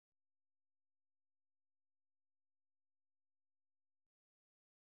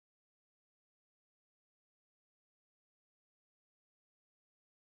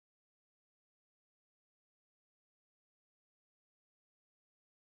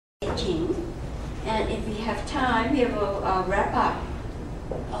aging. And if we have time, we will wrap up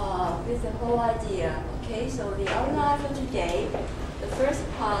with the whole idea. Okay, so the outline for today, the first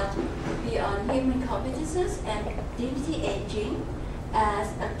part will be on human competences and dignity aging as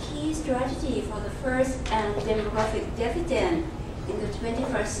a key strategy for the first and demographic dividend in the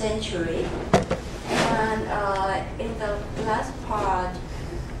 21st century. And in the last part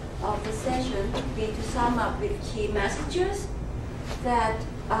of the session will be to sum up with key messages that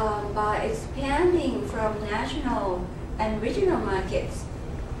by expanding from national and regional markets,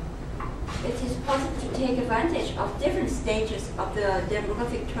 it is possible to take advantage of different stages of the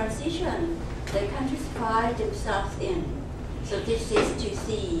demographic transition that countries find themselves in. So this is to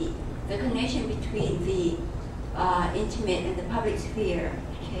see the connection between the intimate and the public sphere.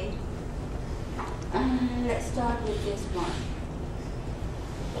 Okay. Let's start with this one.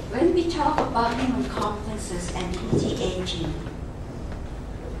 When we talk about human competences and dignity aging,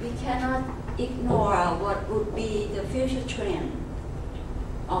 we cannot ignore what would be the future trend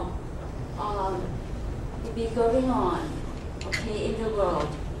of to be going on, okay, in the world.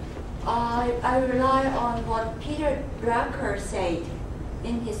 I rely on what Peter Drucker said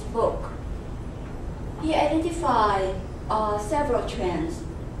in his book. He identified several trends.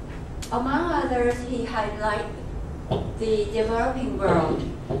 Among others, he highlighted the developing world,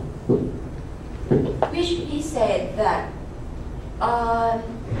 which he said that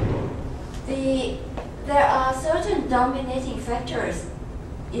there are certain dominating factors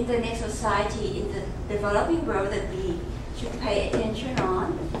in the next society, in the developing world, that we should pay attention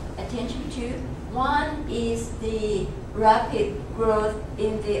to. One is the rapid growth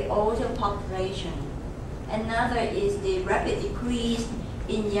in the older population. Another is the rapid decrease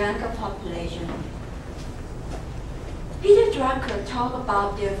in younger population. Peter Drucker talked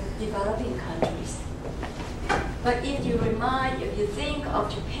about the developing countries. But if you think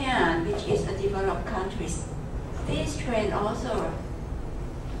of Japan, which is a developed country, this trend also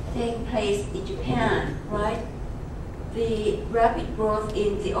take place in Japan, right? The rapid growth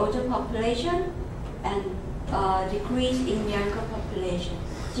in the older population and decrease in younger population.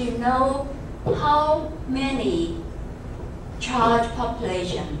 Do you know how many child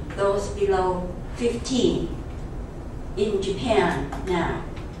population, those below 15, in Japan now?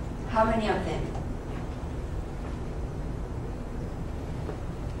 How many of them?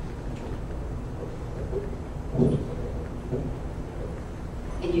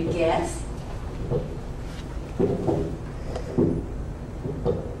 Can you guess?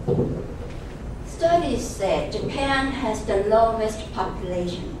 Studies said Japan has the lowest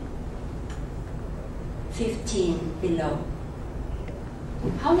population, 15 below.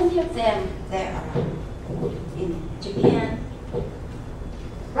 How many of them there are in Japan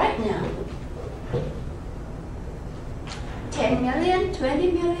right now? 10 million,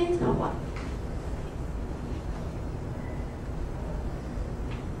 20 million, or what?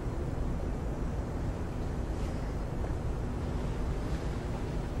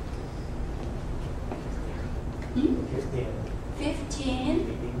 Hmm?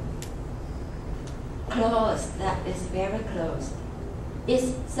 15? Close, that is very close.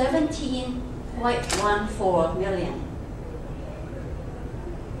 It's 17.14 million.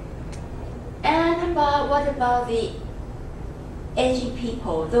 And what about the aging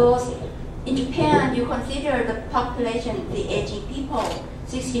people? Those in Japan, you consider the population, the aging people,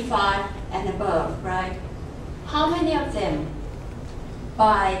 65 and above, right? How many of them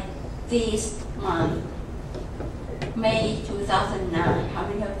by this month, May 2009, how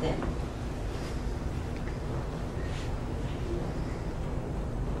many of them?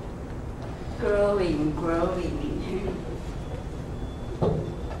 Growing.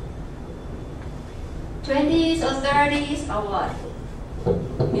 20s or 30s or what?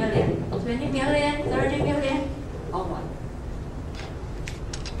 Million? 20 million, 30 million or what?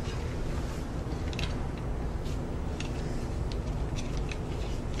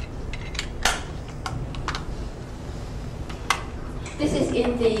 This is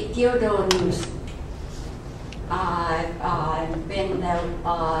in the Kyoto news. When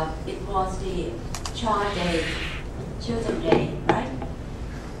it was the Children's Day, right?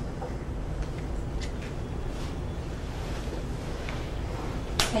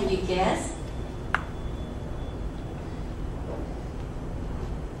 Can you guess?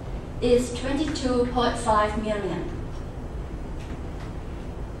 It's 22.5 million.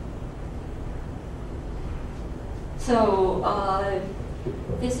 So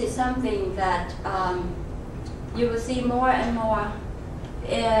this is something that you will see more and more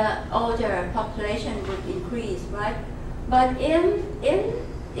older population would increase, right? But in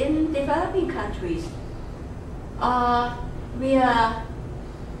developing countries, we are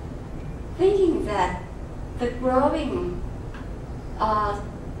thinking that the growing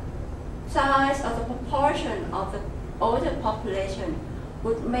size of the proportion of the older population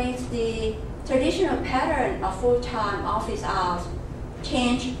would make the traditional pattern of full-time office hours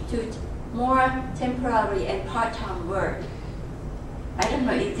change to more temporary and part-time work. I don't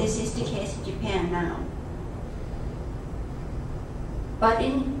know if this is the case in Japan now. But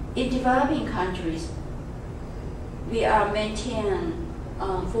in developing countries, we are maintaining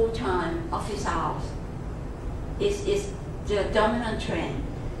full-time office hours. It's the dominant trend.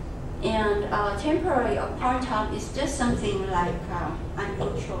 And temporary or part-time is just something like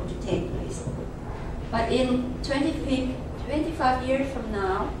unusual to take place. But in 25 years from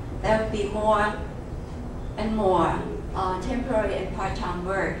now, there will be more and more temporary and part-time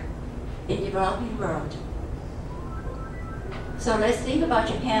work in developing world. So let's think about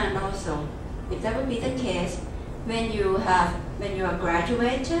Japan also. If that would be the case, when you are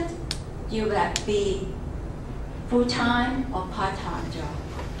graduated, you will be full-time or part-time job.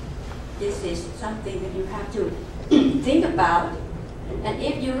 This is something that you have to think about. And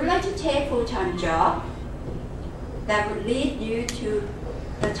if you would like to take full-time job, that would lead you to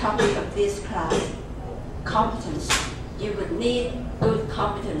the topic of this class, competence. You would need good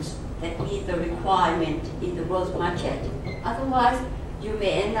competence that meet the requirement in the world market. Otherwise, you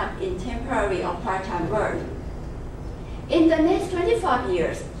may end up in temporary or part-time work. In the next 25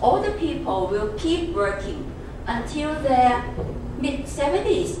 years, older people will keep working until their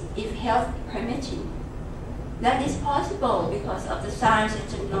mid-70s if health permitting. That is possible because of the science and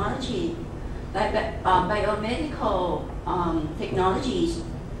technology, like biomedical technologies.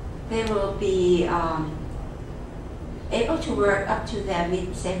 They will be able to work up to their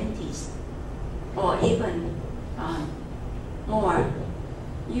mid-70s or even more.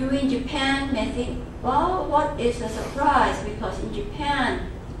 You in Japan may think, well, what is a surprise? Because in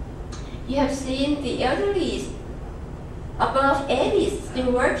Japan, you have seen the elderly above 80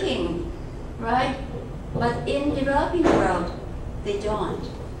 still working, right? But in developing world, they don't.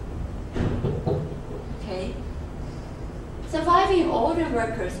 Okay? Surviving older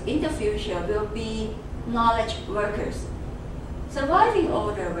workers in the future will be knowledge workers. Surviving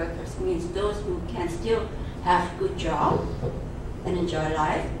older workers means those who can still have good job and enjoy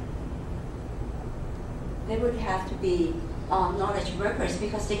life. They would have to be knowledge workers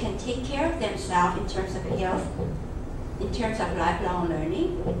because they can take care of themselves in terms of health, in terms of lifelong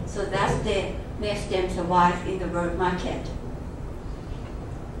learning. So that's the makes them survive in the world market.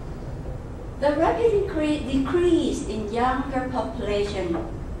 The rapid decrease in younger population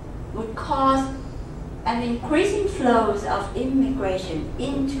would cause an increasing flows of immigration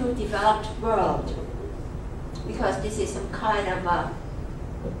into developed world, because this is some kind of a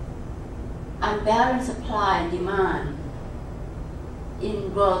unbalanced supply and demand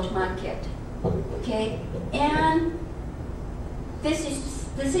in world market. Okay, and this is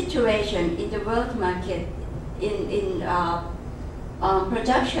the situation in the world market. In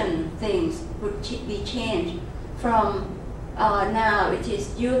production things would be changed from now it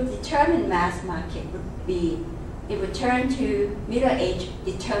is youth determined mass market would be, it would turn to middle age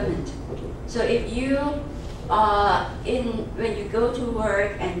determined. So if you when you go to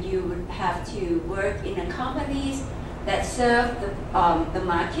work and you would have to work in a companies that serve the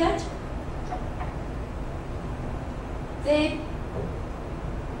market, the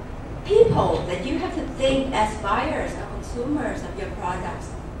people that you have to think as buyers or consumers of your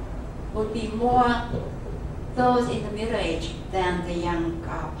products would be more those in the middle age than the young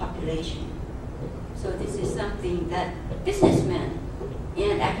population. So this is something that businessmen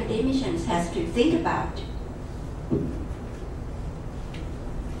and academicians has to think about.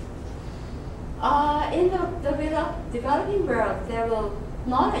 In the developing world,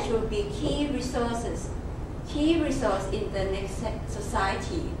 knowledge will be key resource in the next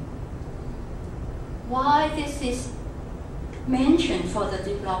society. Why this is mentioned for the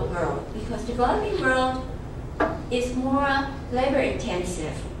developed world? Because developing world is more labor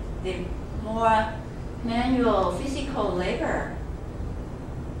intensive, the more manual physical labor.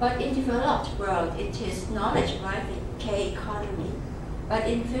 But in developed world, it is knowledge, right? The K economy. But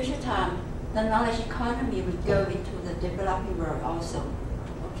in future time, the knowledge economy would go into the developing world also.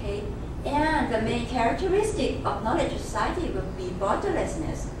 Okay? And the main characteristic of knowledge society would be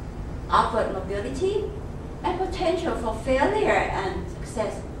borderlessness, upward mobility, and potential for failure and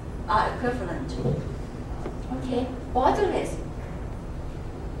success are equivalent. Okay, borderless.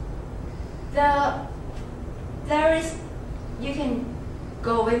 You can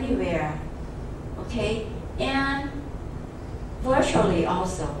go anywhere, okay, and virtually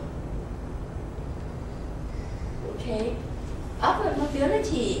also. Okay, upward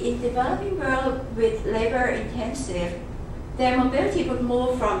mobility in developing world with labor intensive, their mobility would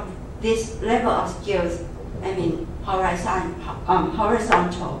move from this level of skills, I mean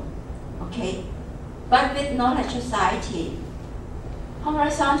horizontal, okay? But with knowledge society,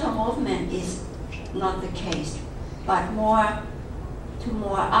 horizontal movement is not the case, but more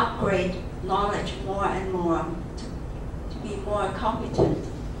upgrade knowledge more and more, to be more competent,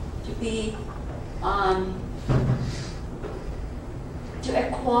 to be to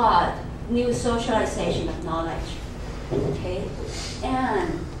acquire new socialization of knowledge, okay?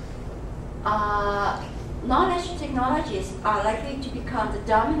 And knowledge technologies are likely to become the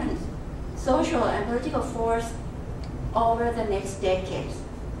dominant social and political force over the next decades.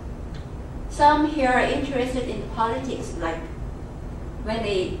 Some here are interested in politics, like when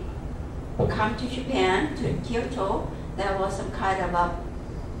they come to Japan, to Kyoto, there was some kind of a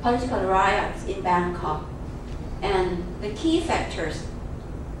political riots in Bangkok. And the key factors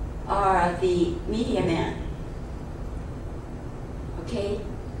are the media man, okay?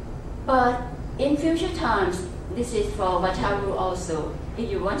 But in future times, this is for Wataru also, if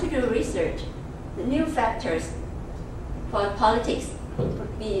you want to do research, the new factors for politics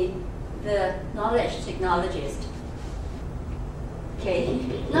would be the knowledge technologist, okay?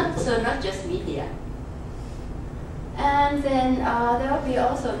 Not just media. And then there will be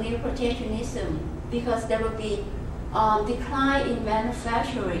also new protectionism, because there will be decline in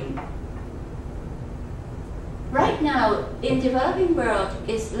manufacturing. Right now, in developing world,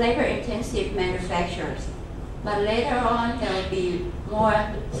 it's labor-intensive manufacturers, but later on there will be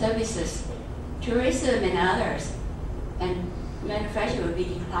more services, tourism and others, and manufacturing will be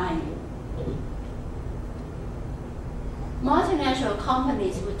declining. Multinational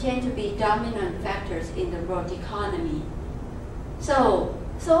companies will tend to be dominant factors in the world economy. So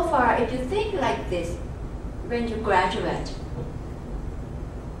far, if you think like this, when you graduate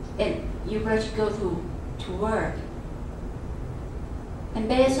and you were to go to work, and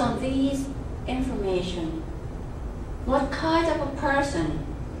based on these information, what kind of a person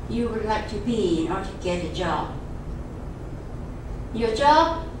you would like to be in order to get a job. Your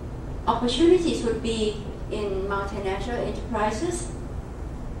job opportunities would be in multinational enterprises.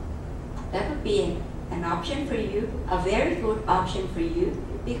 That would be an option for you, a very good option for you,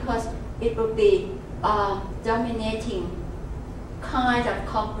 because it would be dominating kind of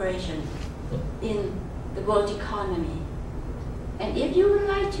corporation in the world economy. And if you would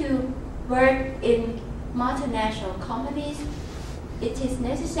like to work in multinational companies, it is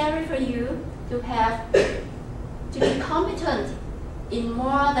necessary for you to be competent in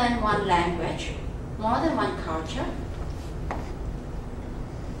more than one language, more than one culture.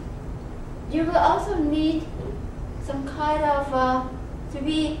 You will also need some kind of to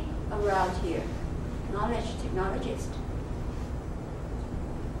be around here, knowledge technologist.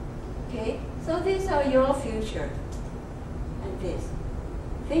 Okay, so these are your future. And this,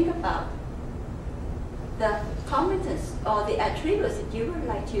 think about the competence or the attributes that you would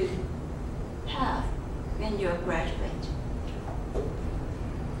like to have when you're a graduate.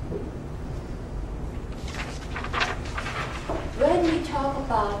 When we talk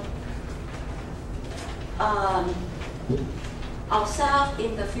about ourselves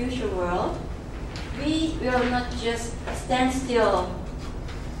in the future world, we will not just stand still,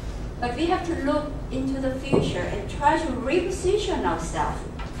 but we have to look into the future and try to reposition ourselves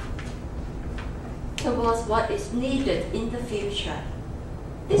towards what is needed in the future.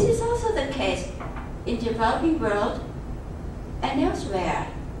 This is also the case in developing world and elsewhere,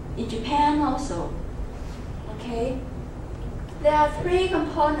 in Japan also. Okay? There are three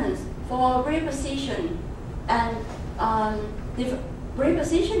components for repositioning and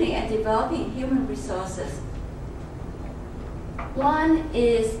developing human resources. One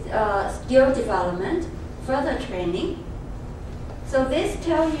is skill development, further training. So this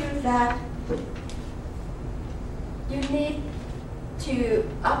tells you that you need to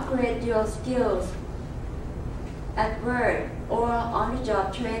upgrade your skills at work or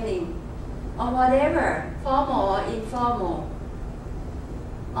on-the-job training or whatever, formal or informal,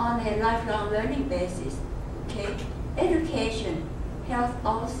 on a lifelong learning basis. Okay? Education, health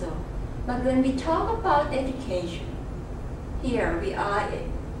also. But when we talk about education, here we are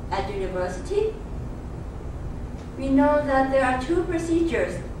at university. We know that there are two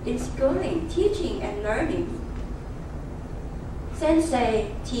procedures in schooling, teaching and learning.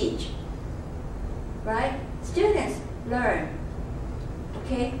 Sensei teach, right? Students learn,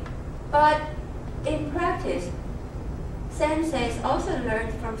 okay? But in practice, senseis also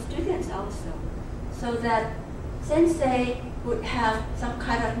learn from students also, so that sensei would have some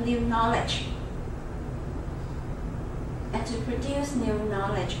kind of new knowledge. and to produce new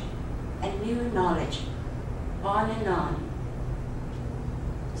knowledge and new knowledge, on and on.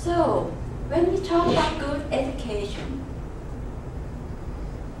 So, when we talk about good education,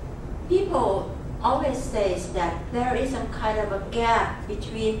 people always say that there is some kind of a gap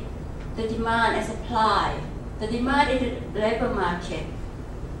between the demand and supply. The demand in the labor market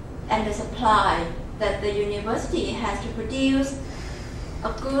and the supply that the university has to produce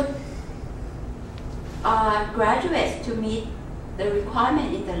a good graduates to meet the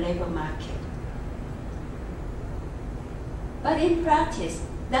requirement in the labor market. But in practice,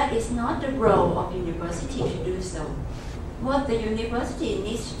 that is not the role of university to do so. What the university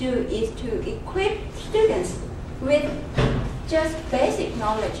needs to do is to equip students with just basic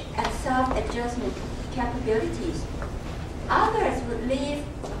knowledge and self-adjustment capabilities. Others would leave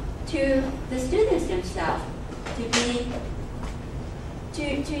to the students themselves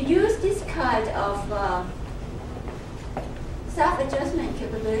to use this kind of self-adjustment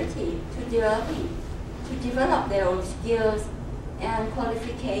capability to develop their own skills and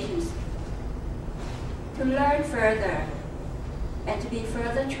qualifications, to learn further and to be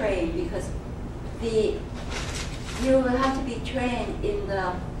further trained, because you will have to be trained in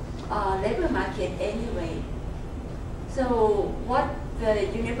the labor market anyway. So what the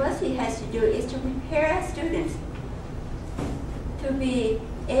university has to do is to prepare students to be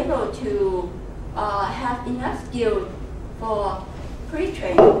able to have enough skill for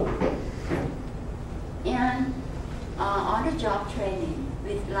pre-training and on-the-job training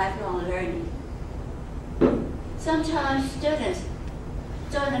with lifelong learning. Sometimes students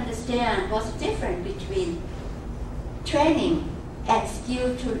don't understand what's different between training and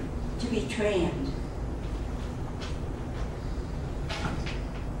skill to be trained.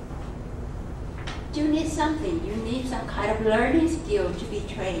 You need something, you need some kind of learning skill to be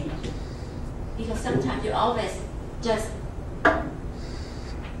trained. Because sometimes you always just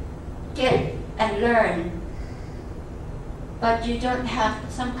get and learn, but you don't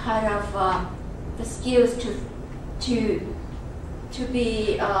have some kind of the skills to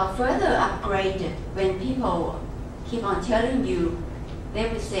be further upgraded. When people keep on telling you, they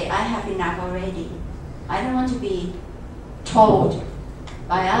would say, I have enough already. I don't want to be told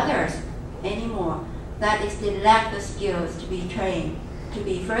by others anymore. That is, they lack the skills to be trained, to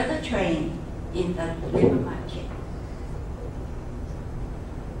be further trained in the labor market.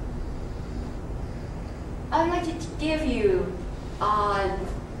 I'd like to give you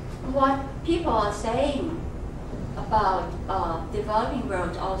what people are saying about developing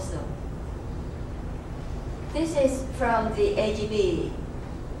world also. This is from the AGB.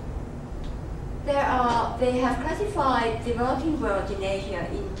 They have classified developing world in Asia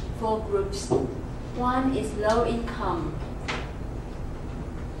in 4 groups. One is low income.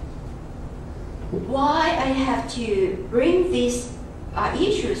 Why I have to bring these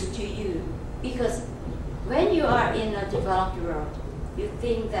issues to you? Because when you are in a developed world, you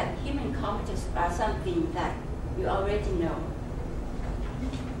think that human competence are something that you already know.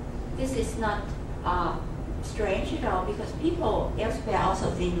 This is not strange at all, because people elsewhere also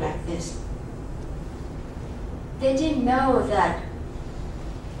think like this. They didn't know that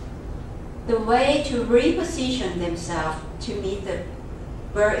the way to reposition themselves to meet the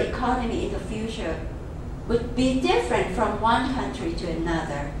world economy in the future would be different from one country to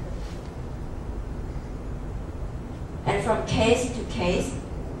another, and from case to case,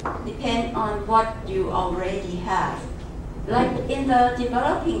 depend on what you already have. Like in the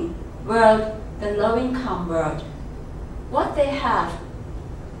developing world, the low-income world, what they have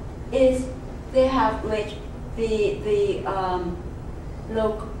is they have the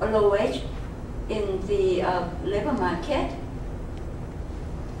low wage in the labor market.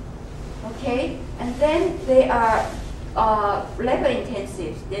 Okay, and then they are labor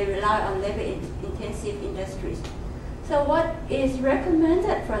intensive. They rely on labor intensive industries. So what is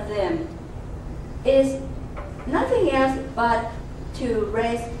recommended for them is nothing else but to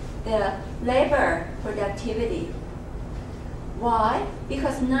raise their labor productivity. Why?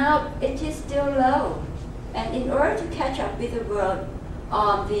 Because now it is still low. And in order to catch up with the world,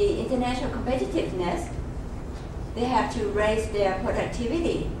 the international competitiveness, they have to raise their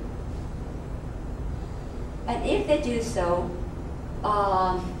productivity. And if they do so,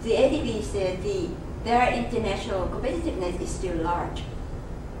 the ADB said their international competitiveness is still large.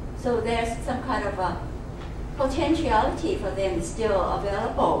 So there's some kind of a potentiality for them still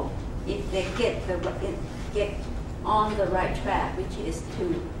available if they get on the right track, which is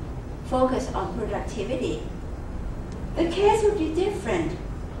to focus on productivity. The case would be different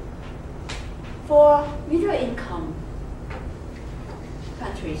for middle income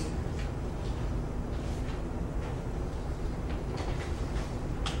countries.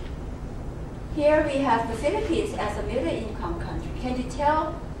 Here we have the Philippines as a middle-income country. Can you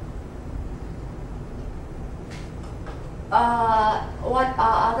tell what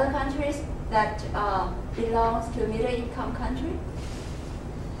are other countries that belongs to middle-income country?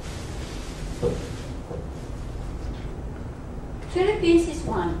 Philippines is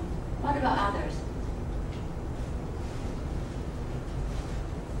one. What about others?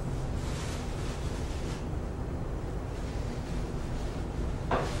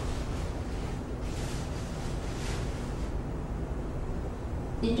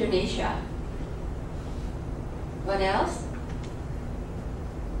 Indonesia. What else?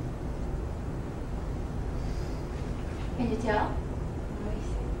 Can you tell?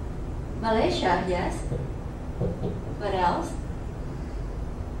 Malaysia, yes. What else?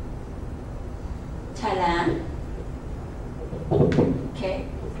 Thailand. Okay.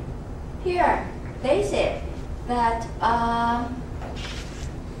 Here, they said that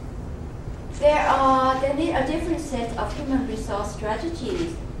they need a different set of human resource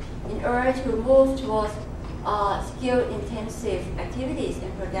strategies in order to move towards skill-intensive activities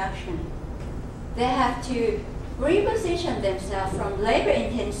in production. They have to reposition themselves from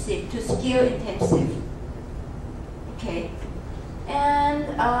labor-intensive to skill-intensive. Okay, and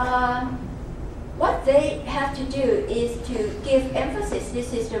what they have to do is to give emphasis.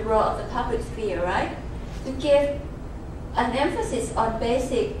 This is the role of the public sphere, right? To give an emphasis on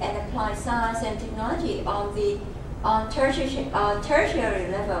basic and applied science and technology on tertiary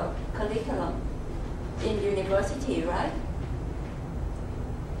level curriculum in university, right?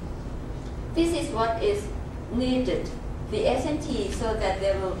 This is what is needed, the S&T, so that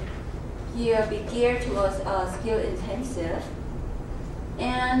they will here be geared towards skill intensive.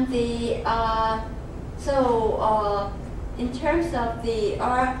 And the in terms of the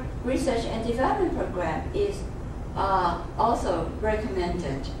research and development program is also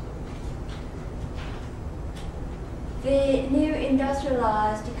recommended. The new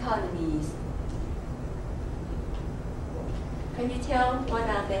industrialized economies. Can you tell what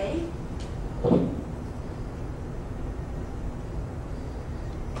are they?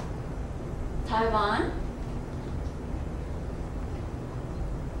 Taiwan,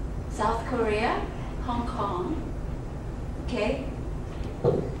 South Korea, Hong Kong. Okay.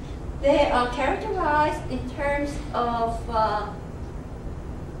 They are characterized in terms of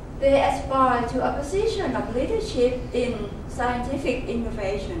they aspire to a position of leadership in scientific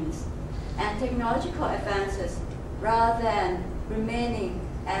innovations and technological advances rather than remaining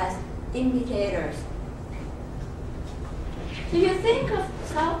as imitators. Do you think of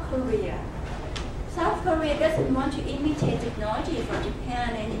South Korea? South Korea doesn't want to imitate technology from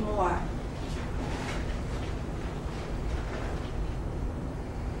Japan anymore.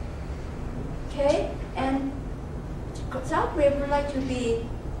 Okay, and South Korea would like to be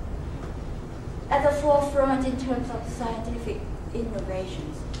at the forefront in terms of scientific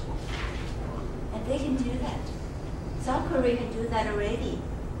innovations. And they can do that. South Korea can do that already.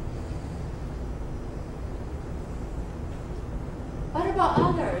 What about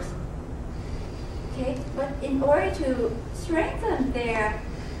others? Okay, but in order to strengthen their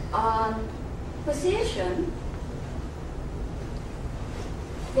position,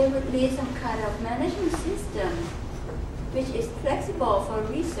 they would need some kind of management system which is flexible for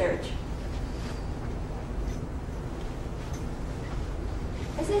research.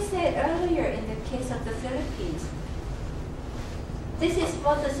 As I said earlier in the case of the Philippines, this is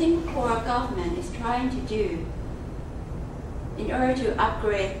what the Singapore government is trying to do in order to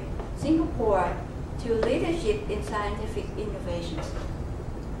upgrade Singapore to leadership in scientific innovations.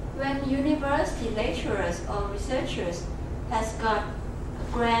 When university lecturers or researchers has got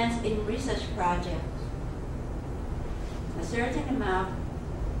grants in research projects, a certain amount,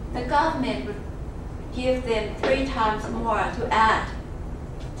 the government would give them 3 times more to add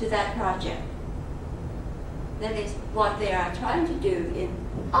to that project. That is what they are trying to do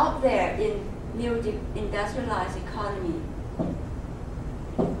out there in new industrialized economy.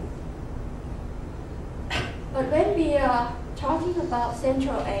 But when we are talking about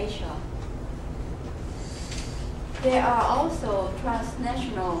Central Asia, there are also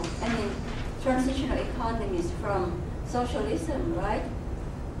transitional economies from socialism, right?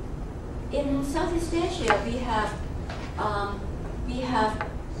 In Southeast Asia, we have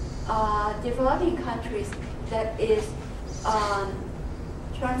developing countries that is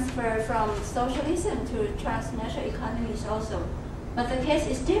transferred from socialism to transnational economies also. But the case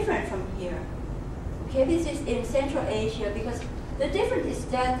is different from here. Okay, this is in Central Asia because the difference is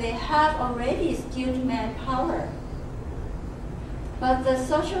that they have already skilled manpower. But the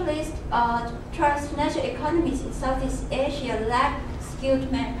socialist transnational economies in Southeast Asia lack skilled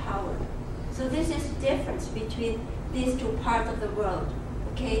manpower. So this is the difference between these two parts of the world,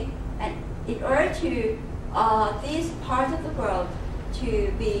 okay? And in order to these parts of the world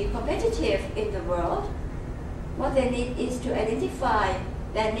to be competitive in the world, what they need is to identify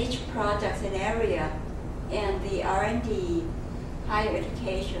their niche products and area and the R&D, higher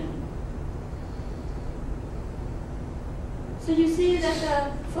education. So you see that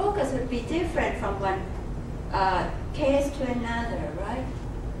the focus would be different from one case to another, right?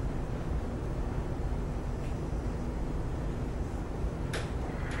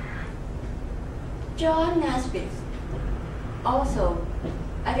 John Naisbitt also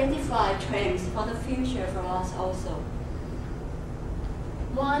identified trends for the future for us also.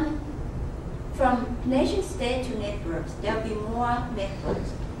 One, from nation state to networks, there will be more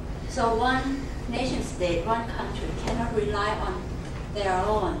networks. So one nation state, one country cannot rely on their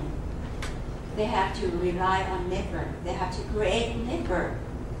own. They have to rely on network. They have to create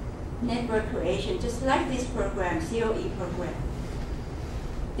network creation, just like this program, COE program.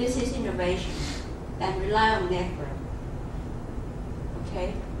 This is innovation and rely on network.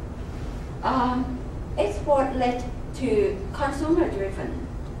 Okay. Export led to consumer-driven.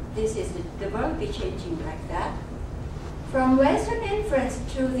 This is the world be changing like that. From Western influence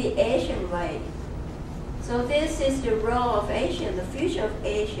to the Asian way. So this is the role of Asia, the future of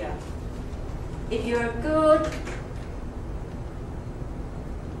Asia. If you're good,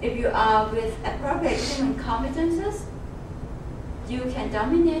 if you are with appropriate human competences, you can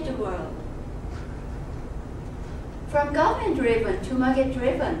dominate the world. From government-driven to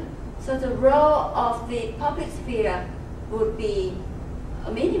market-driven, so the role of the public sphere would be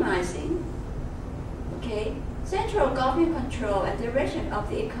minimizing. Okay, central government control and direction of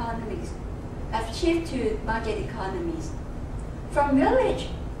the economies have shifted to market economies. From village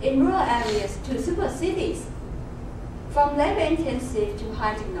in rural areas to super cities, from labor-intensive to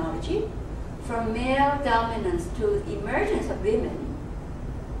high technology, from male dominance to the emergence of women,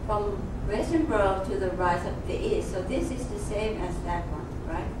 from Western world to the rise of the East. So this is the same as that one,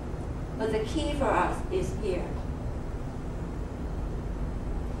 right? But the key for us is here.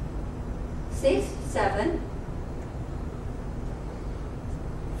 6, 7,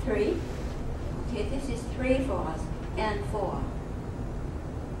 3. Okay, this is 3 for us, and 4.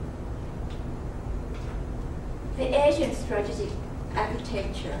 The Asian strategic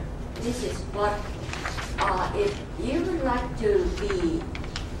architecture. This is what, if you would like to be,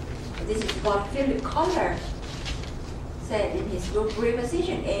 this is what Philip Kohler said in his book,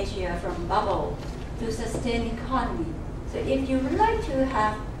 Reposition Asia from Bubble to Sustained Economy. So if you would like to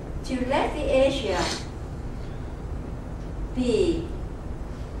have, to let the Asia be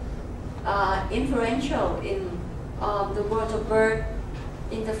influential in the world of birth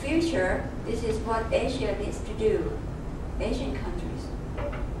in the future, this is what Asia needs to do, Asian countries.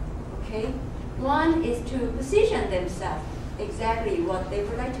 Okay? One is to position themselves exactly what they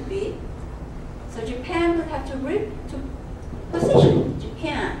would like to be. So Japan would have to position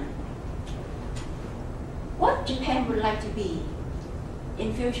Japan. What Japan would like to be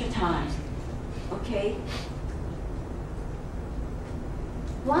in future times. Okay?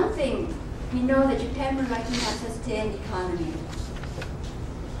 One thing, we know that Japan would like to have sustained economy.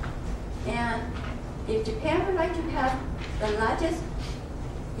 And if Japan would like to have the largest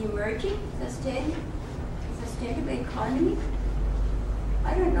emerging sustainable economy,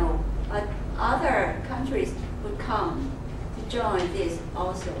 I don't know, but other countries would come to join this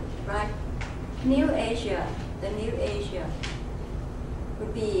also, right? New Asia, the new Asia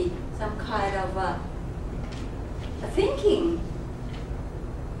would be some kind of a thinking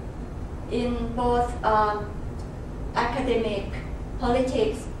in both academic,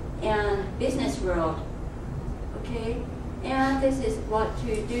 politics, and business world, okay? And this is what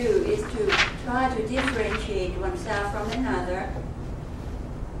to do, is to try to differentiate oneself from another.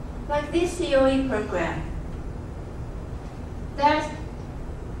 Like this COE program, that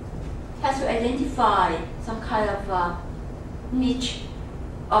has to identify some kind of niche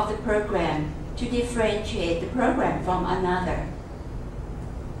of the program to differentiate the program from another.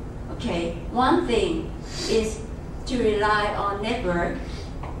 Okay, one thing is to rely on network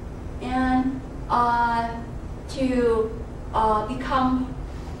and to become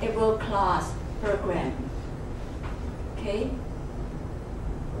a world-class program. Okay?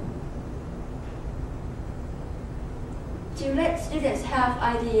 To let students have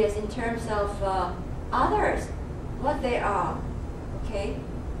ideas in terms of others, what they are. Okay?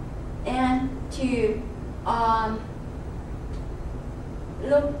 And to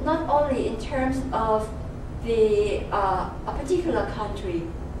look not only in terms of the a particular country,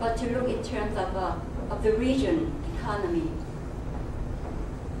 but to look in terms of the region economy.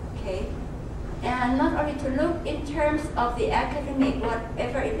 Okay, And not only to look in terms of the academic,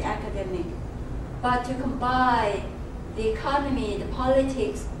 whatever is academic, but to combine the economy, the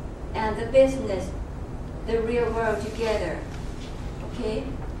politics, and the business, the real world together. Okay?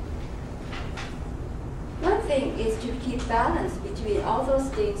 One thing is to keep balance between all those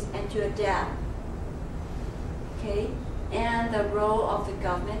things and to adapt. Okay? And the role of the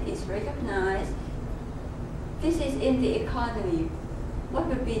government is recognized. This is in the economy. What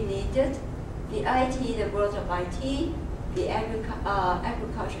would be needed? The IT, the world of IT, the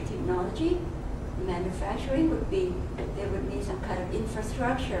agricultural technology, manufacturing would be, there would need some kind of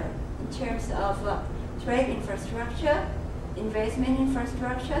infrastructure in terms of trade infrastructure, investment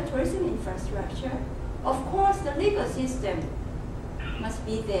infrastructure, tourism infrastructure. Of course, the legal system must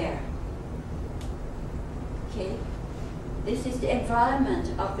be there. Okay? This is the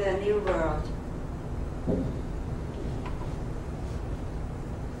environment of the new world.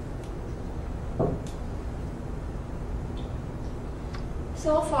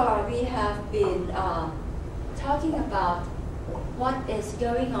 So far, we have been talking about what is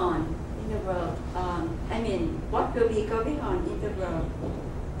going on in the world. What will be going on in the world.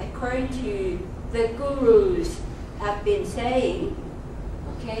 According to the gurus have been saying,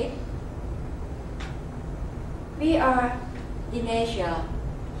 okay, we are in Asia.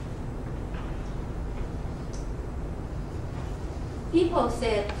 People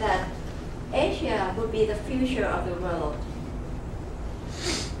said that Asia would be the future of the world.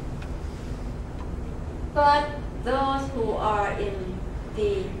 But those who are in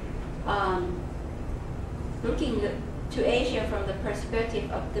the looking to Asia from the perspective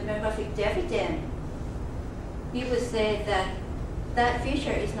of demographic dividend, we would say that that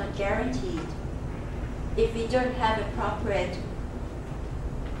future is not guaranteed if we don't have appropriate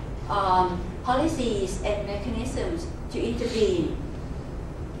policies and mechanisms to intervene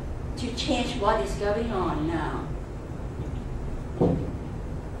to change what is going on now.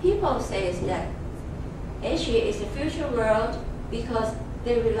 People say that Asia is the future world because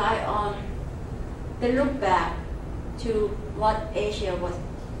they rely on, they look back to what Asia was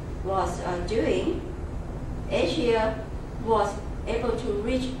doing. Asia was able to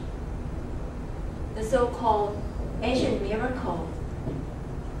reach the so-called Asian miracle.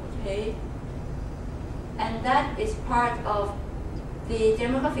 Okay? And that is part of the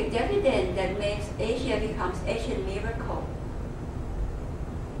demographic dividend that makes Asia becomes Asian miracle.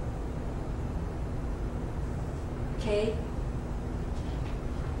 Okay?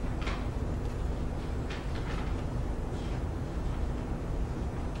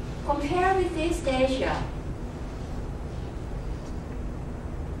 Compare with East Asia.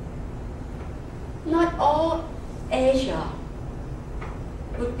 Not all Asia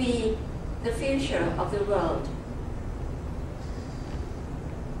would be the future of the world.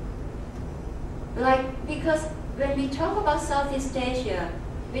 Because when we talk about Southeast Asia,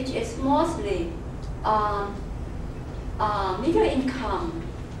 which is mostly middle income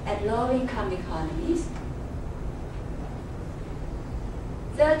and low income economies,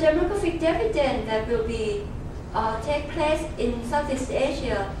 the demographic dividend that will be take place in Southeast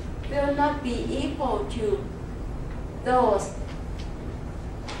Asia will not be equal to those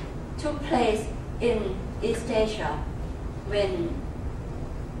took place in East Asia when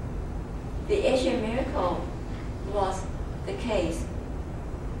the Asian miracle was the case.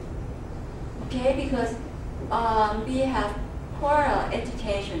 Okay, because we have poorer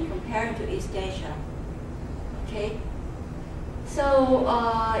education compared to East Asia. Okay, so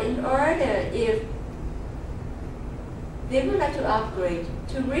in order, if they would like to upgrade,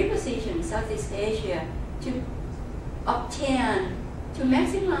 to reposition Southeast Asia, to obtain, to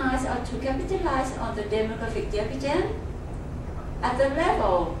maximize or to capitalize on the demographic dividend at the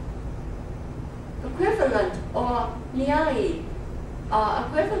level equivalent or nearly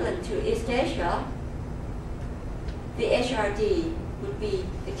equivalent to East Asia, the HRD would be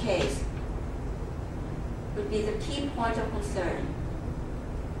the case, would be the key point of concern.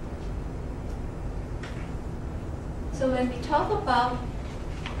 So when we talk about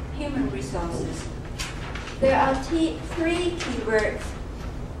human resources, there are three keywords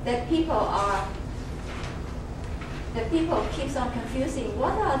that people keeps on confusing.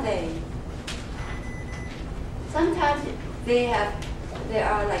 What are they? Sometimes there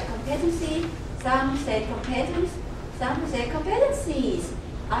are like competency, some say competence, some say competencies,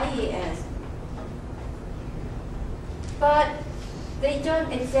 IES. But they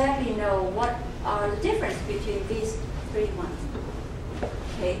don't exactly know what are the difference between these three ones.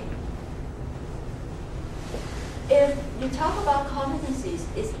 Okay. If you talk about competencies,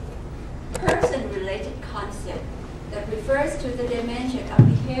 it's person-related concept that refers to the dimension of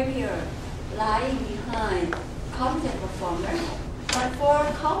behavior, lying behind competent performer, but for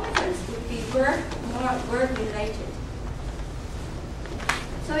competence would be more work related.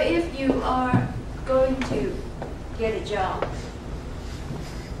 So if you are going to get a job,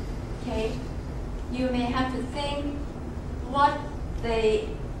 okay, you may have to think what the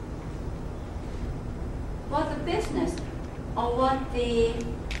business or what the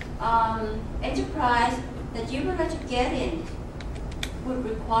enterprise that you would like to get in would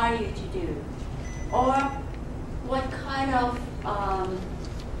require you to do, or what kind of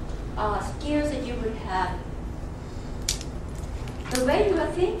skills that you would have. The way you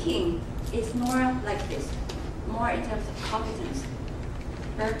are thinking is more like this, more in terms of competence,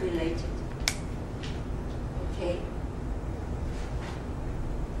 work related. Okay.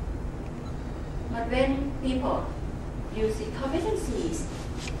 But when people use the competencies,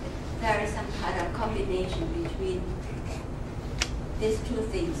 there is some kind of combination between these two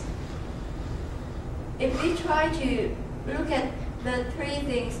things. If we try to look at the three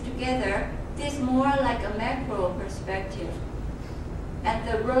things together, this is more like a macro perspective, and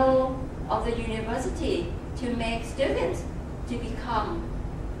the role of the university to make students to become,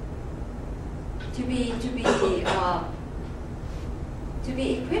 to be equipped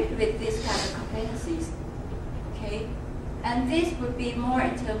with this kind of competencies, okay? And this would be more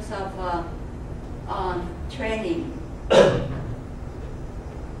in terms of training,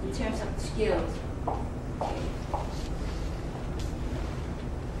 in terms of skills. Okay.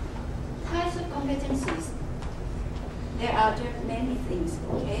 Types of competencies. There are many things,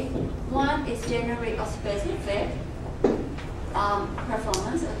 okay? One is generic or specific,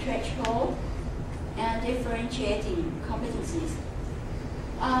 performance or threshold, and differentiating competencies.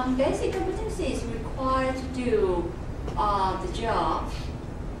 Basic competencies required to do the job,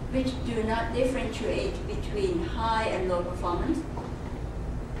 which do not differentiate between high and low performance.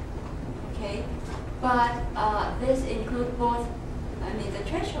 Okay, but this includes both. I mean, the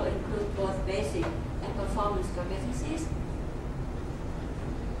threshold includes both basic and performance competencies.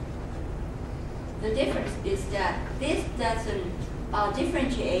 The difference is that this doesn't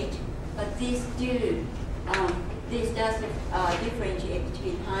differentiate, but these do. This doesn't differentiate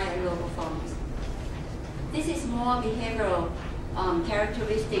between high and low performance. This is more behavioral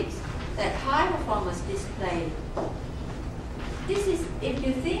characteristics that high performers display. This is, if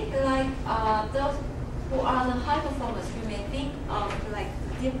you think like those who are the high performers, you may think of like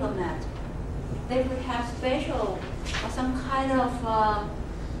a diplomat. They would have special or some kind of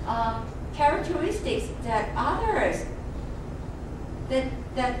characteristics that others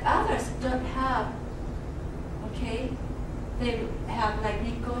don't have. Okay, they have like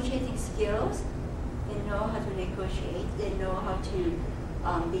negotiating skills. They know how to negotiate. They know how to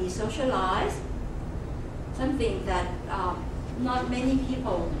be socialized. Something that not many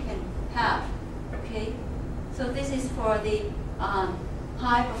people can have. Okay, so this is for the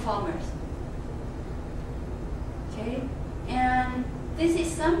high performers. Okay, and this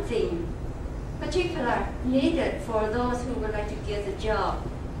is something particular needed for those who would like to get a job.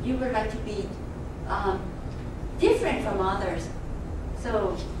 You would like to be different from others.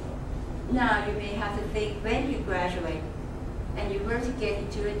 So now you may have to think when you graduate and you were to get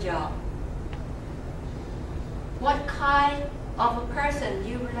into a job, what kind of a person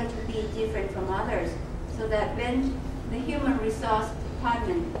you would like to be different from others, so that when the human resource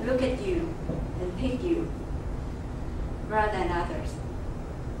department look at you and pick you rather than others.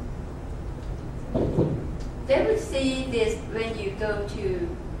 They would see this when you go to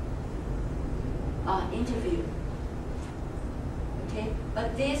interview. Okay,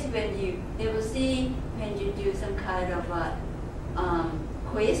 but this they will see when you do some kind of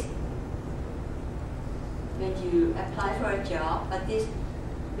quiz, when you apply for a job, but this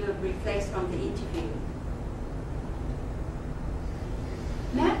will reflect from the interview.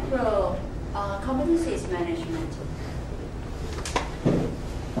 Macro competencies management.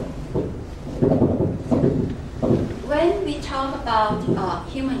 When we talk about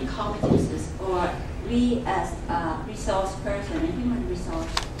human competences, or we as a resource person, a human resource,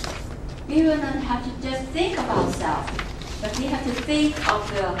 we will not have to just think about self, but we have to think of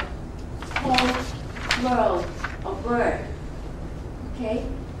the whole world of work. Okay,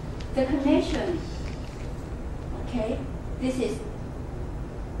 the connection. Okay, this is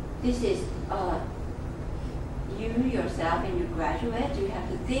you yourself and you graduate. You have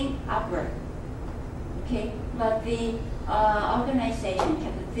to think upward. Okay, but the organization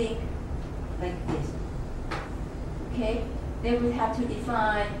have to think like this. Okay, they would have to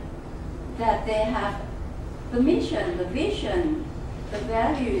define that they have the mission, the vision, the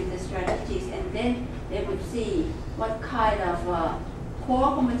values, the strategies, and then they would see what kind of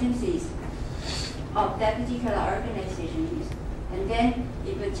core competencies of that particular organization is. And then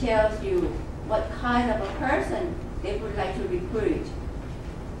it will tell you what kind of a person they would like to recruit.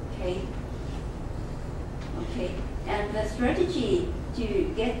 Okay? Okay? And the strategy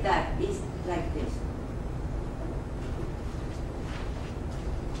to get that is like this.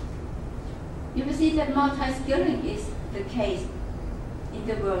 You will see that multi-skilling is the case in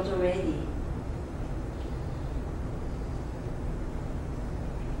the world already.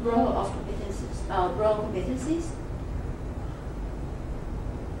 Role of competencies, role competencies.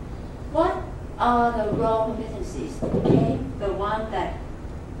 What are the role competencies? Okay, the one that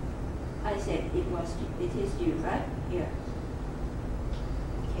I said it is you, right? Here.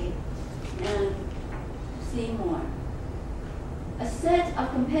 Okay, and see more. A set of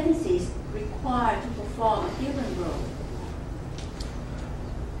competencies required to perform a given role.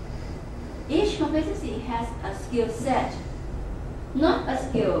 Each competency has a skill set. Not a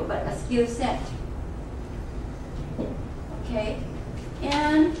skill, but a skill set. Okay?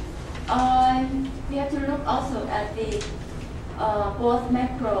 And we have to look also at the both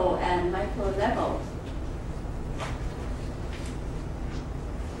macro and micro levels.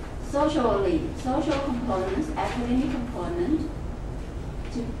 Social components, academic component,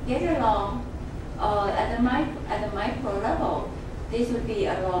 to get along at the micro level, this would be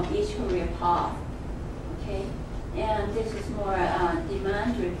along each career path. Okay? And this is more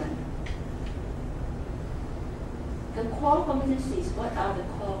demand-driven. The core competencies, what are the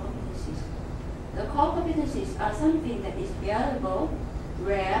core competencies? The core competencies are something that is valuable,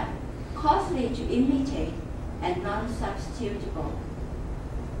 rare, costly to imitate, and non-substitutable.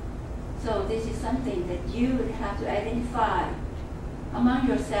 So this is something that you would have to identify among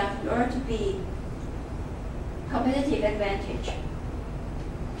yourself in order to be competitive advantage.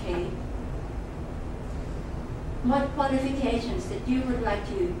 Okay? What qualifications that you would like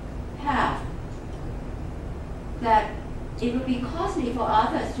to have that it would be costly for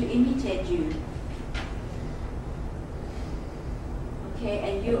others to imitate you. Okay,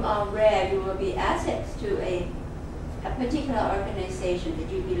 and you are rare, you will be assets to a particular organization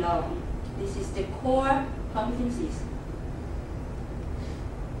that you belong. This is the core competencies.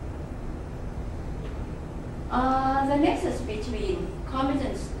 The nexus between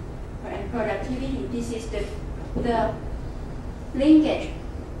competence and productivity, this is the linkage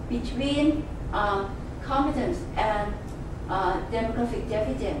between competence and demographic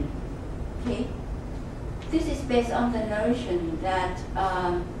dividend. Okay? This is based on the notion that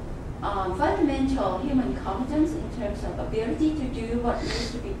fundamental human competence in terms of ability to do what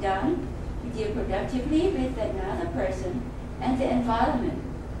needs to be done, to deal productively with another person and the environment.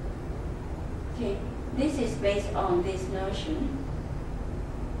 Okay? This is based on this notion.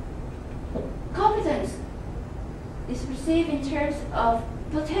 Competence is perceived in terms of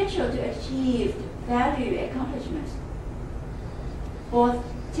potential to achieve value accomplishments, both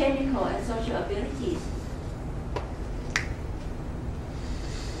technical and social abilities.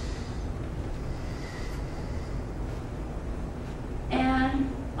 And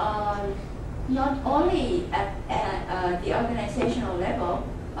not only at the organizational level,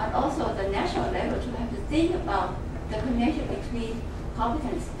 but also the national level, to have to think about the connection between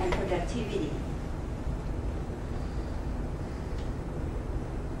competence and productivity.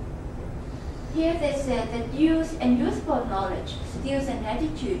 Here they said that use and useful knowledge, skills and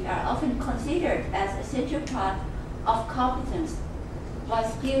attitude are often considered as essential part of competence, while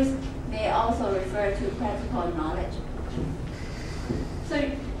skills may also refer to practical knowledge.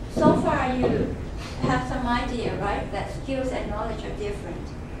 So far you have some idea, right, that skills and knowledge are different.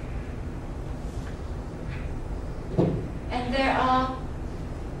 And there are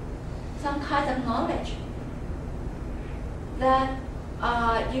some kind of knowledge that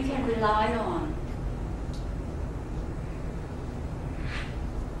you can rely on.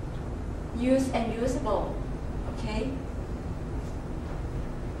 Use and usable, okay?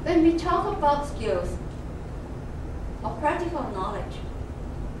 When we talk about skills or practical knowledge,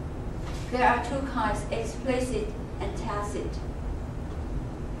 there are two kinds, explicit and tacit,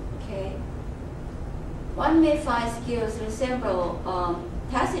 okay? One may find skills resemble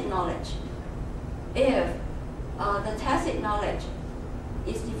tacit knowledge if the tacit knowledge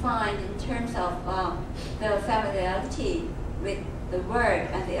is defined in terms of the familiarity with the work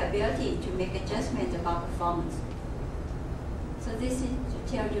and the ability to make adjustments about performance. So this is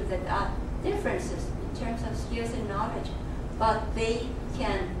to tell you that there are differences in terms of skills and knowledge, but they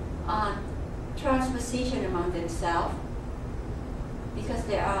can transposition among themselves because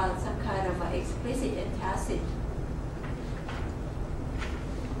there are some kind of explicit and tacit.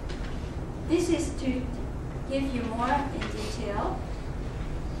 This is to give you more in detail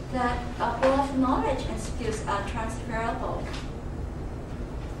that both knowledge and skills are transferable,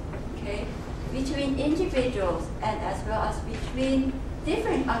 okay, between individuals and as well as between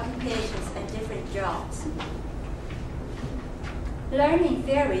different occupations and different jobs. Learning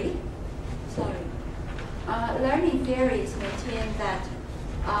theories maintain that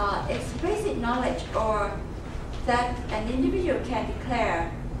explicit knowledge, or that an individual can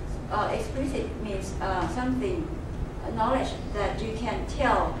declare, explicit means something, knowledge that you can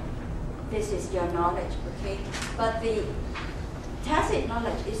tell this is your knowledge, okay? But the tacit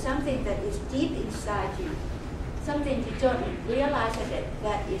knowledge is something that is deep inside you, something you don't realize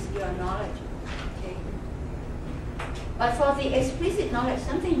that is your knowledge, okay? But for the explicit knowledge,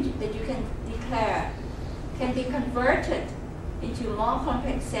 something that you can declare can be converted into more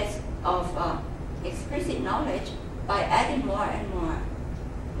complex sets of explicit knowledge by adding more and more.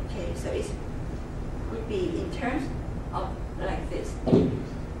 Okay, so it would be in terms of like this.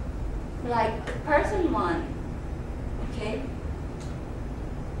 Like person one, okay?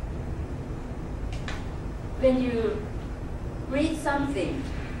 When you read something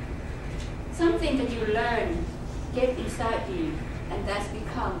that you learn get inside you, and that's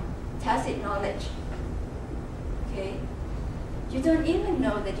become tacit knowledge. Okay? You don't even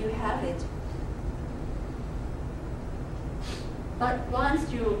know that you have it. But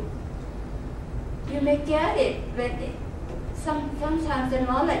once you may get it when sometimes the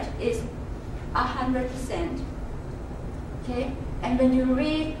knowledge is 100%. Okay? And when you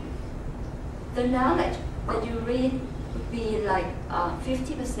read, the knowledge that you read would be like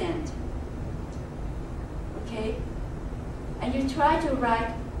 50%. Okay? And you try to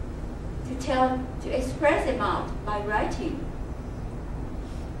write, to express them out by writing.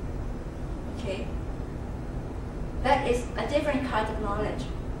 Okay? That is a different kind of knowledge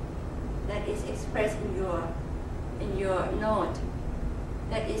that is expressed in your note.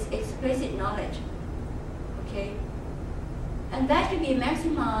 That is explicit knowledge. Okay? And that can be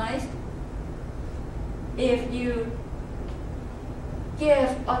maximized if you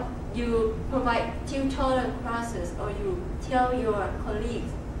give or you provide tutorial classes, or you tell your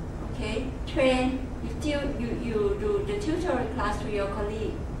colleagues, okay, you do the tutorial class to your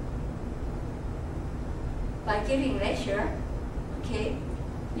colleague by giving lecture, okay,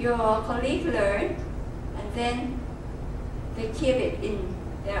 your colleague learn, and then they keep it in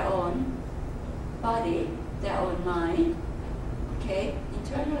their own body, their own mind, okay,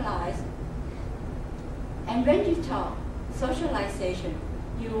 internalize. And when you talk, socialization,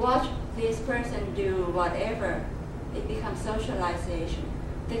 you watch this person do whatever, it becomes socialization.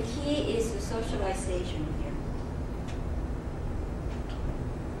 The key is the socialization here.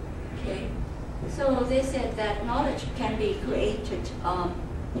 Okay? So they said that knowledge can be created,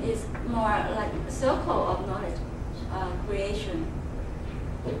 is more like a circle of knowledge creation.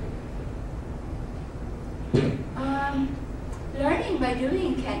 Learning by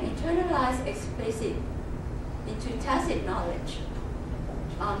doing can internalize explicit into tacit knowledge.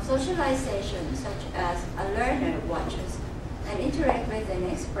 Socialization, such as a learner watches and interacts with an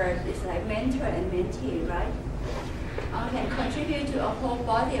expert, is like mentor and mentee, right? Can contribute to a whole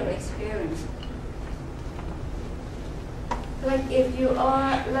body of experience. Like if you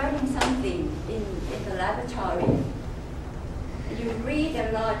are learning something in the laboratory, you read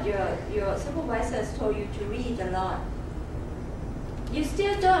a lot, your supervisors told you to read a lot. You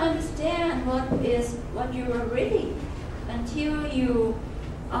still don't understand what you are reading until you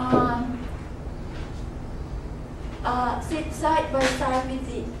sit side by side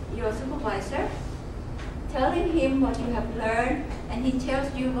with your supervisor, telling him what you have learned, and he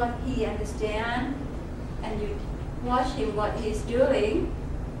tells you what he understands, and you watch him what he's doing.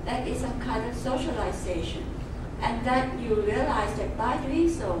 That is a kind of socialization. And that you realize that by doing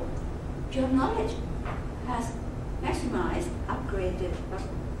so, your knowledge has maximized, upgraded,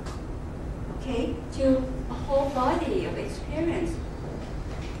 okay, to a whole body of experience.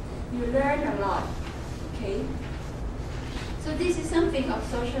 You learn a lot, okay? So this is something of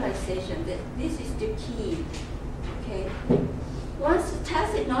socialization, that this is the key, okay? Once the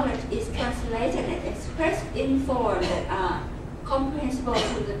tacit knowledge is translated and expressed in form that are comprehensible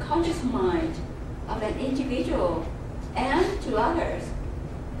to the conscious mind of an individual and to others,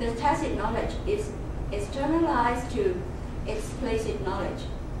 the tacit knowledge is externalized to explicit knowledge.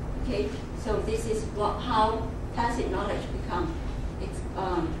 Okay, so this is how tacit knowledge becomes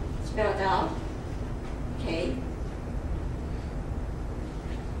spelled out. Okay,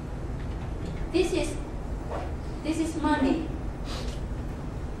 this is money.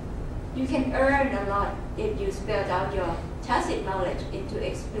 You can earn a lot if you spell out your tacit knowledge into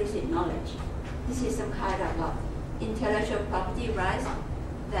explicit knowledge. This is some kind of intellectual property rights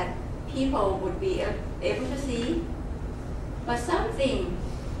that people would be able to see, but something,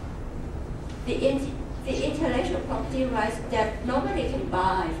 the intellectual property rights that nobody can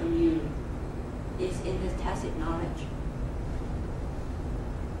buy from you is in the tacit knowledge.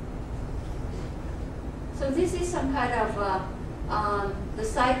 So this is some kind of the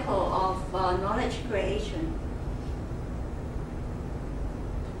cycle of knowledge creation.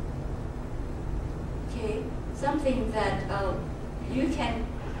 Okay, something that you can,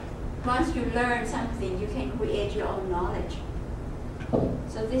 once you learn something, you can create your own knowledge.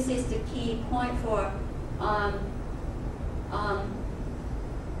 So this is the key point for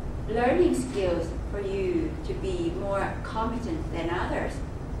learning skills for you to be more competent than others.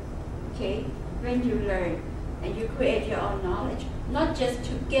 Okay, when you learn and you create your own knowledge, not just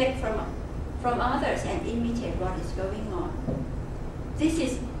to get from others and imitate what is going on. This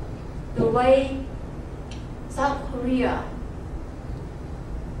is the way South Korea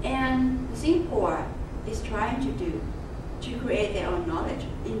and Singapore is trying to do, to create their own knowledge,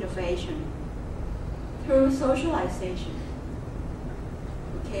 innovation, through socialization.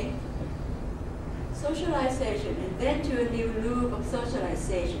 Okay? Socialization, and then to a new loop of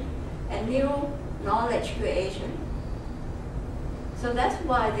socialization, and new knowledge creation. So that's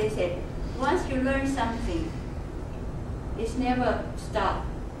why they said, once you learn something, it's never stop.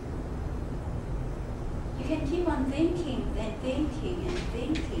 You can keep on thinking and thinking and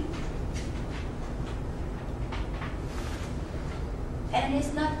thinking. And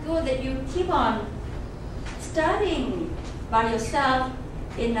it's not good that you keep on studying by yourself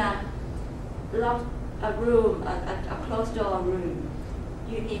in a locked room, a closed door room.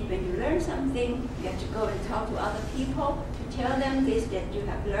 You need, when you learn something, you have to go and talk to other people to tell them this that you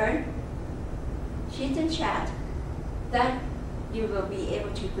have learned. Chit and chat. That you will be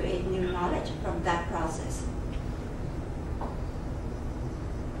able to create new knowledge from that process.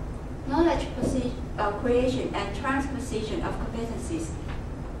 Knowledge creation and transposition of competencies,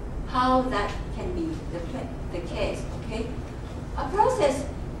 how that can be the case, okay?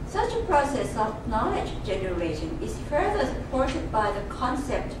 Such a process of knowledge generation is further supported by the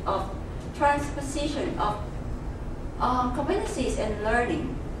concept of transposition of competencies and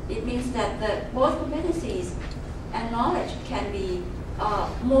learning. It means that both competencies and knowledge can be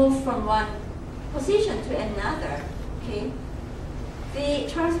moved from one position to another, okay? The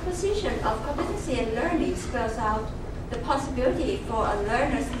transposition of competency and learning spells out the possibility for a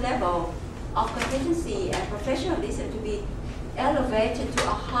learner's level of competency and professionalism to be elevated to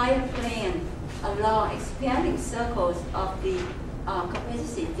a higher plane along expanding circles of the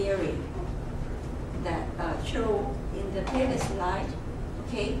competency theory that shown in the previous slide.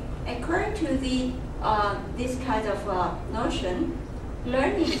 Okay, according to this kind of notion,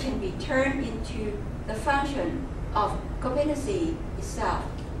 learning can be turned into the function of competency itself.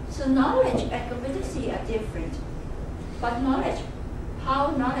 So knowledge and competency are different, but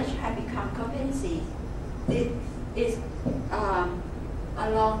how knowledge has become competency, it is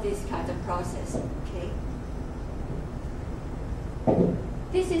along this kind of process. Okay.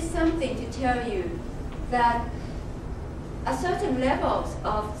 This is something to tell you that a certain levels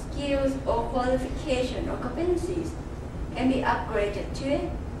of skills or qualification or competencies can be upgraded to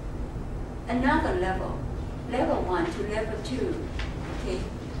another level, level 1 to level 2. Okay,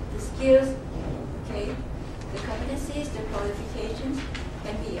 the skills, okay, the competencies, the qualifications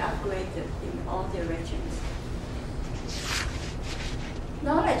can be upgraded in all directions.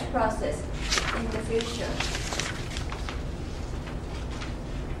 Knowledge process in the future.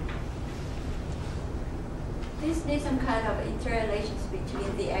 This needs some kind of interrelations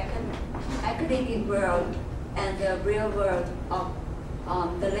between the academic world and the real world of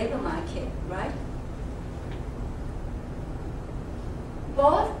the labor market, right?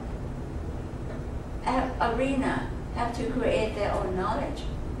 Both arenas have to create their own knowledge,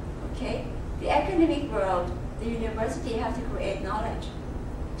 okay? The academic world, the university have to create knowledge,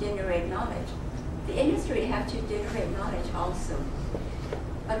 generate knowledge. The industry have to generate knowledge also.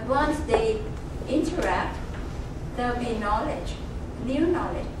 But once they interact, there will be knowledge, new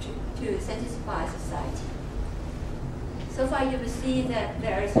knowledge to satisfy society. So far you will see that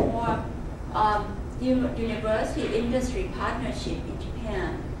there is more university-industry partnership in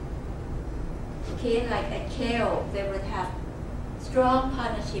Japan. Okay, like at Keio, they would have strong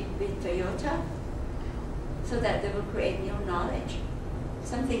partnership with Toyota so that they will create new knowledge.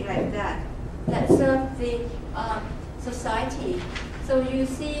 Something like that serves the society. So you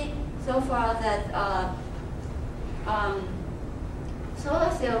see so far that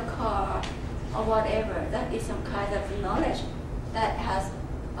solar cell car or whatever, that is some kind of knowledge that has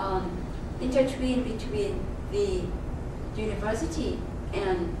intertwined between the university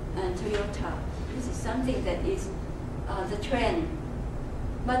and Toyota. This is something that is the trend.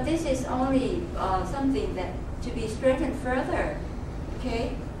 But this is only something that to be strengthened further,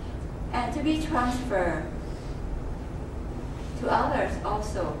 okay? And to be transferred to others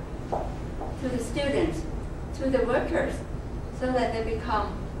also, to the students, to the workers, so that they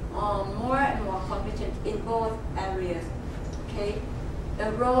become more and more competent in both areas, okay?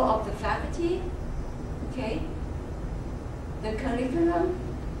 The role of the faculty, okay? The curriculum,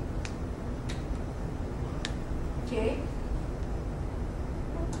 okay?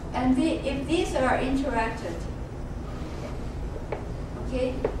 And if these are interacted,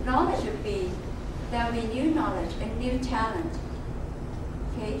 okay, knowledge would be, there will be new knowledge and new talent,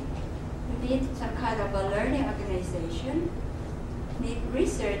 okay? We need some kind of a learning organization, need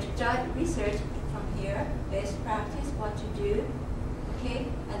research, joint research from here, best practice, what to do, okay?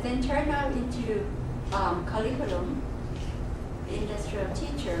 And then turn out into curriculum, industrial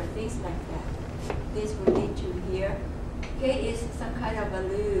teacher, things like that. This will lead to here. Okay, it's some kind of a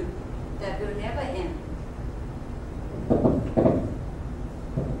loop that will never end.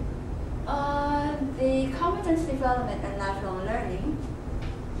 The competence development and lifelong learning.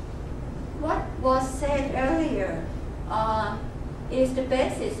 What was said earlier is the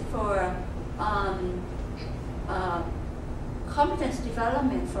basis for competence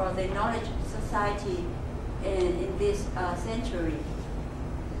development for the knowledge society in this century.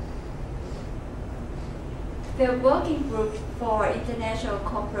 The Working Group for International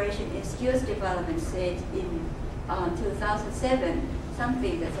Cooperation in Skills Development said in 2007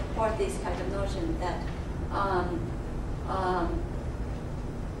 something that supports this kind of notion that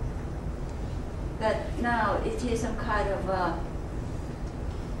that now it is some kind of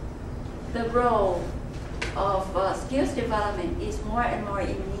the role of skills development is more and more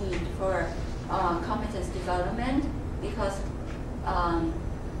in need for competence development because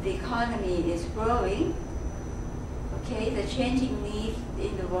the economy is growing. Okay, the changing need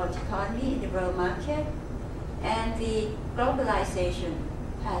in the world economy, in the world market, and the globalization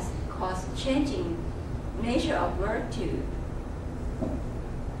has caused changing nature of work too.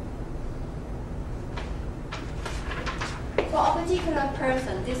 For a particular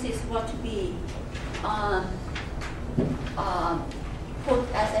person, this is what to be put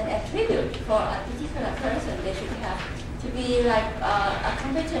as an attribute for a particular person. They should have to be like a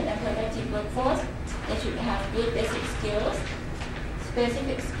competent and productive workforce. They should have good basic skills,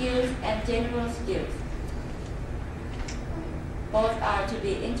 specific skills, and general skills. Both are to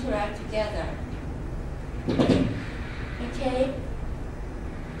be interact together. Okay.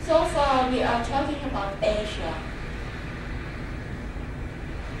 So far we are talking about Asia.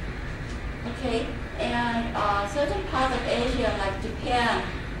 Okay, and certain parts of Asia, like Japan,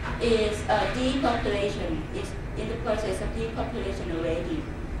 is depopulation. Is in the process of depopulation already.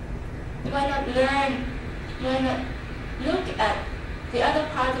 Why not look at the other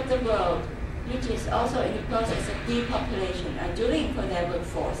part of the world, which is also in the process of depopulation, and doing for their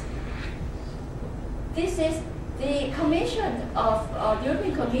workforce? This is the Commission of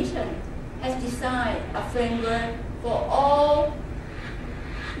European Commission has designed a framework for all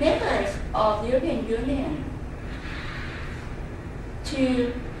members of the European Union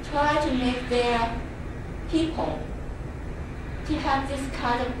to try to make their people to have this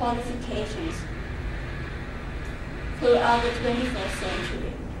kind of qualifications throughout the 21st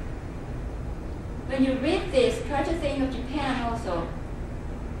century. When you read this, try to think of Japan also.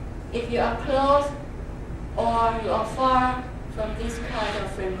 If you are close or you are far from this kind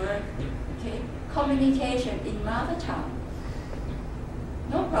of framework, okay, communication in mother tongue,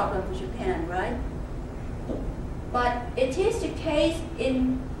 no problem for Japan, right? But it is the case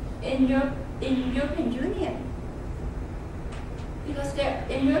in European Union. Because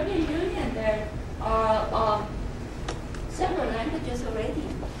in European Union there are several languages already.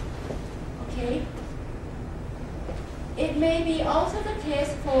 Okay? It may be also the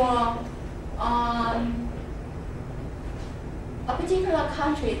case for a particular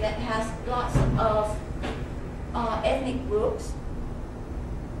country that has lots of ethnic groups.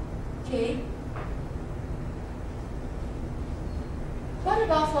 Okay? What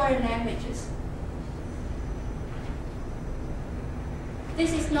about foreign languages?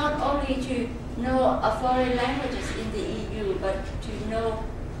 This is not only to know foreign languages in the EU, but to know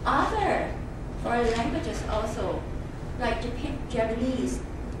other foreign languages also, like Japanese.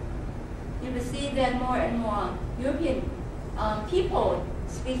 You will see that more and more European people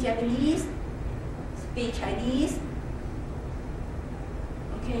speak Japanese, speak Chinese.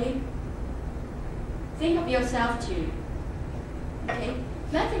 Okay? Think of yourself too. Okay?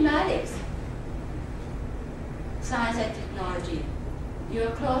 Mathematics, science and technology.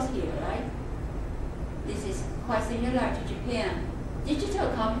 You're close here, right? This is quite similar to Japan. Digital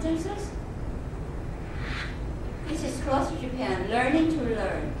competences. This is close to Japan. Learning to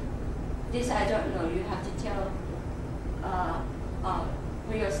learn. This I don't know. You have to tell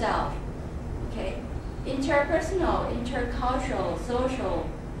for yourself. Okay. Interpersonal, intercultural, social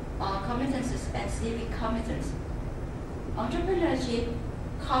competences, and civic competence. Entrepreneurship,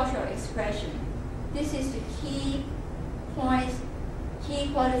 cultural expression. This is the key points, key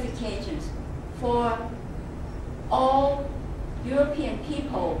qualifications for all European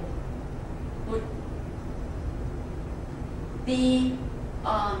people would be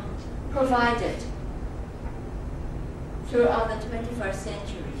provided throughout the 21st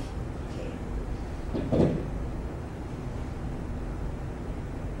century. Okay.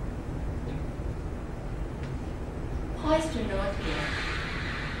 Points to note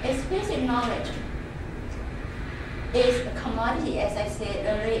here. Explicit knowledge is a commodity, as I said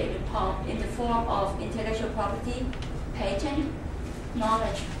earlier, in the form of intellectual property, patent,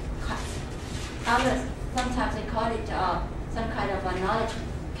 knowledge. Others, sometimes they call it some kind of a knowledge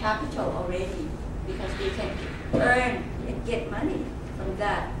capital already, because we can earn and get money from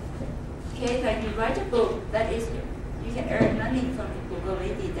that. Okay, like you write a book, that is, you can earn money from the book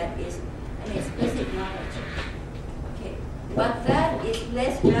already, that is an explicit knowledge. Okay, but that is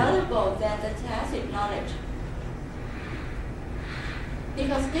less valuable than the tacit knowledge.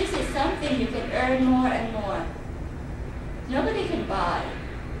 Because this is something you can earn more and more. Nobody can buy.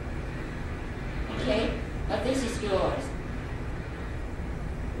 Okay? But this is yours.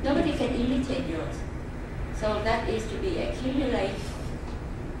 Nobody can imitate yours. So that is to be accumulated,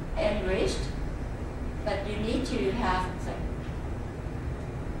 enriched, but you need to have some,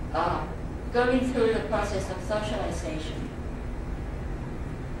 going through the process of socialization.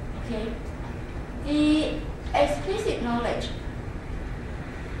 Okay? The explicit knowledge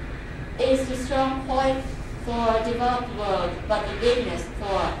is the strong point for developed world, but the weakness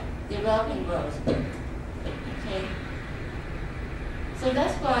for developing world. Okay. So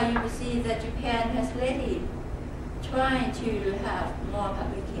that's why you will see that Japan has really trying to have more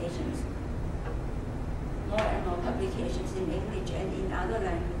publications, more and more publications in English and in other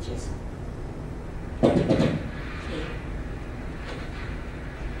languages. Okay.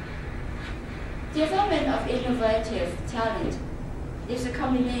 Development of innovative talent is a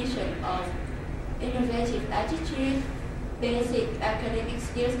combination of innovative attitude, basic academic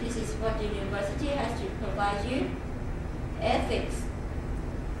skills, this is what the university has to provide you, ethics,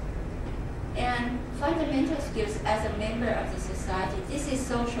 and fundamental skills as a member of the society. This is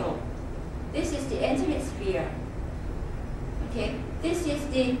social. This is the intimate sphere. Okay, this is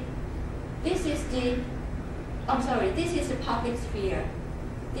the public sphere.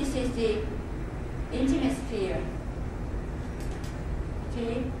 This is the intimate sphere.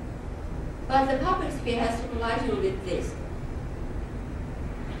 Okay? But the public sphere has to provide you with this.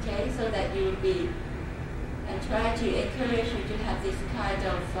 Okay, so that you will be and try to encourage you to have this kind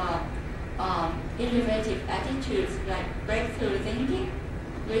of innovative attitudes like breakthrough thinking,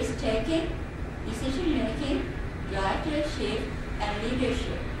 risk-taking, decision-making, drive to achieve, and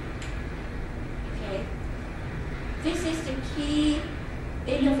leadership. Okay? This is the key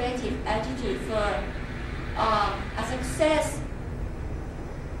innovative attitude for a success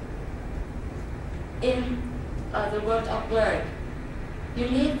in the world of work. You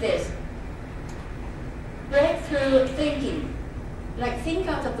need this. Breakthrough thinking, like think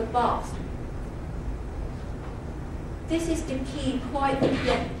out of the box. This is the key point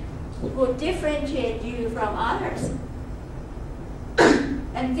that will differentiate you from others.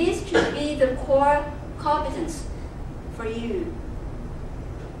 And this should be the core competence for you.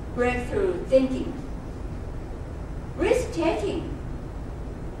 Breakthrough thinking. Risk-taking.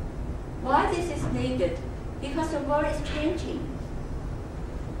 Why this is needed? Because the world is changing.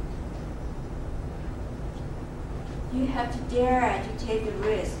 You have to dare to take the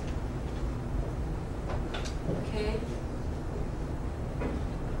risk. Okay?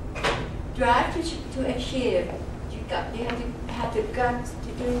 Drive to achieve. You have to have the guts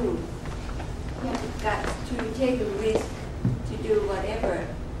to do. You have the guts to take a risk, to do whatever.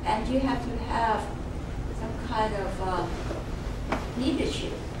 And you have to have some kind of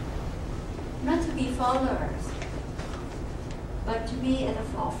leadership. Not to be followers, but to be at the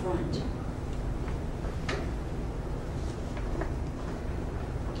forefront.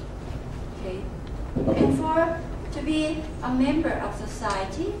 Okay? And to be a member of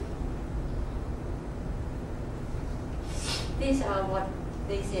society, these are what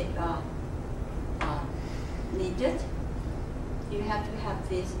they said needed. You have to have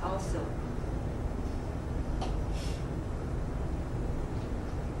this also.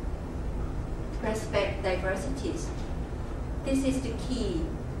 respect diversities. This is the key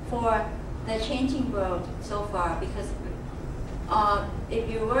for the changing world so far, because if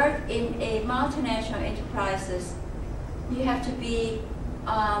you work in a multinational enterprises, you have to be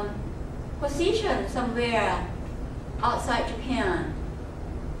positioned somewhere outside Japan,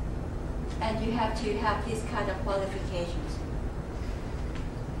 and you have to have these kind of qualifications.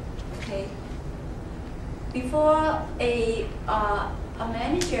 Okay. Before a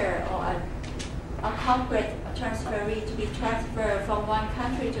manager or a corporate transferee to be transferred from one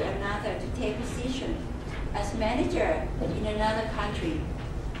country to another to take position as manager in another country,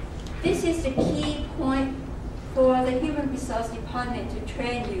 this is the key point for the human resource department to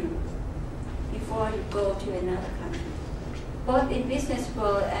train you before you go to another country, both in business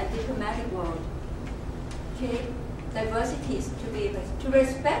world and diplomatic world. Okay, diversities to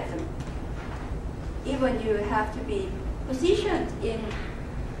respect them. Even you have to be positioned in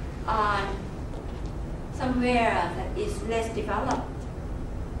somewhere that is less developed,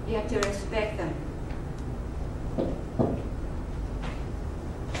 you have to respect them.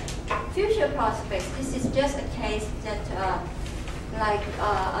 Future prospects. This is just a case that, like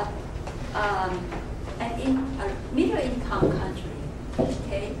a middle-income country.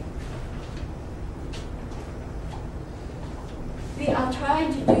 Okay, we are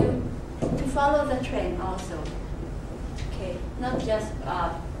trying to follow the trend also. Okay, not just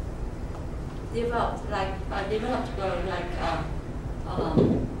developed world like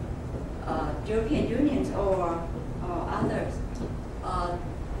European Unions or others.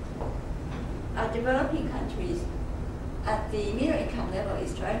 Developing countries at the middle income level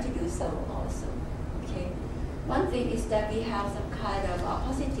is trying to do so also. Okay, one thing is that we have some kind of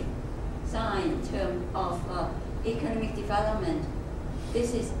positive sign in terms of economic development.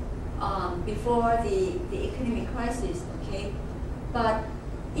 This is before the economic crisis. Okay, but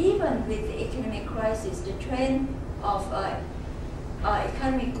even with the economic crisis, the trend of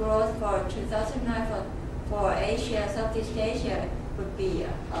economic growth for 2009 for Asia, Southeast Asia would be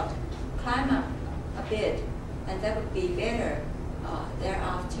climb up a bit, and that would be better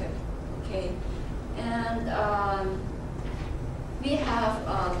thereafter. Okay, and we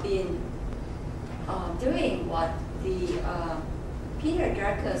have been doing what the Peter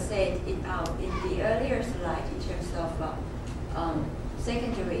Drucker said in the earlier slide in terms of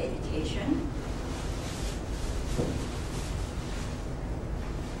secondary education.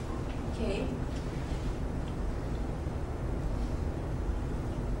 Okay.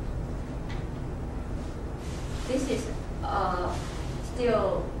 This is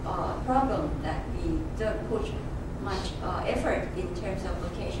still a problem that we don't put much effort in terms of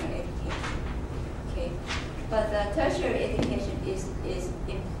vocational education. Okay, but the tertiary education is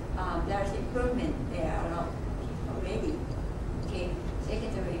there's improvement there a lot already. Okay,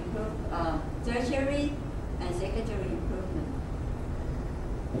 tertiary and secondary improvement.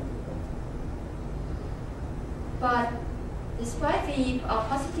 But despite the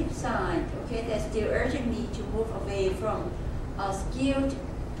positive sign, okay, there's still urgent need to move away from skilled,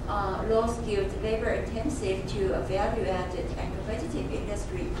 low-skilled, labor-intensive to a value-added and competitive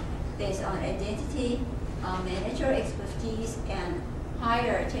industry based on identity, managerial expertise, and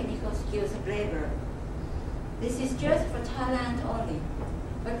higher technical skills of labor. This is just for Thailand only.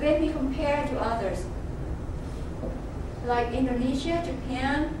 But when we compare to others, like Indonesia,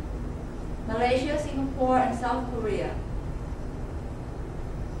 Japan, Malaysia, Singapore, and South Korea,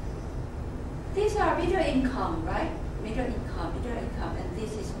 these are middle income, right? Middle income, and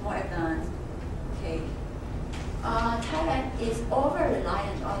this is more advanced. Okay. Thailand is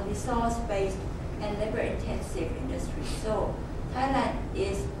over-reliant on resource-based and labor-intensive industry. So Thailand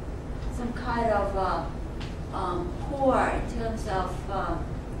is some kind of poor in terms of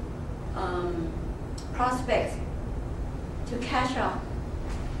prospects to catch up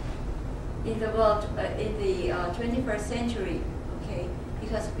in the world in the 21st century. Okay,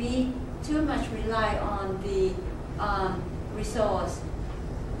 because we too much rely on the resource.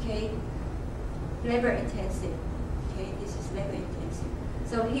 Okay, labor intensive. Okay, this is labor intensive.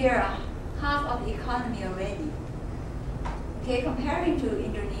 So here, half of the economy already. Okay, comparing to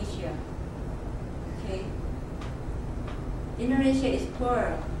Indonesia. Okay, Indonesia is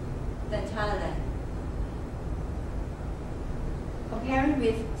poorer than Thailand. Comparing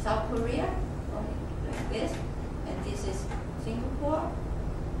with South Korea, like this, and this is Singapore,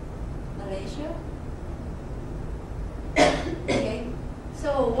 Malaysia. Okay,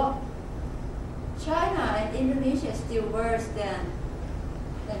 so what? China and Indonesia is still worse than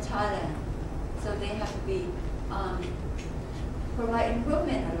Thailand. So they have to be provide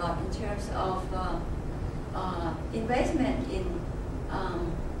improvement a lot in terms of investment in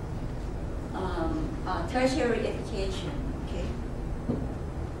tertiary education. Okay.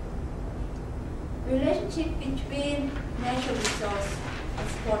 Relationship between natural resource,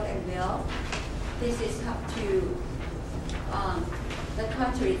 export, and wealth. This is up to the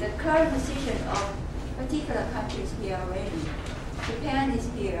country, the current position of particular countries here already. Japan is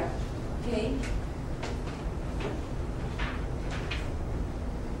here. Okay.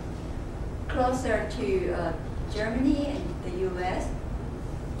 Closer to Germany and the US.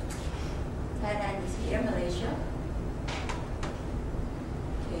 Thailand is here, Malaysia.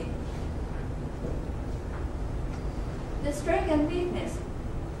 Okay. The strength and weakness.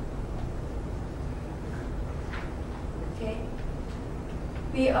 Okay.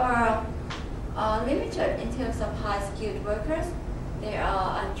 We are limited in terms of high-skilled workers. They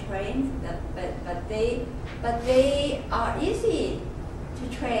are untrained, but they are easy to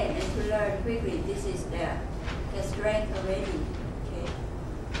train and to learn quickly. This is their strength already. Okay.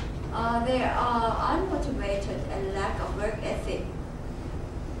 They are unmotivated and lack of work ethic.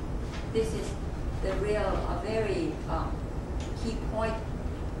 This is the real, very key point.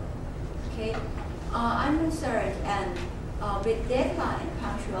 Okay. Unconcerned and with deadline and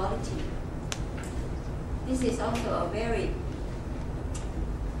punctuality. This is also a very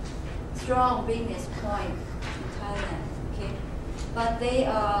strong weakness point in Thailand. Okay. But they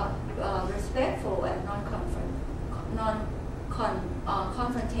are respectful and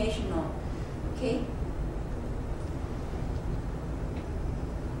confrontational. Okay.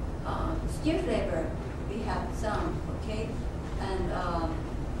 Skilled labor, we have some. Okay, and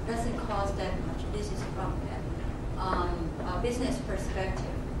doesn't cost that much. This is from a business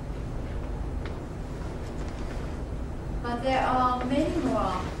perspective. But there are many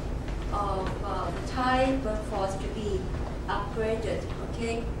more of the Thai workforce to be upgraded,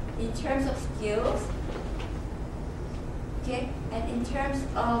 okay, in terms of skills, okay, and in terms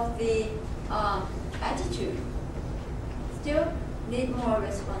of the attitude. Still need more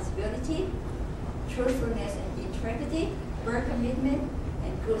responsibility, truthfulness and integrity, work commitment,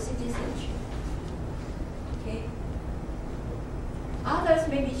 and good citizenship. Okay. Others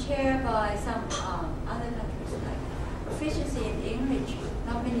may be shared by some other countries, like proficiency in English.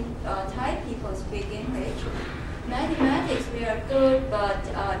 Not many Thai people speak English. Mathematics, we are good, but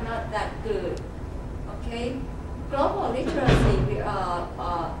not that good. Okay. Global literacy, we are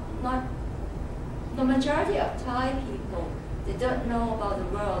not. The majority of Thai people, they don't know about the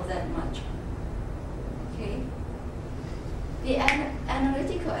world that much. Okay. The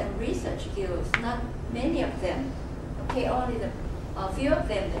analytical and research skills, not many of them. Okay, only a few of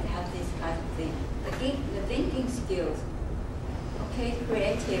them that have this kind of thing. The thinking skills. Okay,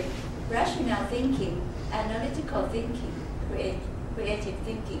 creative, rational thinking, analytical thinking, creative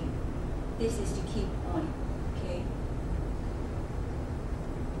thinking. This is the key point. Okay.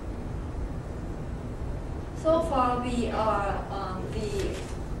 So far, we are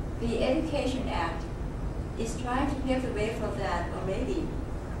the Education Act is trying to pave the way for that already.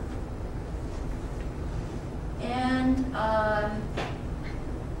 And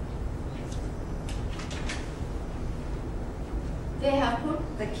they have put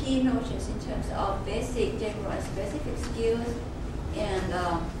the key notions in terms of basic, general, and specific skills, and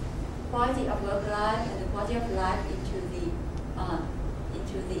quality of work life and the quality of life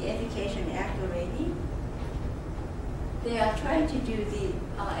into the Education Act already. They are trying to do the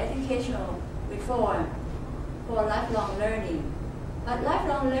educational reform for lifelong learning. But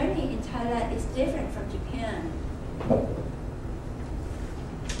lifelong learning in Thailand is different from Japan.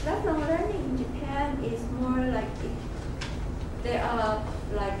 Lifelong learning in Japan is more like, there are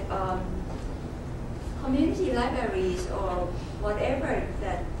like community libraries or whatever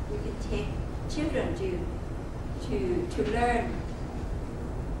that we can take children to learn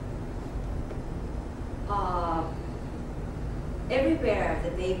everywhere,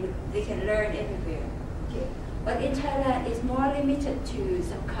 that they can learn everywhere. Okay. But in Thailand, it's more limited to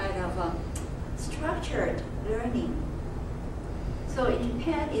some kind of structured learning. So in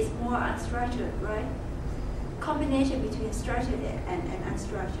Japan, it's more unstructured, right? Combination between structured and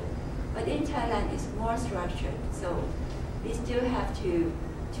unstructured. But in Thailand, it's more structured. So we still have to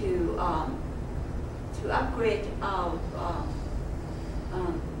upgrade our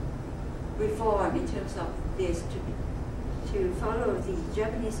reform in terms of this to follow the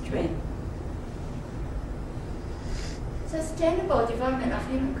Japanese trend. Sustainable development of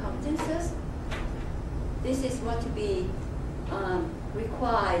human competences. This is what to be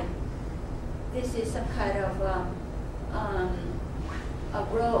required. This is some kind of a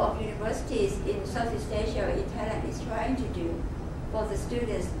role of universities in Southeast Asia, in Thailand, is trying to do for the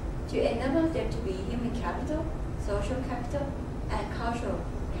students to enable them to be human capital, social capital, and cultural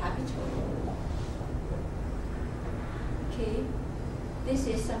capital. this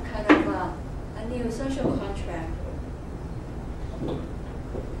is some kind of a new social contract.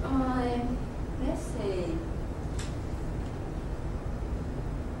 Let's see.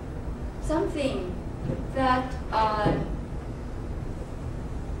 Something that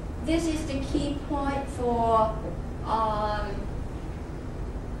this is the key point for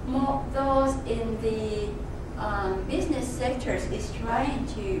those in the business sectors is trying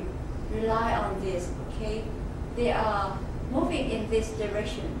to rely on this. Okay, they are moving in this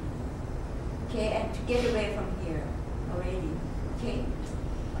direction. Okay, and to get away from here already. Okay,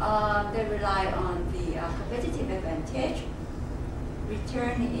 they rely on the competitive advantage,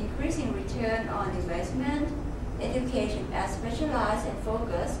 increasing return on investment, education as specialized and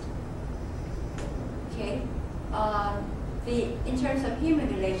focused. Okay, in terms of human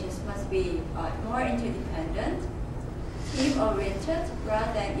relations must be more interdependent, team-oriented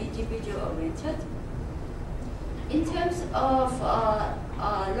rather than individual-oriented. In terms of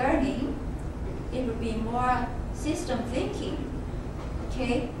learning, it would be more system thinking,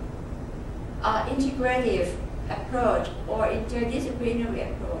 okay, integrative approach or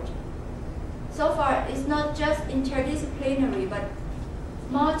interdisciplinary approach. So far, it's not just interdisciplinary, but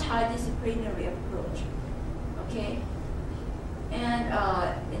multidisciplinary approach, okay? And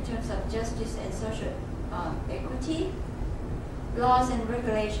in terms of justice and social equity, laws and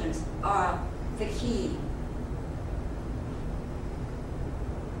regulations are the key.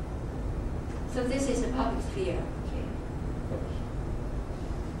 So this is the public sphere. Okay.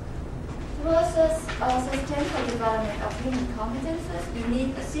 Towards sustainable development of human competences, we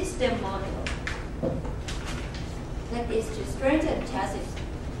need a system model that is to strengthen tacit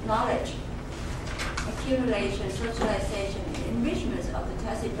knowledge, accumulation, socialization, and enrichment of the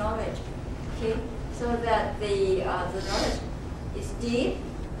tacit knowledge. Okay, so that the knowledge is deep.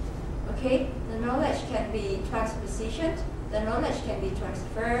 Okay, the knowledge can be transpositioned, the knowledge can be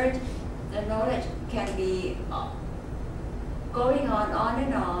transferred. The knowledge can be going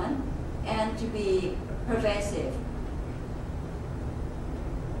on, and to be pervasive.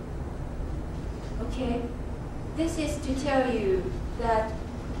 Okay, this is to tell you that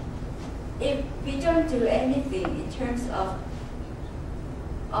if we don't do anything in terms of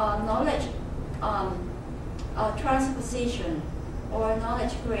knowledge transposition or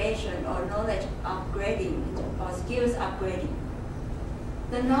knowledge creation or knowledge upgrading or skills upgrading,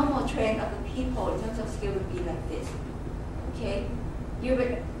 the normal trend of the people in terms of skill would be like this. Okay, you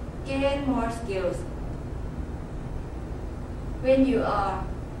would gain more skills when you are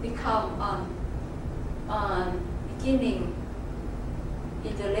become beginning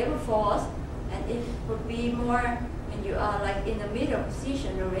in the labor force, and it would be more when you are like in the middle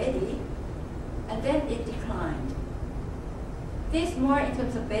position already, and then it declined. This more in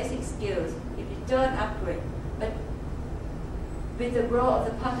terms of basic skills if you don't upgrade, but with the role of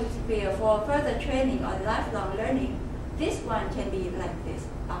the public sphere for further training or lifelong learning, this one can be like this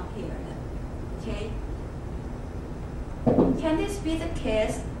up here. Okay? Can this be the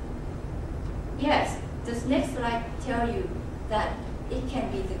case? Yes. This next slide tells you that it can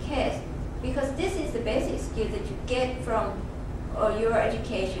be the case because this is the basic skill that you get from your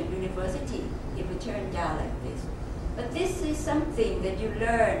education, university, if you turn down like this. But this is something that you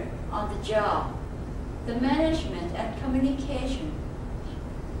learn on the job. The management and communication.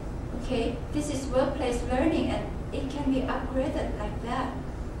 Okay, this is workplace learning and it can be upgraded like that.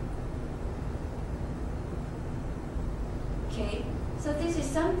 Okay, so this is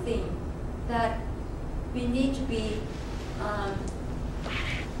something that we need to be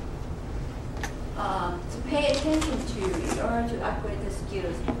to pay attention to in order to upgrade the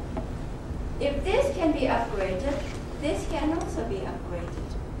skills. If this can be upgraded, this can also be upgraded.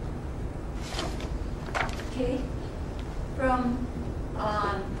 Okay, from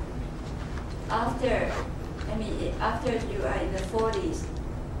after you are in the 40s,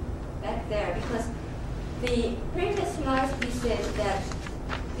 back there, because the previous slides we said that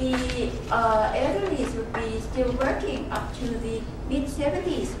the elderly would be still working up to the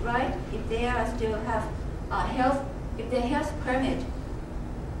mid-70s, right? If they are still have if they health permit.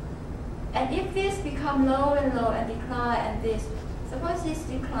 And if this become low and decline, and this, suppose this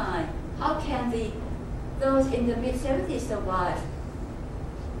decline, how can those in the mid-70s survive?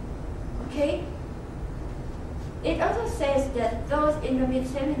 Okay? It also says that those in the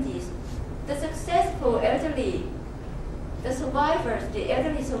mid-70s, the successful elderly, the survivors, the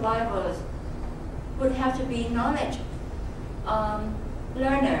elderly survivors, would have to be knowledge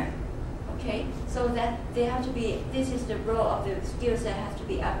learner. Okay? So that they have to be, this is the role of the skills that have to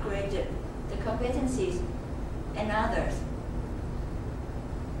be upgraded, the competencies and others.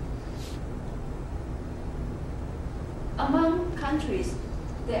 among countries,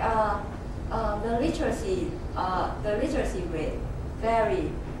 there are the literacy rate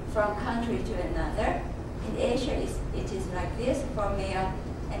vary from country to another. In Asia, it is like this for male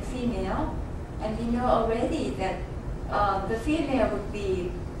and female, and we know already that the female would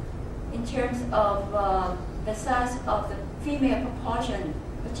be, in terms of the size of the female proportion,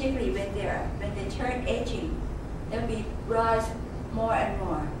 particularly when they turn aging, they'll be rise more and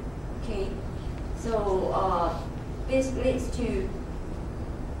more. Okay, so this leads to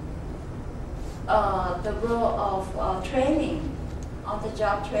the role of training,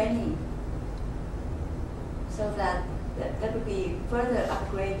 on-the-job training, so that will be further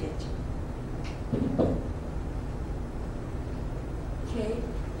upgraded. Okay,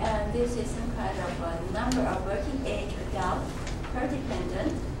 and this is some kind of a number of working age adult per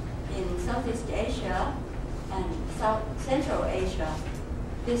dependent in Southeast Asia and Central Asia.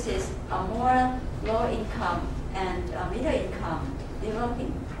 This is a more low income and middle income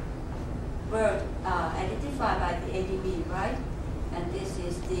developing world identified by the ADB, right? And this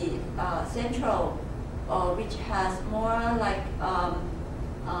is the Central, which has more like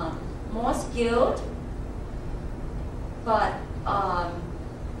more skilled, but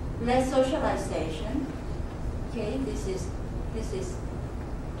less socialization. Okay, this is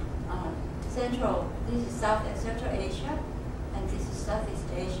Central. This is South and Central Asia, and this is Southeast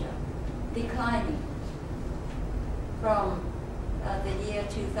Asia, declining from the year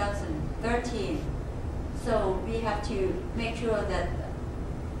 2013. So we have to make sure that,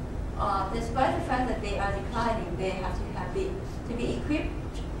 despite the fact that they are declining, they have to be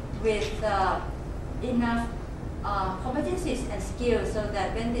equipped with enough competencies and skills so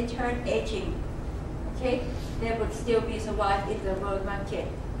that when they turn aging, okay, they would still be survive in the world market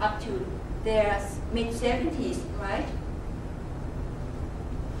up to their mid-70s, right?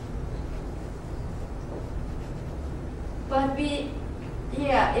 But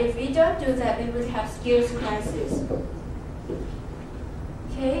if we don't do that, we will have skills crisis.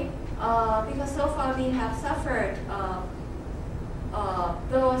 Okay, because so far we have suffered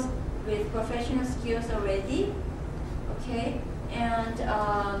those with professional skills already. Okay, and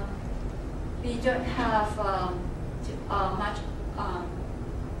we don't have much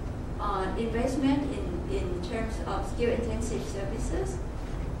investment in terms of skill-intensive services.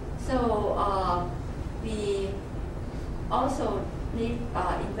 So we also need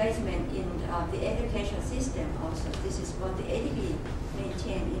investment in the education system also. This is what the ADB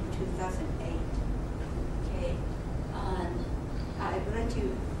maintained in 2008. Okay, and I would like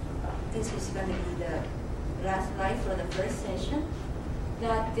to, this is going to be the last slide for the first session,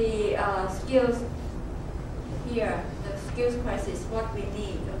 that the skills here, the skills crisis, what we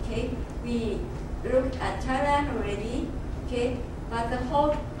need, okay? We looked at Thailand already, okay? But the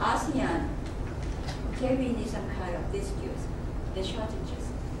whole ASEAN, okay, we need some kind of these skills, the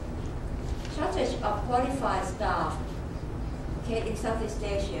shortages. Shortage of qualified staff, okay, in Southeast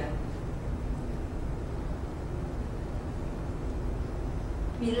Asia.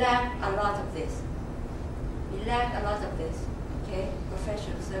 We lack a lot of this. We lack a lot of this, okay,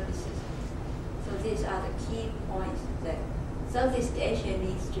 professional services. So these are the key points that Southeast Asia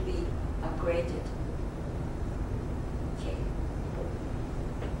needs to be upgraded. Okay.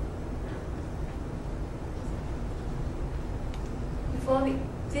 Before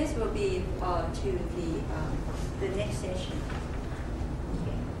this will be to the next session.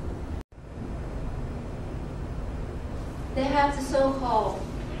 Okay. They have the so-called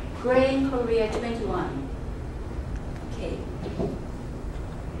Grain Korea 21. Okay.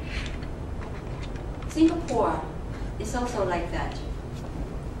 Singapore is also like that.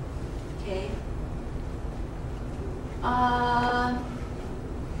 Okay.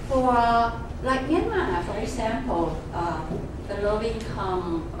 For like Myanmar, for example, the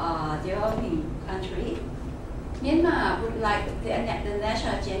low-income developing country, Myanmar would like the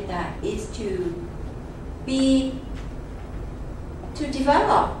national agenda is to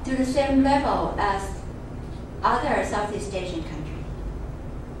develop to the same level as other Southeast Asian countries.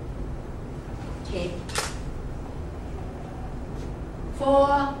 Okay.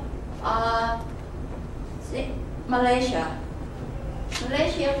 For Malaysia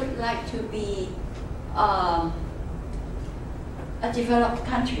would like to be a developed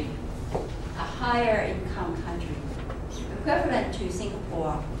country, a higher income country, equivalent to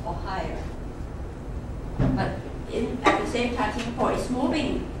Singapore or higher. But at the same time, Singapore is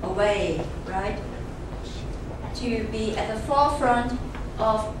moving away, right, to be at the forefront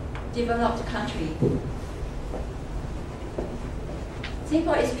of developed country.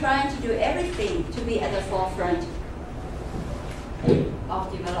 Singapore is trying to do everything to be at the forefront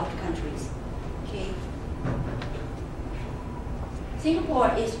of developed countries. Okay.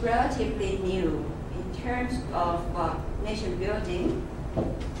 Singapore is relatively new in terms of nation building,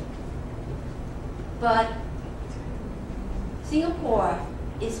 but Singapore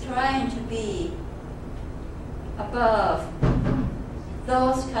is trying to be above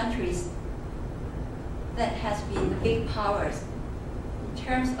those countries that has been the big powers in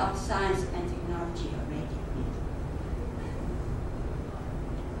terms of science and technology already.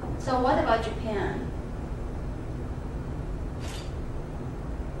 So what about Japan?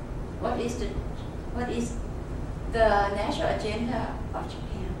 What is the national agenda of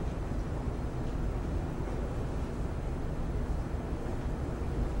Japan?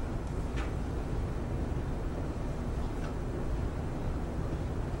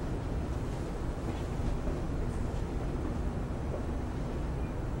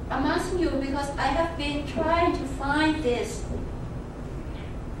 I'm asking you because I have been trying to find this,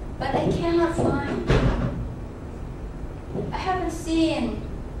 but I cannot find. I haven't seen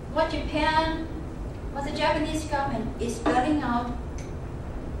what the Japanese government is spelling out,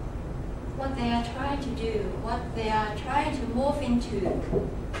 what they are trying to do, what they are trying to move into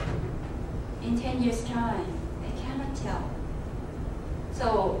in 10 years' time. I cannot tell.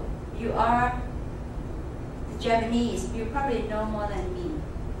 So you are the Japanese, you probably know more than me.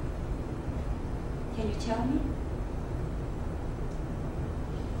 Can you tell me?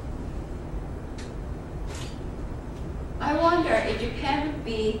 I wonder if Japan would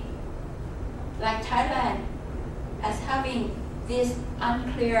be like Thailand as having this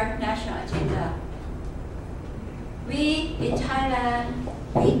unclear national agenda. We in Thailand,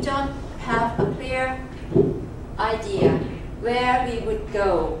 we don't have a clear idea where we would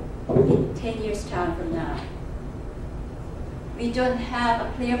go in 10 years' time from now. We don't have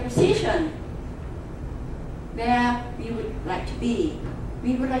a clear position where we would like to be.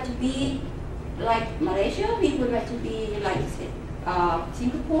 We would like to be like Malaysia, we would like to be like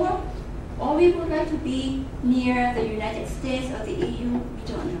Singapore, or we would like to be near the United States or the EU, we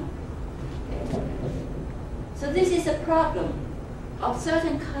don't know. So this is a problem of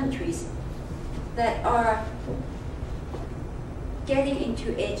certain countries that are getting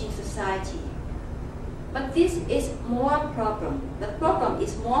into aging society. But this is more problem. The problem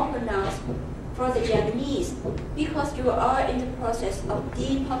is more pronounced for the Japanese because you are in the process of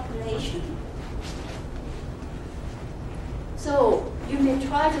depopulation. So you may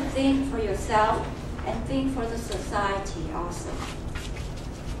try to think for yourself and think for the society also.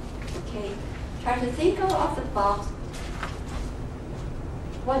 Okay? Try to think out of the box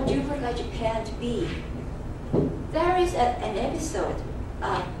what you would like Japan to be. There is an episode,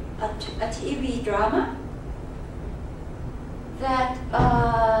 a TV drama that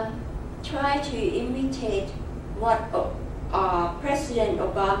try to imitate what President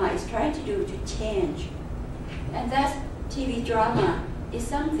Obama is trying to do to change. And that TV drama is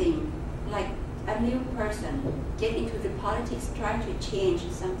something like a new person getting into the politics trying to change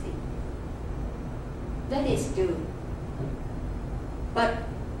something. That is good. But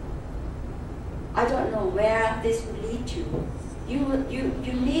I don't know where this will lead to.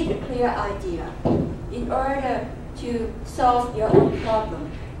 You need a clear idea in order to solve your own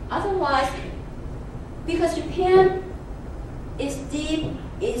problem. Otherwise, because Japan is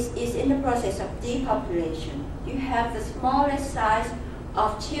in the process of depopulation, you have the smallest size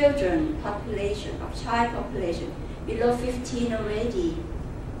of children population, of child population, below 15 already.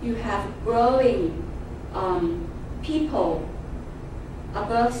 You have growing people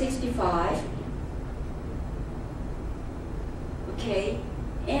above 65, okay,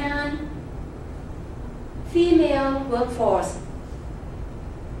 and female workforce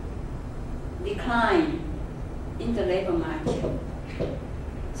decline in the labor market.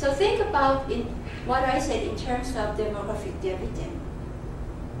 So think about what I said in terms of demographic dividend.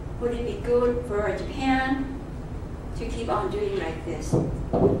 Would it be good for Japan to keep on doing like this?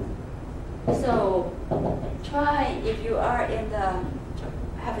 So try, if you are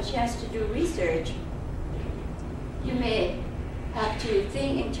have a chance to do research, you may have to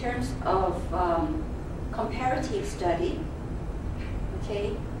think in terms of comparative study,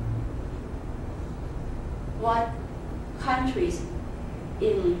 okay? What countries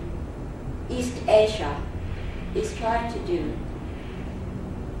in East Asia is trying to do,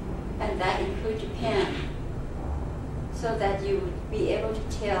 and that includes Japan, so that you would be able to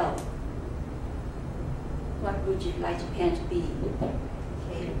tell what would you like Japan to be.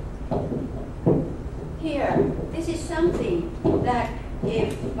 Okay. Here, this is something that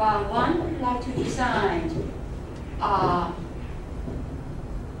if one would like to design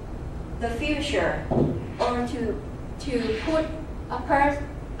the future, or to put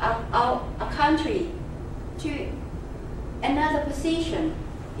a country another position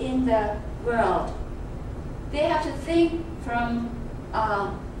in the world. They have to think from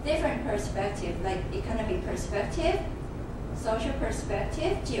different perspectives, like economic perspective, social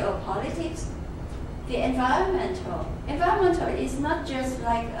perspective, geopolitics, the environmental. Environmental is not just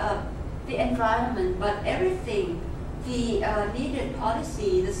like the environment, but everything, the needed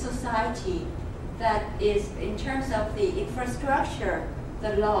policy, the society that is in terms of the infrastructure,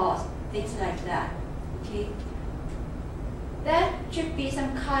 the laws, things like that. Okay, that should be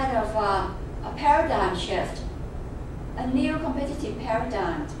some kind of a paradigm shift, a new competitive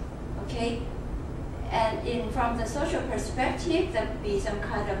paradigm. Okay, and from the social perspective, there would be some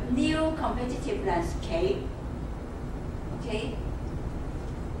kind of new competitive landscape. Okay,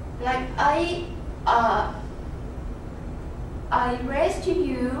 like I raised to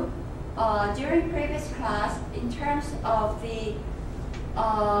you during previous class in terms of the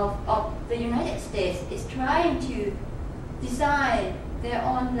United States is trying to design their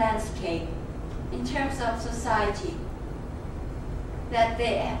own landscape in terms of society, that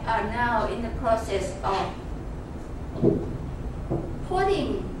they are now in the process of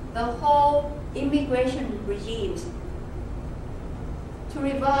putting the whole immigration regimes to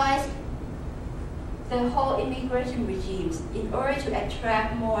revise the whole immigration regimes in order to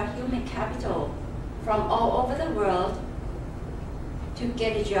attract more human capital from all over the world to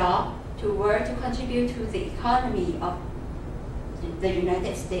get a job, to work, to contribute to the economy of the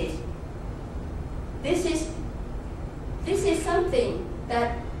United States. This is something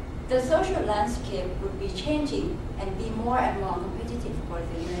that the social landscape would be changing and be more and more competitive for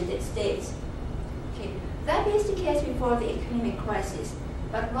the United States. Okay. That is the case before the economic crisis.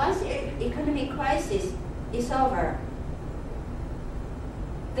 But once the economic crisis is over,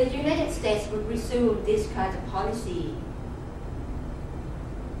 the United States will resume this kind of policy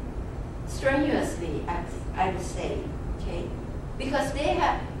strenuously, I would say, okay? Because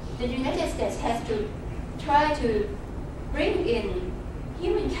the United States has to try to bring in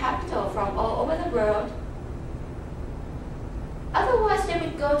human capital from all over the world. Otherwise, they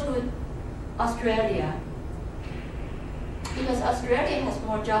would go to Australia, because Australia has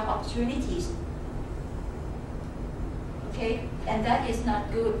more job opportunities. Okay, and that is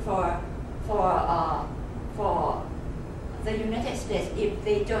not good for the United States if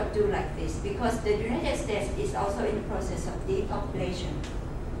they don't do like this, because the United States is also in the process of depopulation.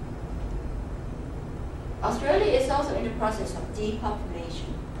 Australia is also in the process of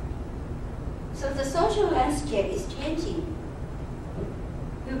depopulation. So the social landscape is changing.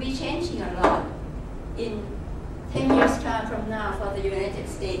 Will be changing a lot in 10 years' time from now for the United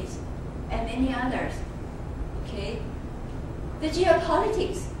States and many others. Okay? The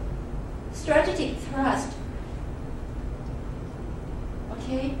geopolitics, strategic thrust.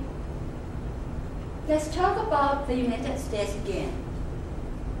 Okay? Let's talk about the United States again.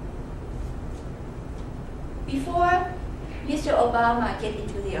 Before Mr. Obama get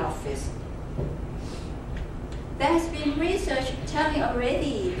into the office, there has been research telling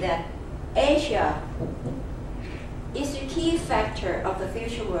already that Asia is the key factor of the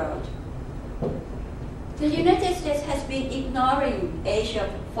future world. The United States has been ignoring Asia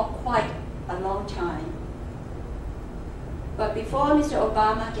for quite a long time. But before Mr.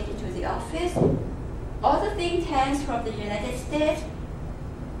 Obama get into the office, all the think tanks from the United States,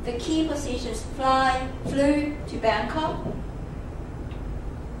 the key positions flew to Bangkok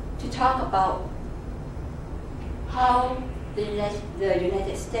to talk about how the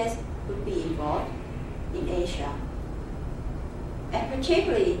United States would be involved in Asia, and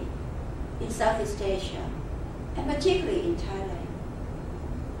particularly in Southeast Asia, and particularly in Thailand.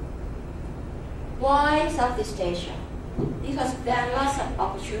 Why Southeast Asia? Because there are lots of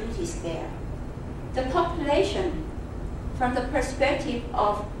opportunities there. The population, from the perspective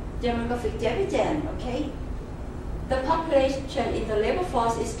of demographic dividend, okay, the population in the labor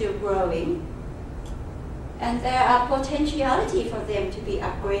force is still growing, and there are potentiality for them to be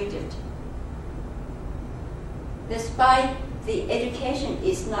upgraded. Despite the education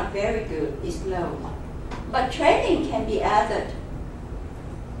is not very good, it's low. But training can be added.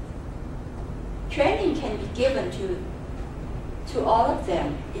 Training can be given to all of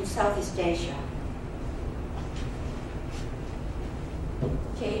them in Southeast Asia.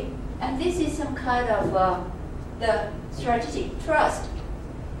 Okay, and this is some kind of the strategic thrust.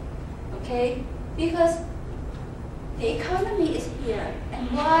 Okay, because the economy is here, and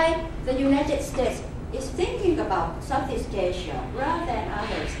why the United States is thinking about Southeast Asia rather than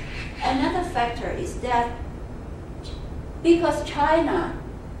others. Another factor is that because China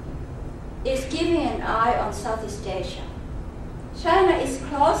is giving an eye on Southeast Asia, China is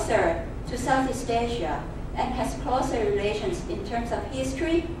closer to Southeast Asia and has closer relations in terms of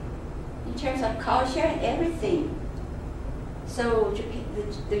history, in terms of culture and everything. So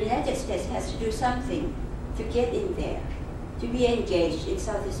the United States has to do something to get in there, to be engaged in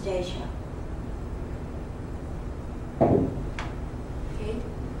Southeast Asia. Okay.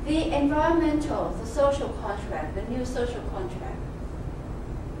 The environmental, the social contract, the new social contract.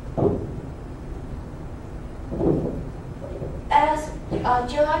 As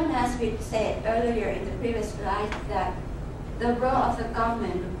John Nasbitt said earlier in the previous slide, that the role of the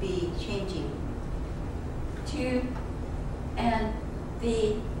government would be changing and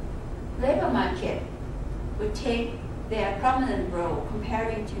the labor market would take their prominent role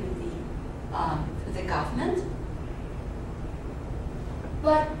comparing to the government.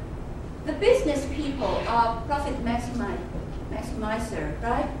 But the business people are profit maximizer,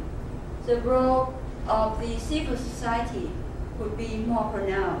 right? The role of the civil society would be more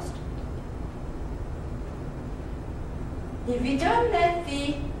pronounced. If we don't let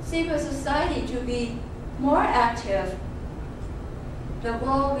the civil society to be more active, the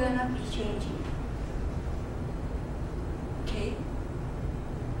world will not be changing. Okay?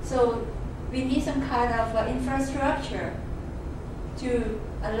 So we need some kind of infrastructure to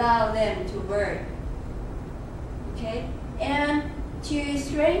allow them to work. Okay? And to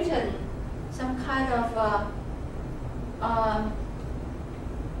strengthen some kind of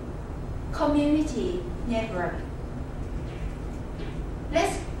community network.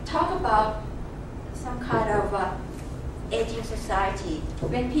 Let's talk about some kind of aging society.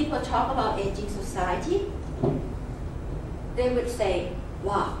 When people talk about aging society, they would say,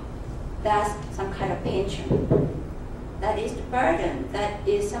 wow, that's some kind of pension. That is the burden. That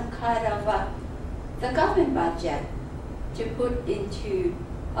is some kind of the government budget to put into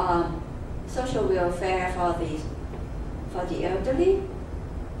social welfare for the elderly.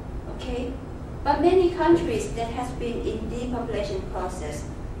 Okay? But many countries that has been in depopulation process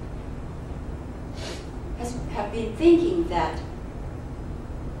have been thinking that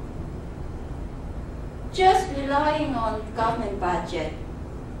just relying on government budget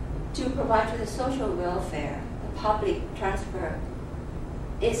to provide for the social welfare, the public transfer,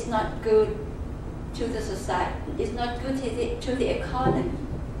 is not good to the society, is not good to the economy,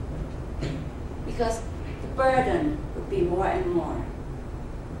 because the burden would be more and more.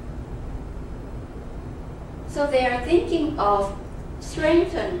 So they are thinking of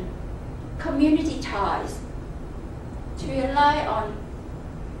strengthen community ties to rely on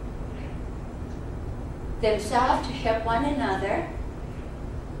themselves to help one another.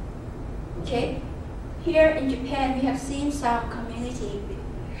 Okay? Here in Japan, we have seen some community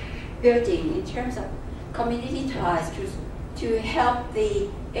building in terms of community ties to help the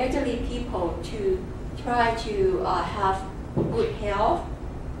elderly people to try to have good health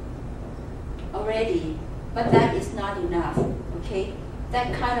already. But that is not enough, okay?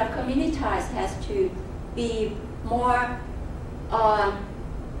 That kind of community ties has to be more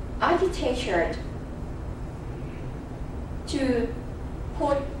architectured to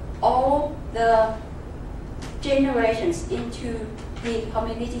put all the generations into the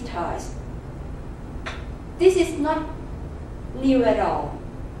community ties. This is not new at all.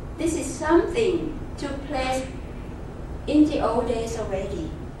 This is something took place in the old days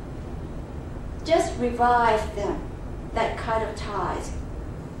already. Just revive them, that kind of ties.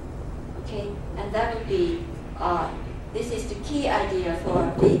 Okay, and that would be, this is the key idea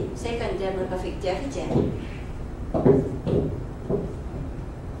for the second demographic dividend.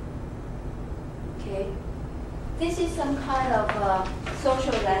 Okay, this is some kind of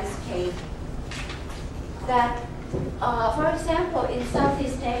social landscape that, for example, in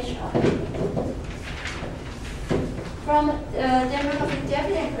Southeast Asia, from a demographic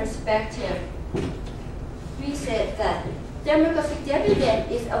dividend perspective, we said that demographic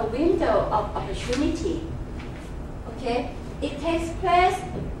dividend is a window of opportunity. Okay, it takes place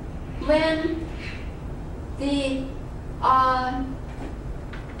when the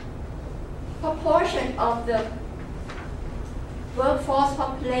proportion of the workforce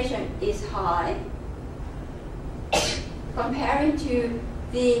population is high, comparing to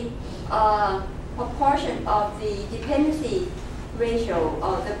the proportion of the dependency ratio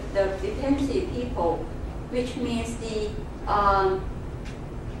or the dependency people, which means the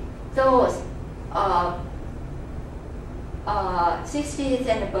those 60s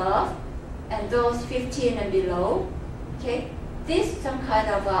and above, and those 15 and below. Okay, this is some kind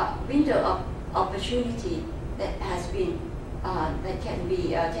of a window of opportunity that has been that can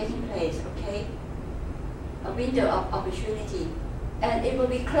be taking place. Okay, a window of opportunity, and it will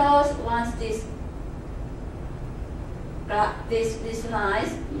be closed once these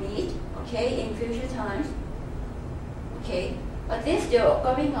lines meet. okay, in future times. Okay, but this still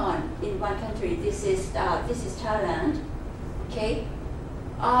going on in one country. This is Thailand. Okay,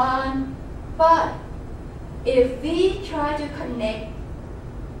 but if we try to connect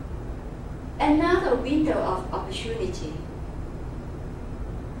another window of opportunity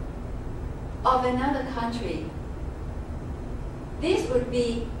of another country, this would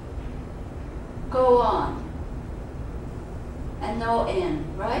be go on and no end,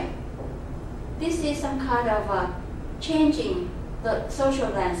 right? This is some kind of changing the social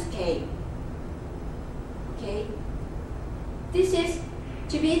landscape. Okay, this is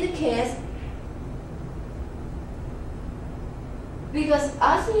to be the case because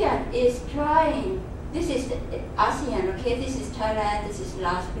ASEAN is trying. This is ASEAN, okay? This is Thailand, this is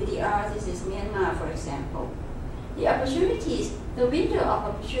Laos PDR, this is Myanmar, for example. The opportunities, the window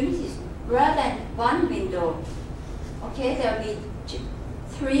of opportunities, rather than one window, okay, there will be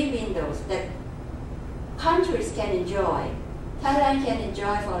 3 windows that countries can enjoy. Thailand can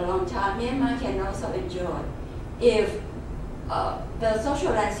enjoy for a long time, Myanmar can also enjoy. If the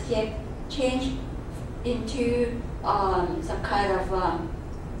social landscape change into some kind of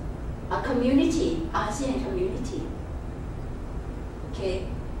a community, ASEAN community. Okay,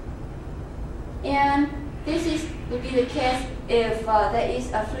 and this would be the case if there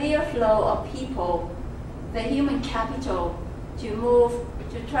is a freer flow of people, the human capital, to move,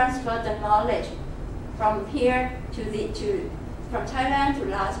 to transfer the knowledge from here from Thailand to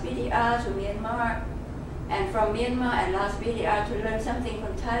Laos PDR to Myanmar, and from Myanmar and Laos PDR to learn something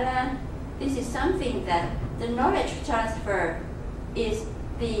from Thailand. This is something that the knowledge transfer is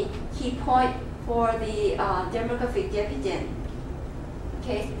the key point for the demographic dividend.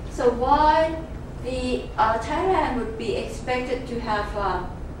 Okay, so why the Thailand would be expected to have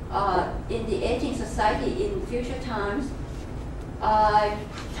in the aging society in future times,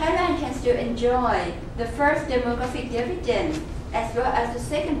 Thailand can still enjoy the first demographic dividend as well as the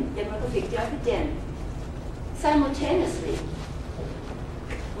second demographic dividend simultaneously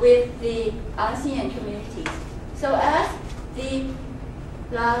with the ASEAN communities. So as the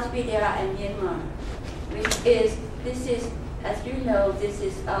Laos, PDR, and Myanmar, which is, this is, as you know, this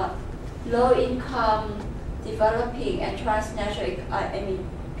is low-income, developing, and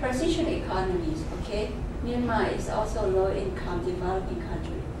transition economies, okay? Myanmar is also low-income, developing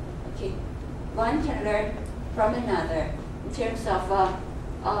country, okay? One can learn from another in terms of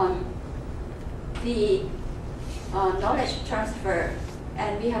the knowledge transfer,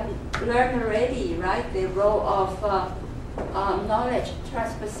 and we have learned already, right, the role of knowledge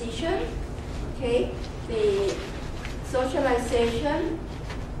transposition, okay, the socialization,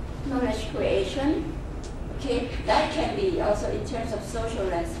 knowledge creation, okay, that can be also in terms of social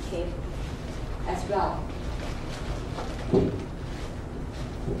landscape as well.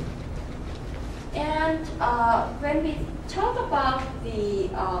 And when we talk about the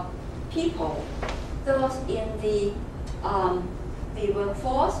people, those in the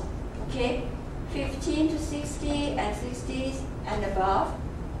workforce, okay, 15 to 60 and 60s and above,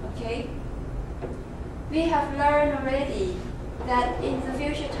 okay, we have learned already that in the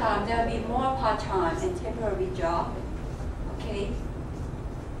future time there will be more part-time and temporary job, okay.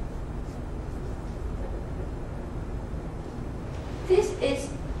 This is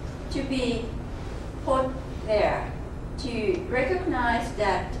to be put there to recognize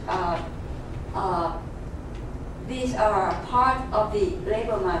that these are part of the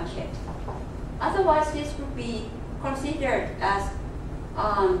labor market. Otherwise, this would be considered as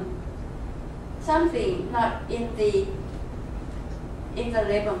something not in the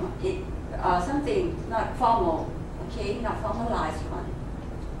labor market, something not formal, okay, not formalized one,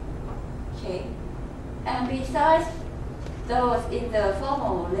 okay. And besides those in the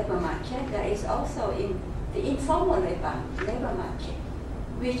formal labor market, there is also in the informal labor market,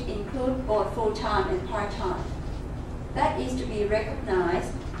 which include both full-time and part-time. That is to be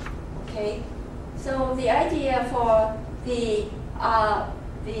recognized, okay. So the idea for the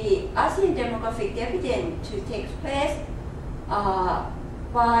ASEAN demographic dividend to take place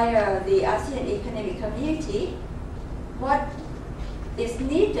via the ASEAN economic community, what is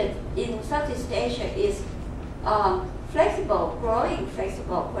needed in Southeast Asia is flexible, growing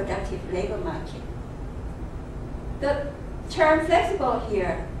flexible, productive labor market. The term flexible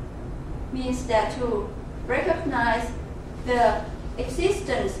here means that to recognize the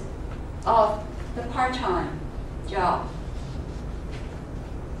existence of the part-time job,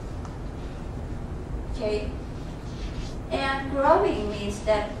 okay? And growing means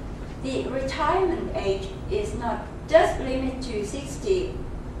that the retirement age is not just limited to 60,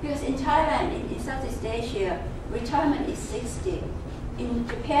 because in Thailand, in Southeast Asia, retirement is 60. in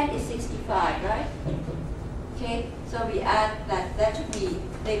Japan is 65, right? Okay, so we add that should be,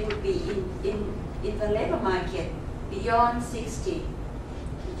 they would be in the labor market beyond 60.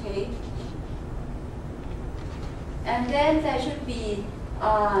 Okay, and then there should be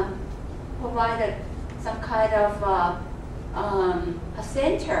provided some kind of a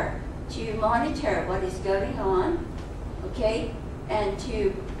center to monitor what is going on, okay, and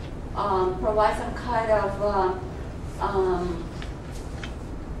to provide some kind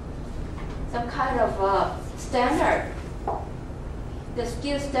of standard, the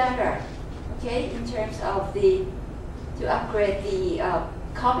skill standard, okay, in terms of to upgrade the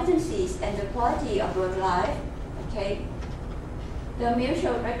competencies and the quality of work life, okay. The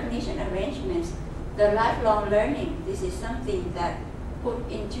mutual recognition arrangements, the lifelong learning, this is something that put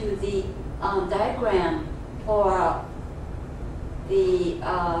into the diagram for the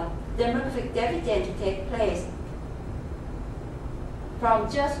demographic dividend to take place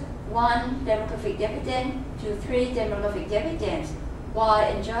from just one demographic dividend to 3 demographic dividends while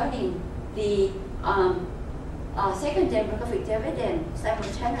enjoying the second demographic dividend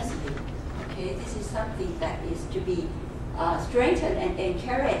simultaneously. Okay, this is something that is to be strengthened and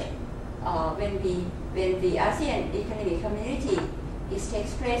encouraged when the ASEAN Economic Community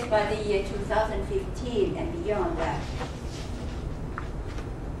takes place by the year 2015 and beyond that.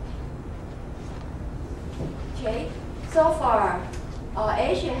 Okay, so far,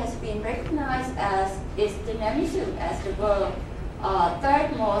 Asia has been recognized as its dynamism as the world's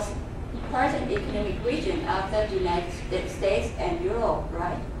third most important economic region after the United States and Europe,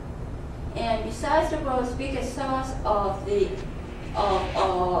 right? And besides the world's biggest source of the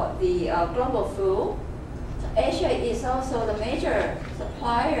global food, Asia is also the major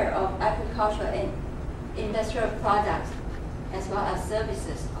supplier of agricultural and industrial products as well as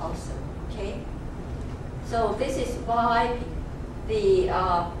services also. Okay, so this is why the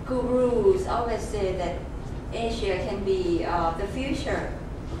gurus always say that Asia can be the future.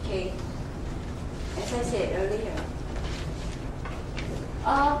 Okay, as I said earlier.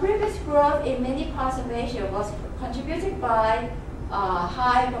 Previous growth in many parts of Asia was contributed by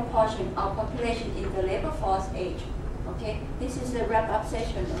high proportion of population in the labor force age. Okay, this is the wrap-up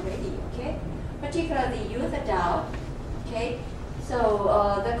session already. Okay, particularly youth adult. Okay,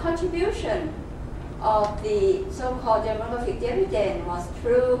 so the contribution of the so-called demographic dividend was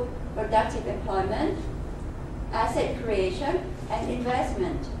through productive employment, asset creation, and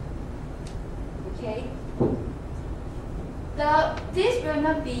investment. Okay. This will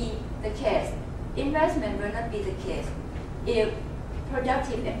not be the case. Investment will not be the case if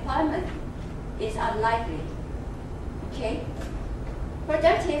productive employment is unlikely. Okay?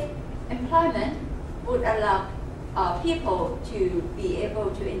 Productive employment would allow people to be able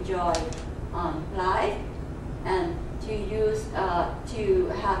to enjoy life and to use to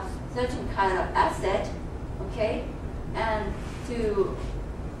have certain kind of asset, okay, and to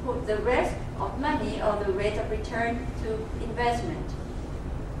put the rest of money or the rate of return to investment.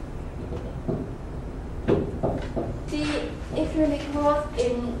 The economic growth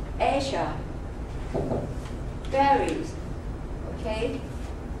in Asia varies, okay,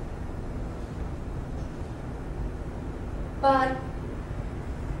 but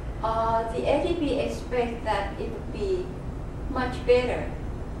the ADB expects that it would be much better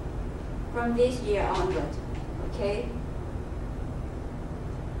from this year onward, okay?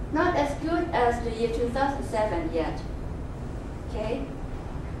 Not as good as the year 2007 yet, okay?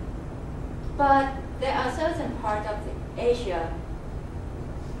 But there are certain parts of Asia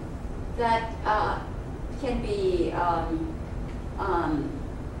that can be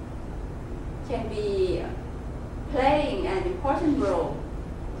playing an important role,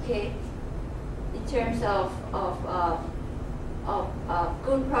 okay, in terms of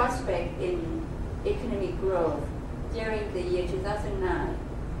good prospect in economic growth during the year 2009.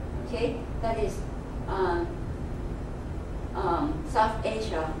 Okay, that is South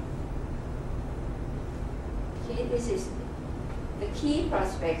Asia. Okay, this is the key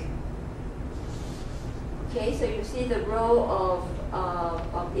prospect. Okay, so you see the role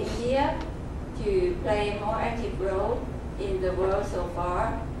of India to play a more active role in the world so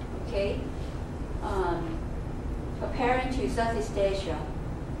far. Okay, comparing to Southeast Asia.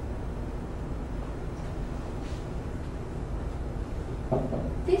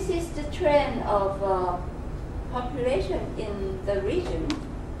 This is the trend of population in the region.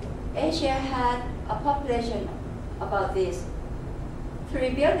 Asia had a population about this 3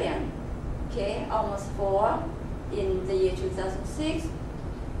 billion, okay, almost 4 in the year 2006,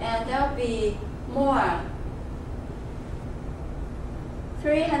 and there will be more,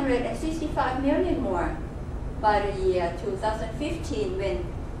 365 million more by the year 2015, when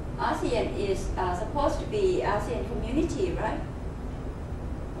ASEAN is supposed to be ASEAN community, right?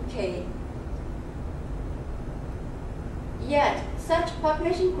 Okay. Yet, such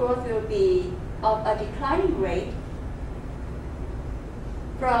population growth will be of a declining rate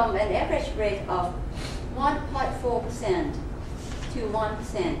from an average rate of 1.4% to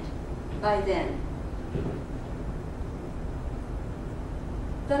 1% by then.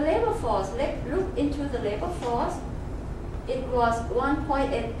 The labor force, let's look into the labor force. It was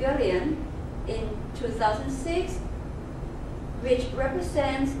 1.8 billion in 2006, which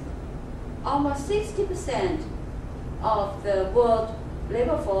represents almost 60% of the world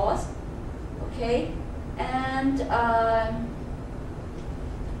labor force, okay? And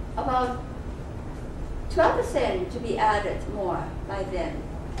about 12% to be added more by then,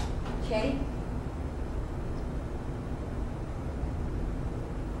 okay?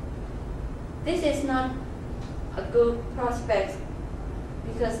 This is not a good prospect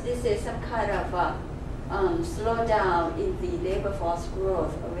because this is some kind of a slowdown in the labor force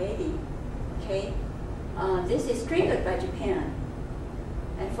growth already, okay? This is triggered by Japan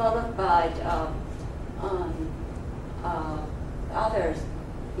and followed by others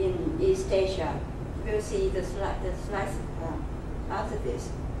in East Asia. We'll see the slides after this.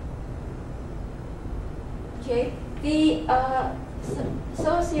 Okay, the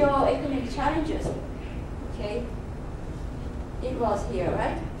socio-economic challenges. Okay, it was here,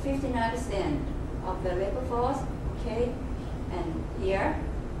 right? 59% of the labor force. Okay, and here,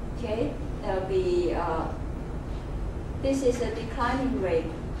 okay, there'll be. This is a declining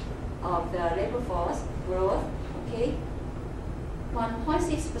rate of the labor force growth. Okay.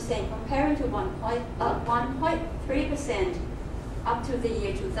 1.6% comparing to 1.3% up to the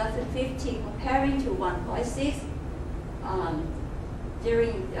year 2015, comparing to 1.6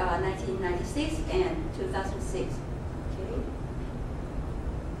 during 1996 and 2006. Okay.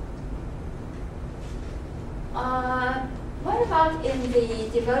 What about in the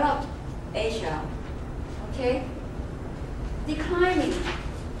developed Asia? Okay, declining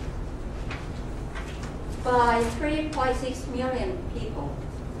by 3.6 million people,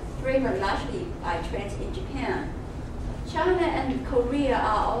 driven largely by trends in Japan. China and Korea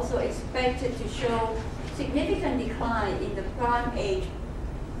are also expected to show significant decline in the prime age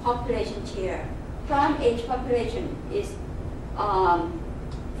population tier. Prime age population is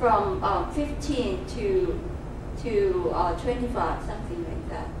from 15 to 25, something like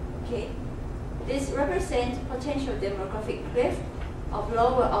that. Okay, this represents potential demographic cliff of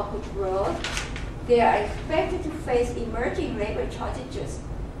lower output growth. They are expected to face emerging labor shortages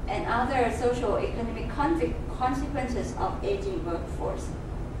and other social economic consequences of aging workforce.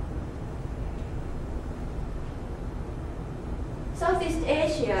 Southeast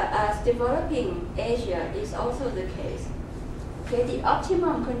Asia as developing Asia is also the case. Okay, the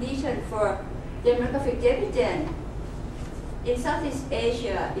optimum condition for demographic dividend in Southeast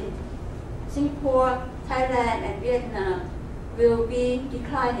Asia, in Singapore, Thailand, and Vietnam, will be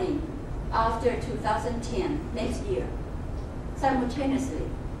declining after 2010, next year, simultaneously.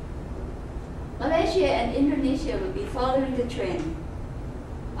 Malaysia and Indonesia will be following the trend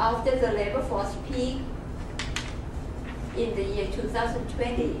after the labor force peak in the year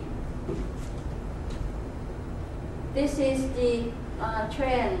 2020. This is the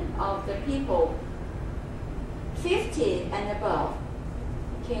trend of the people 50 and above,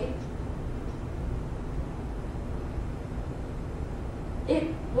 okay?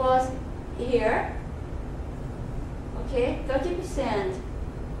 It was here, okay, 30%,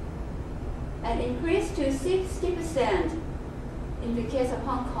 and increased to 60% in the case of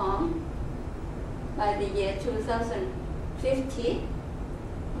Hong Kong by the year 2050.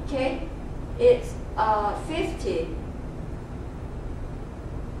 Okay, it's 50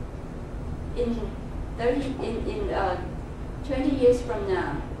 in 20 years from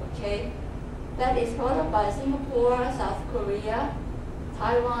now. Okay, that is followed by Singapore, South Korea,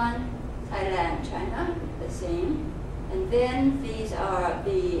 Taiwan, Thailand, China, the same. And then these are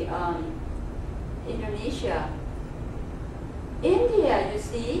the Indonesia. India, you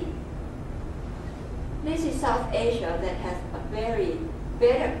see, this is South Asia that has a very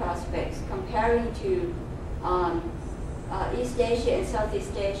better prospects comparing to East Asia and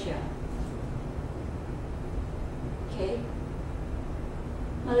Southeast Asia. Okay.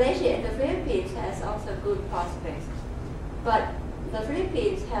 Malaysia and the Philippines has also good prospects, but the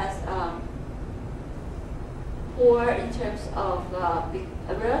Philippines has poor in terms of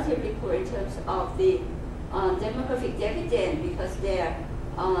relatively poor in terms of the demographic dividend, because their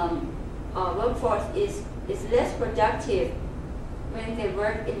workforce is less productive when they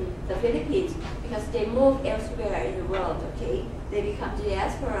work in the Philippines because they move elsewhere in the world, okay? They become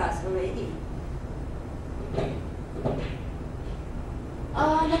diasporas already.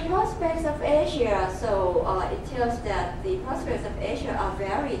 The prospects of Asia, so it tells that the prospects of Asia are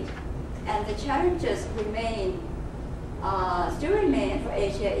varied and the challenges still remain for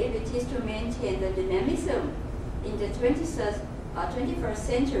Asia if it is to maintain the dynamism in the 21st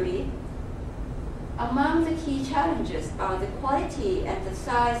century. Among the key challenges are the quality and the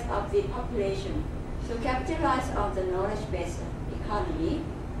size of the population to capitalize on the knowledge-based economy.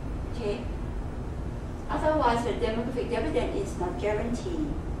 Okay. Otherwise, the demographic dividend is not guaranteed.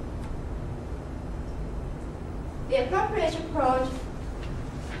 The appropriate approach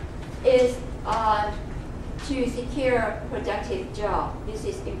is to secure productive jobs. This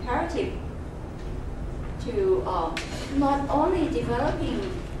is imperative to not only developing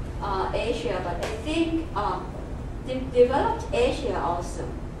Asia, but I think developed Asia also,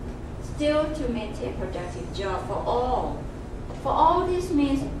 still to maintain productive job for all. For all, this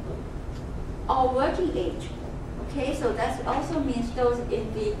means all working age. Okay, so that also means those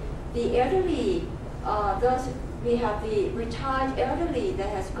in the elderly, those we have the retired elderly that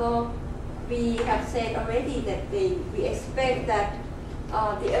has gone. We have said already that we expect that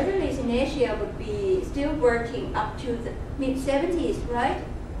the elderly in Asia would be still working up to the mid-70s, right?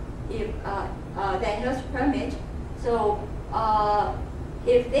 If their health permit. So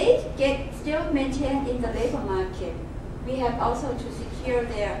if they get still maintained in the labor market, we have also to secure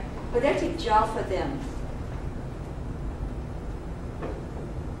their productive job for them.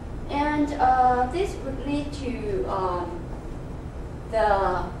 And this would lead to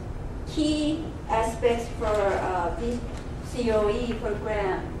the key aspects for this COE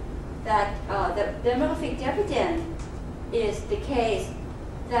program, that the demographic dividend is the case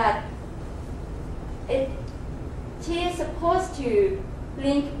that it is supposed to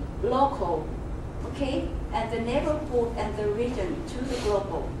link local, okay, and the neighborhood and the region to the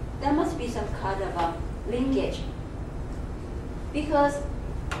global. There must be some kind of a linkage, because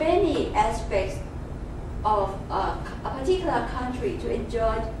many aspects of a particular country to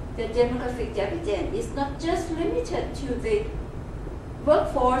enjoy the demographic dividend is not just limited to the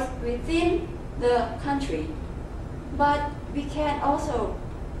workforce within the country, but we can also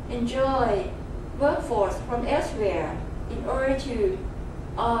enjoy workforce from elsewhere in order to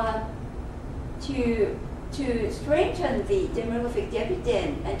strengthen the demographic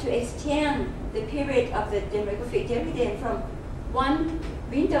dividend and to extend the period of the demographic dividend from one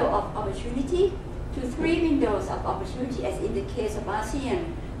window of opportunity to 3 windows of opportunity, as in the case of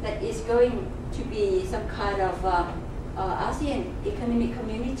ASEAN, that is going to be some kind of ASEAN economic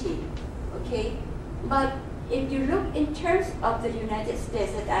community, okay? But if you look in terms of the United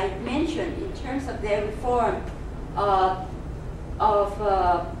States that I mentioned, in terms of their reform of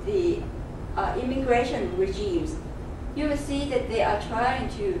the immigration regimes, you will see that they are trying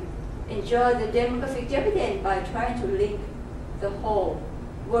to enjoy the demographic dividend by trying to link the whole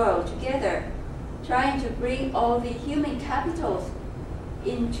world together, trying to bring all the human capitals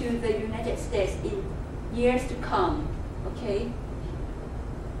into the United States in years to come, okay?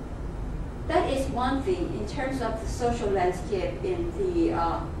 That is one thing in terms of the social landscape in the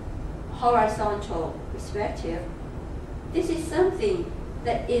horizontal perspective. This is something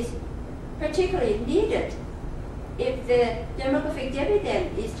that is particularly needed if the demographic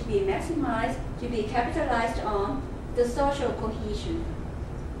dividend is to be maximized, to be capitalized on the social cohesion,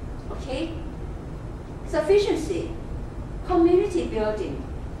 okay? Sufficiency, community building,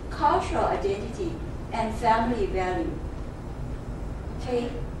 cultural identity, and family value, okay?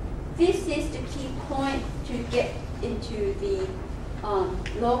 This is the key point to get into the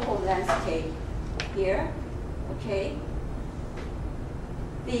local landscape here, okay?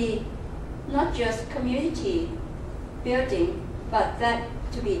 The not just community building, but that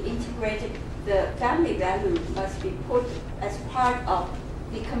to be integrated, the family value must be put as part of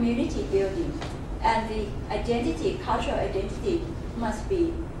the community building, and the identity, cultural identity, must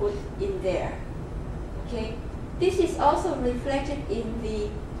be put in there, okay? This is also reflected in the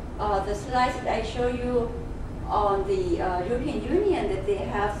slides that I show you on the European Union, that they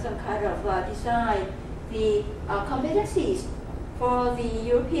have some kind of design, the competencies for the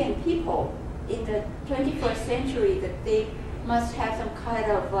European people in the 21st century, that they must have some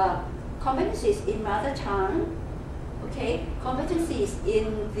kind of competencies in mother tongue, okay, competencies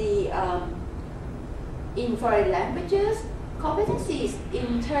in the in foreign languages, competencies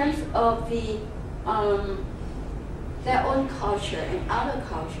in terms of the their own culture and other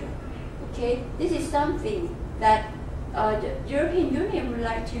culture. Okay, this is something that the European Union would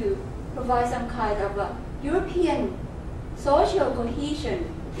like to provide some kind of a European social cohesion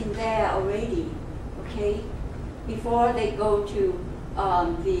in there already, okay, before they go to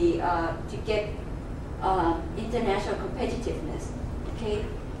get international competitiveness, okay.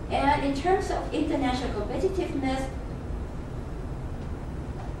 And in terms of international competitiveness,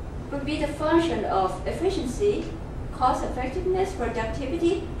 would be the function of efficiency, cost effectiveness,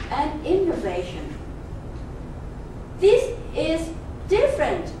 productivity, and innovation. This is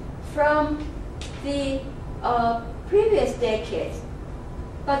different from the previous decades,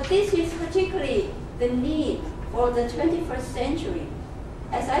 but this is particularly the need for the 21st century.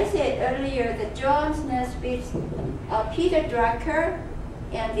 As I said earlier, the John Naisbitt, Peter Drucker,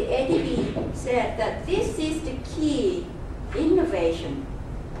 and the ADB said that this is the key innovation.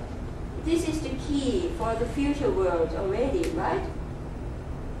 This is the key for the future world already, right?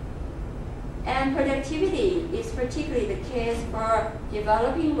 And productivity is particularly the case for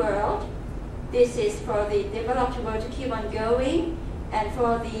developing world. This is for the developed world to keep on going, and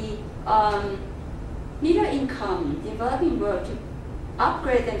for the middle income developing world to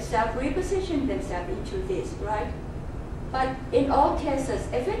upgrade themselves, reposition themselves into this, right? But in all cases,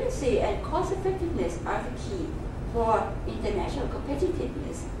 efficiency and cost effectiveness are the key for international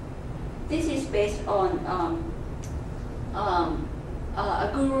competitiveness. This is based on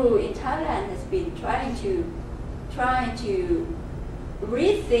a guru in Thailand has been trying to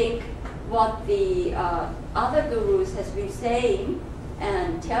rethink what the other gurus has been saying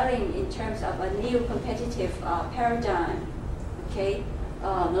and telling in terms of a new competitive paradigm. Okay,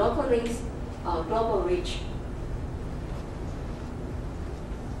 local links, global reach.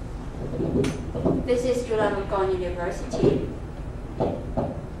 This is Chulalongkorn University.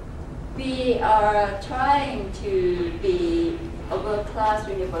 We are trying to be a world-class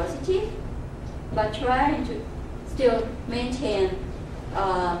university, but trying to still maintain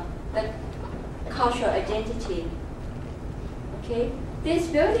the cultural identity. Okay, this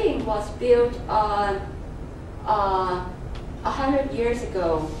building was built 100 years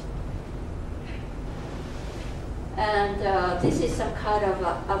ago, and this is some kind of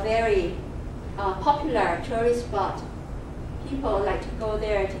a very popular tourist spot. People like to go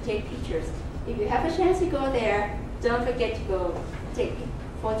there to take pictures. If you have a chance to go there, don't forget to go take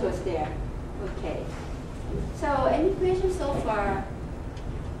photos there. Okay. So any questions so far?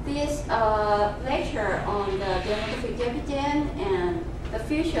 This lecture on the demographic dividend and the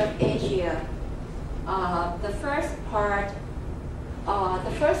future of Asia. The first part,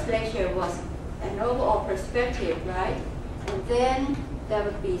 the first lecture was an overall perspective, right? And then there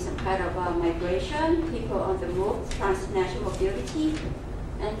would be some kind of migration, people on the move, transnational mobility,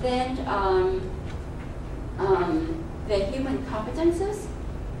 and then the human competences.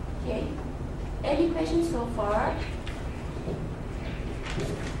 Okay. Any questions so far?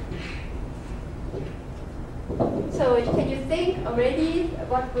 So can you think already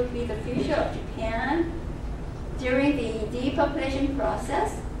what would be the future of Japan during the depopulation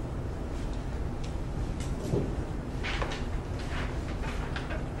process?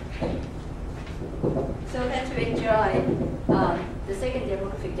 So that to enjoy the second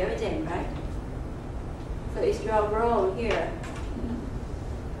demographic dividend, right? So it's your role here.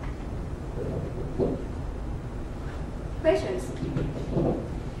 Questions?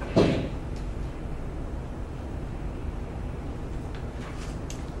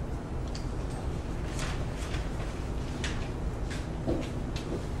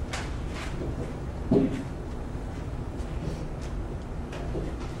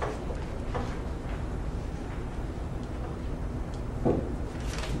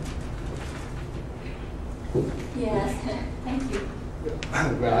 Yes, thank you.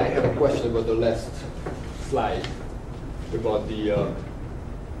 Well, I have a question about the last slide, about the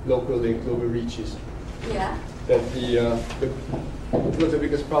local and global reaches. Yeah. That one of the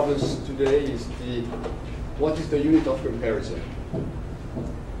biggest problems today is what is the unit of comparison?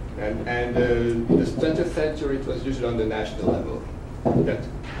 And in the 20th century, it was usually on the national level, that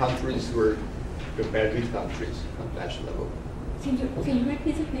countries were compared with countries on national level. Can you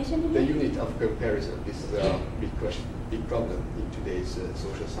repeat the question again? The unit of comparison, this is a big question, big problem in today's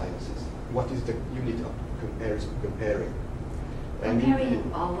social sciences. What is the unit of comparison, comparing?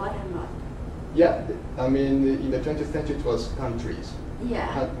 Comparing what and what? Yeah, I mean, in the 20th century it was countries.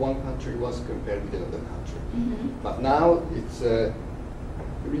 Yeah. One country was compared with another country. Mm-hmm. But now it's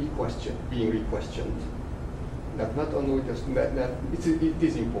being re-questioned. Not only just that it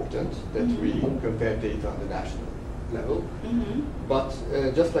is important that we compare data on the national level, but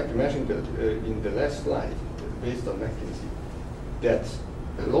just like you mentioned in the last slide, based on McKinsey, that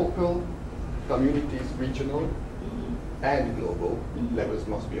the local, communities, regional, and global levels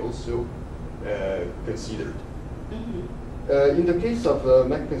must be also considered. In the case of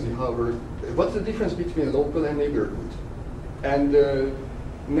Mackenzie, however, what's the difference between local and neighborhood? And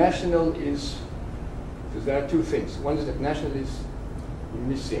national is, because there are two things. One is that national is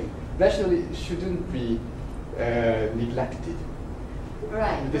missing. National shouldn't be neglected.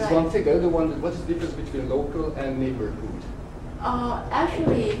 Right. This right. one thing. The other one, what's the difference between local and neighborhood?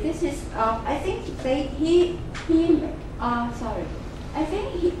 Actually, this is, I think sorry. I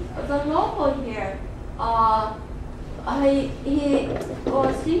think the local here, he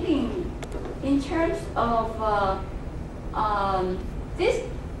was thinking in terms of, this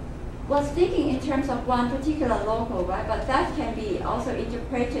was thinking in terms of one particular local, right? But that can be also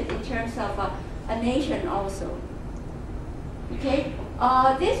interpreted in terms of a nation also. Okay?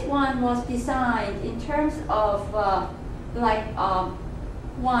 This one was designed in terms of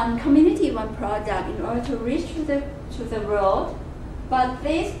one community, one product in order to reach to the world. But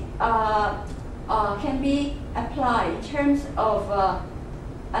this can be applied in terms of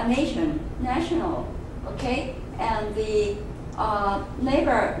a nation, national, okay, and the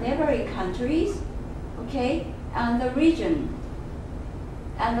neighboring countries, okay, and the region,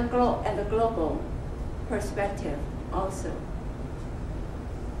 and the global perspective also.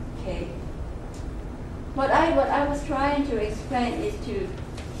 Okay. What I was trying to explain is to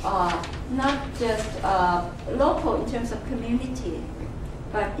not just local in terms of community,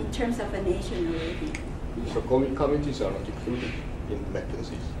 but in terms of a nation already. Yeah. So communities are not included in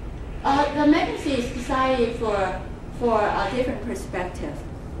Mackenzie's? The Mackenzie is decided for a different perspective.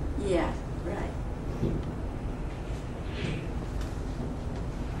 Yeah, right.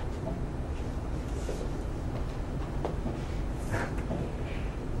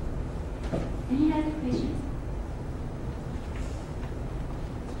 Any other questions?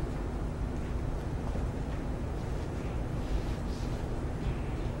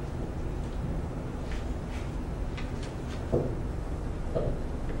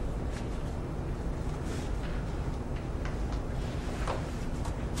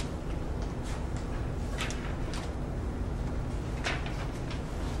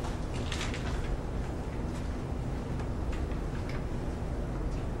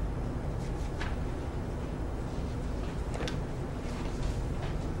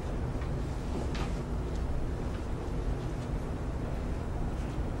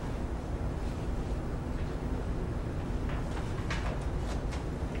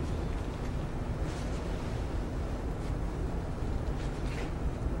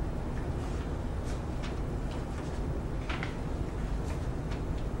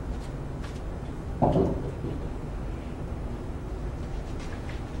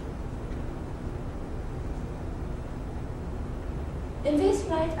 In this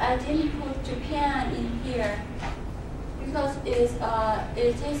slide, I didn't put Japan in here because it is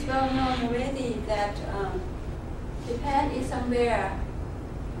well known already that Japan is somewhere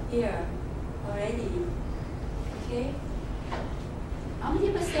here already. Okay, how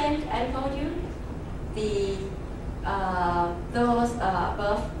many percent I told you? The those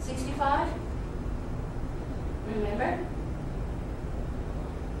above 65. Remember?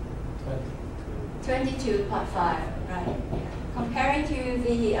 22.5, right? Comparing to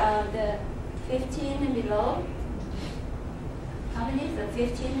the 15 and below, how many is the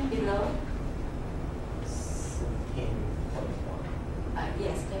 15 and below? 17.1.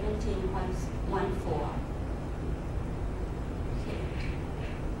 Yes, 17.14. Okay.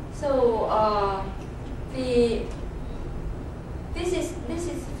 So this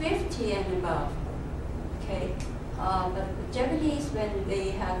is 50 and above. Okay. But the Japanese, when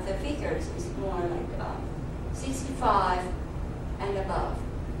they have the figures, is more like 65 and above.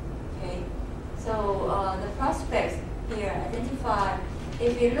 Okay, so the prospects here identified.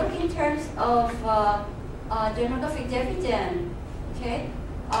 If you look in terms of demographic dividend, okay,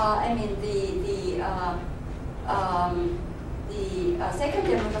 I mean the second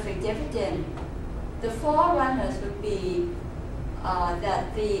demographic dividend, the forerunners would be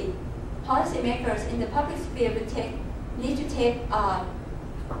that the policymakers in the public sphere would need to take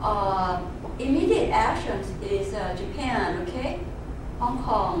immediate actions is Japan, okay, Hong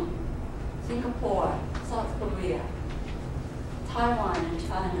Kong, Singapore, South Korea, Taiwan, and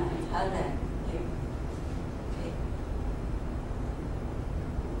China, and Thailand. Okay. Okay.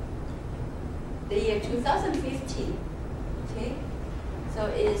 The year 2050, okay, so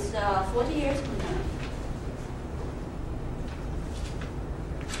it's 40 years from now.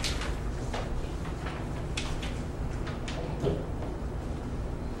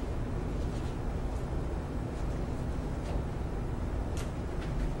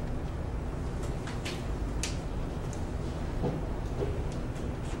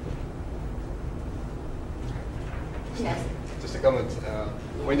 Yes. comment.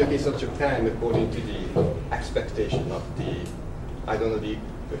 In the case of Japan, according to the expectation of the, I don't know the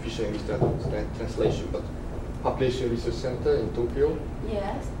official English translation, but Population Research Center in Tokyo.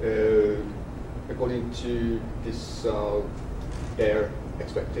 Yes. According to this their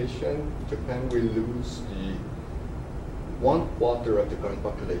expectation, Japan will lose the 1/4 of the current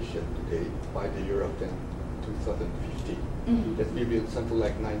population today by the year of 2050. Mm-hmm. That will be something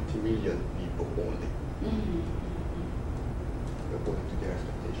like 90 million people only, according to their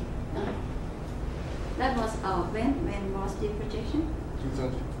expectation. That was when was the projection?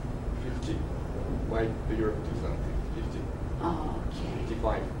 2050, by the year of 2050. Oh, okay.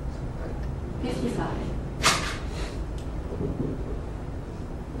 55. 55.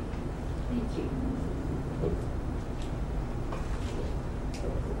 Thank you.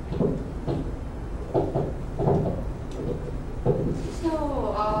 So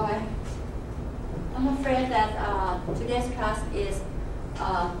I'm afraid that today's class is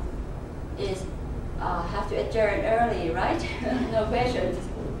have to adjourn early, right? No questions.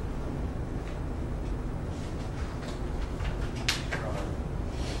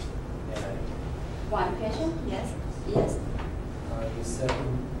 One question? Yes. Yes. You said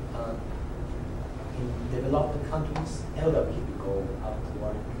in developed countries, elder people go out to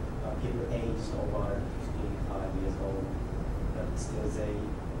work, people aged over 55 years old, but still they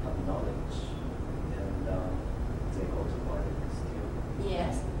have knowledge and they go to work still.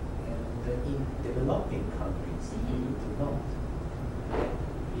 Yes. And in developing countries, people do not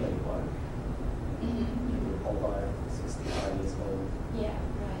really work. People over 65 years old. Yeah,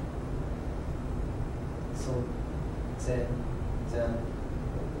 right. So then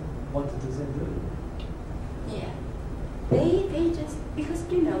what do they do? Yeah. They just, because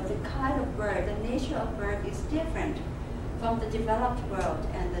you know, the kind of bird, the nature of bird is different from the developed world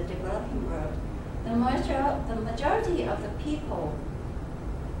and the developing world. The majority of the people,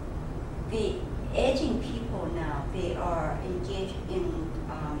 the aging people now, they are engaged in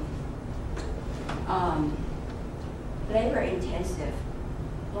labor-intensive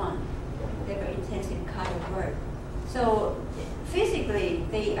kind of work. So physically,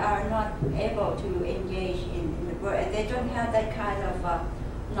 they are not able to engage in the work, and they don't have that kind of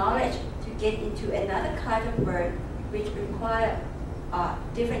knowledge to get into another kind of work which require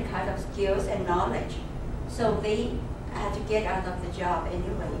different kind of skills and knowledge. So they have to get out of the job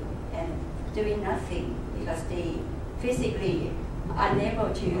anyway and doing nothing because they physically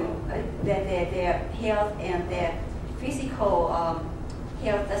unable to, their health and their physical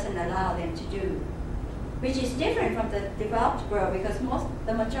health doesn't allow them to do, which is different from the developed world because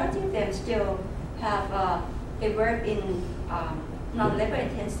the majority of them still have, they work in not labor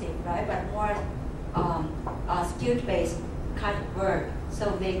intensive, right, but more skilled-based kind of work.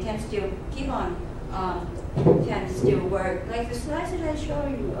 So they can still keep on, can still work. Like the slides that I showed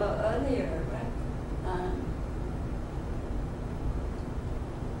you earlier, right?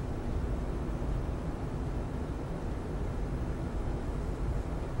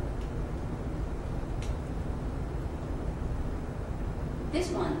 This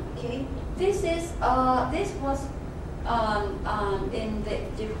one, okay. This was in the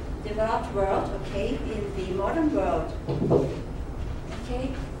developed world, okay. In the modern world,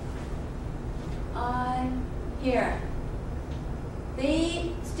 okay. Here,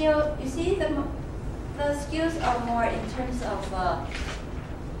 they still, you see, the skills are more in terms of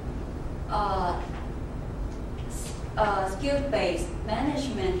skill-based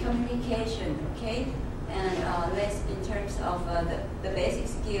management, communication, okay. And less in terms of the basic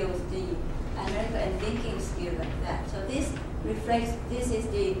skills, the analytical and thinking skill like that. So this reflects, this is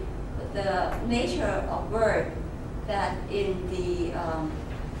the nature of work that in the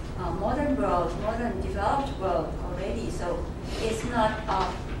modern world, modern developed world already. So it's not,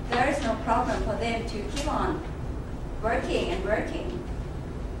 there is no problem for them to keep on working and working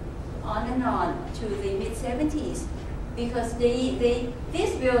on and on to the mid-70s because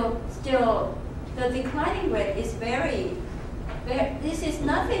this will still, the declining rate is this is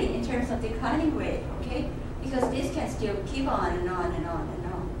nothing in terms of declining rate, okay? Because this can still keep on and on and on and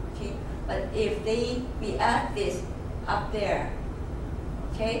on, okay? But if we add this up there,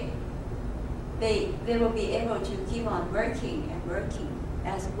 okay, they will be able to keep on working and working,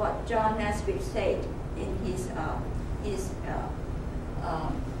 as what John Nesbitt said in his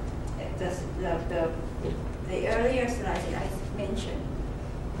the earlier slide that I mentioned.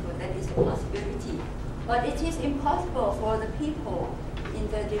 So that is a possibility. But it is impossible for the people in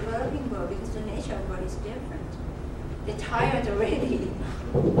the developing world because the nature of work is different. They're tired already.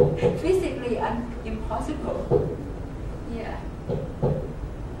 Physically impossible. Yeah.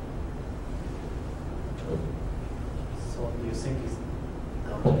 So you think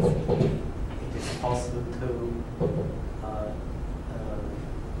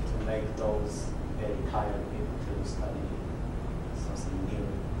those very tired people to study something new.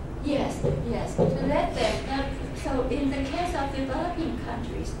 Yes, yes. To let them. So in the case of developing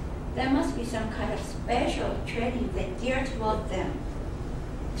countries, there must be some kind of special training that geared toward them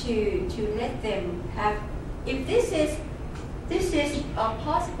to let them have. If this is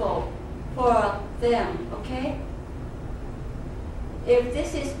possible for them, okay. If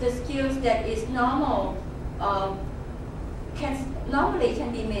this is the skills that is normal, normally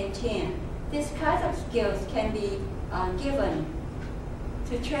can be maintained. This kind of skills can be given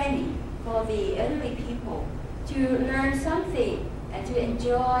to training for the elderly people to learn something and to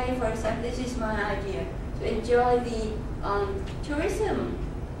enjoy. For example, this is my idea, to enjoy the tourism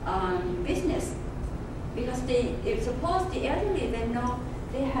business, because if suppose the elderly, they know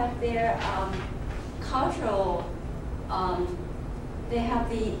they have their cultural. They have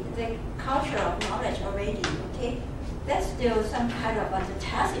the cultural knowledge already, okay? That's still some kind of the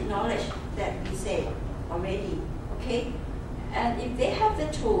tacit knowledge that we say already, okay? And if they have the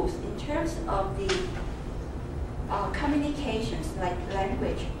tools in terms of the communications, like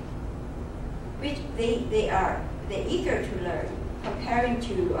language, which they're eager to learn, comparing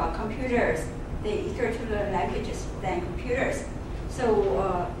to computers, they're eager to learn languages than computers.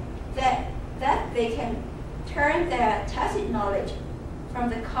 So that they can turn their tacit knowledge from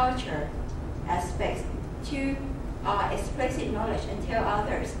the culture aspects to explicit knowledge and tell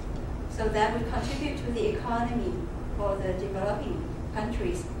others. So that would contribute to the economy for the developing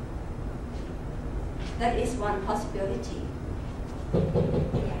countries. That is one possibility.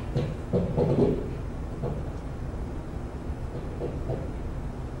 Yeah.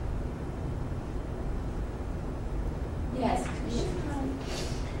 Yes.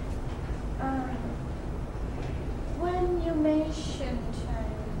 When you mentioned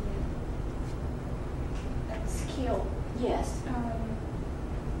skill, Yes.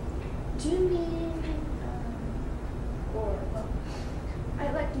 do you mean, or well,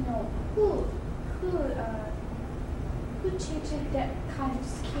 I'd like to know who teaches that kind of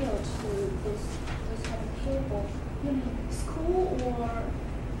skill to this kind of people? You mean school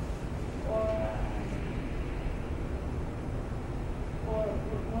or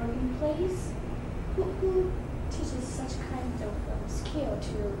working place? Who teaches such kind of skill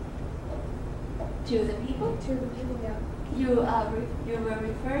To the people? to the people? Yeah. You were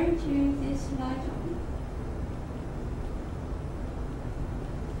referring to this slide.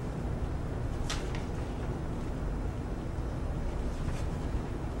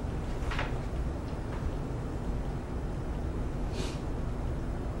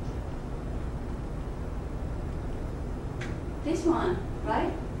 This one,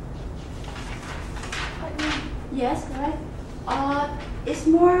 right? Yes, right. It's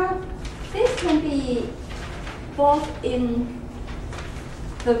more. This can be both in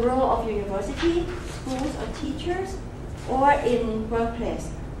the role of university, schools, or teachers, or in workplace.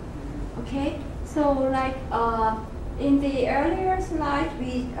 Okay. So, like in the earlier slide,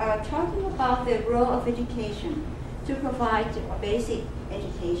 we are talking about the role of education to provide basic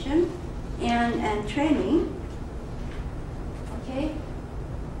education and training. Okay.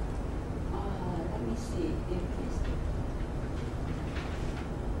 Let me see if this.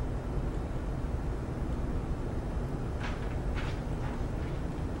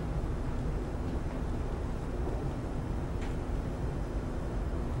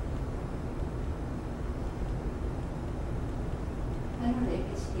 I don't know if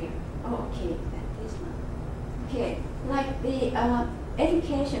it's here. Oh, okay, this one. Okay, like the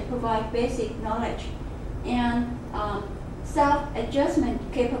education provide basic knowledge and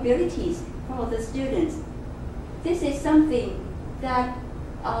self-adjustment capabilities for the students. This is something that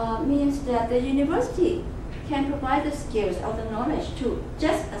means that the university can provide the skills or the knowledge to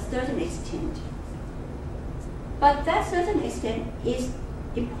just a certain extent. But that certain extent is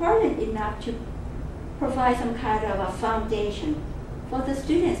important enough to provide some kind of a foundation for the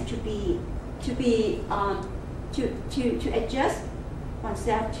students to adjust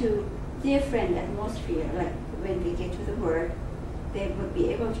oneself to different atmosphere. Like when they get to the work, they would be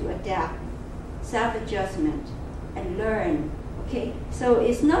able to adapt, self-adjustment, and learn. Okay, so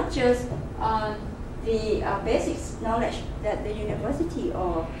it's not just the basic knowledge that the university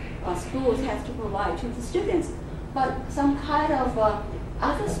or schools have to provide to the students, but some kind of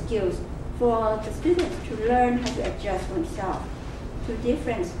other skills for the students to learn how to adjust oneself to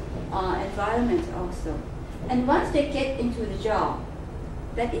different environments also. And once they get into the job,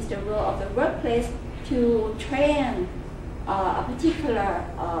 that is the role of the workplace to train a particular,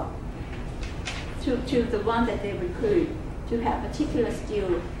 to the one that they recruit, to have particular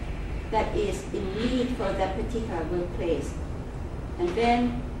skill that is in need for that particular workplace. And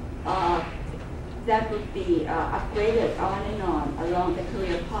then that would be upgraded on and on along the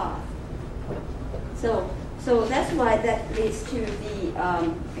career path. So that's why that leads to the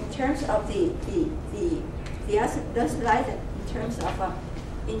in terms of those like in terms of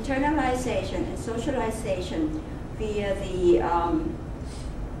internalization and socialization via the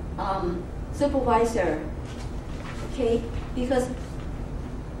supervisor. Okay, because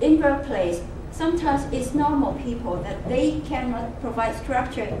in workplace sometimes it's normal people that they cannot provide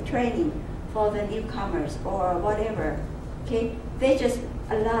structured training for the newcomers or whatever. Okay, they just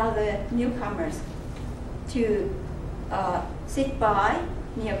allow the newcomers to sit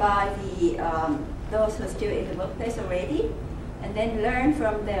nearby those who are still in the workplace already, and then learn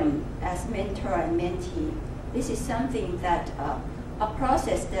from them as mentor and mentee. This is something that a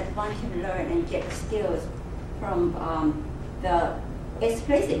process that one can learn and get skills from the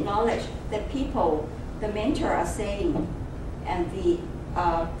explicit knowledge that the mentor are saying, and the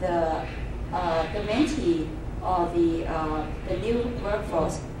mentee or the new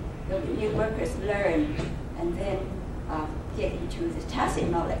workforce, the new workers learn, and then get into the tacit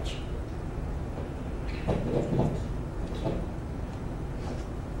knowledge.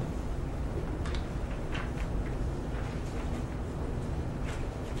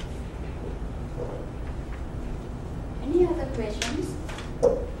 Any other questions?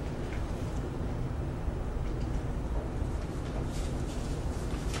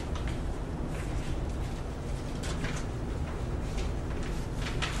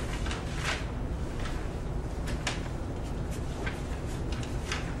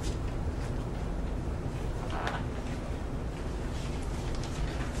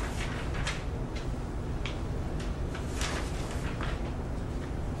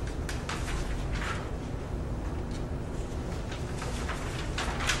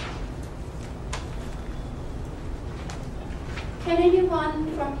 Can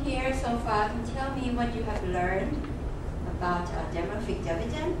anyone from here so far can tell me what you have learned about demographic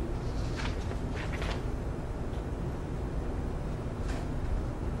dividend?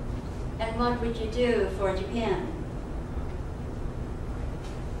 And what would you do for Japan?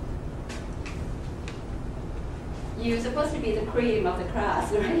 You're supposed to be the cream of the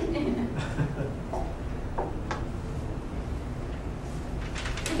class, right?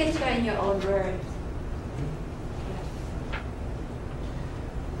 You can try in your own words.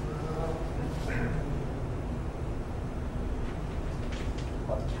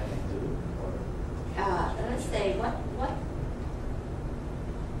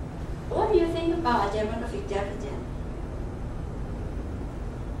 What do you think about demographic dividend?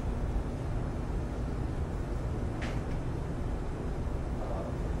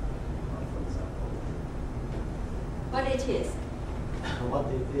 For example, What it is? what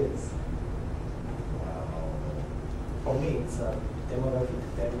it is? For me, it's a demographic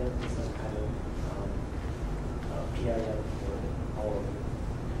dividend. It's a kind of period for our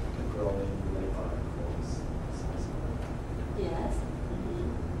growing labor force. Yes.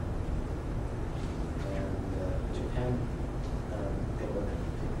 Japan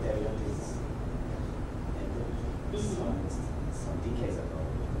demographic dividend is ended some decades ago.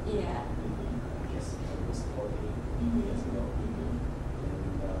 Yeah. I guess it was 40 years ago. And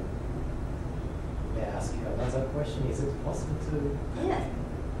may I ask you another question? Is it possible to Yes.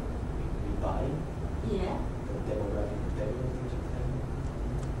 revive Yeah. the demographic dividend in Japan?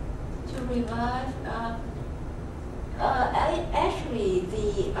 To revive, actually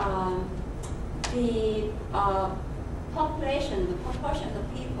the population, the proportion of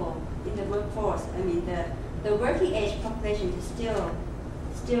people in the workforce, I mean the working age population is still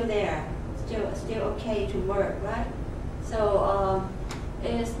there, still okay to work, right? So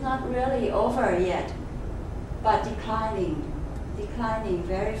it's not really over yet, but declining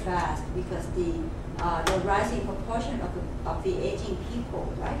very fast because the rising proportion of the aging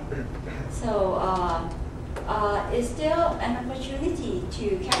people, right? So it's still an opportunity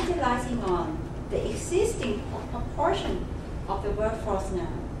to capitalizing on the existing proportion of the workforce now,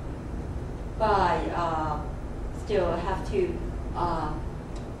 but still have to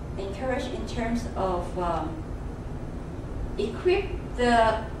encourage in terms of equip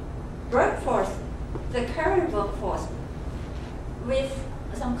the workforce, the current workforce, with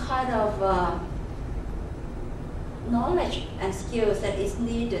some kind of knowledge and skills that is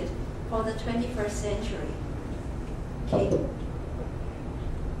needed for the 21st century. Okay.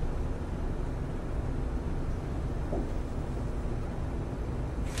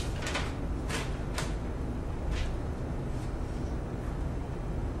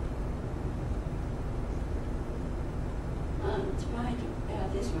 Try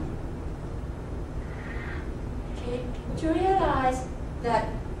this one. Okay. To realize that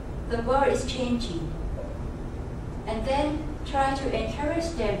the world is changing, and then try to encourage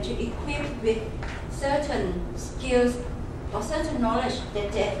them to equip with certain skills or certain knowledge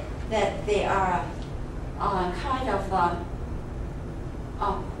that they are kind of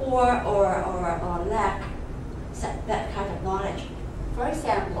poor or lack that kind of knowledge. For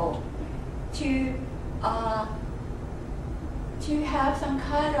example, to have some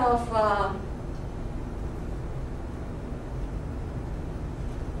kind of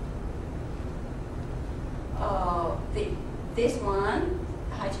this one,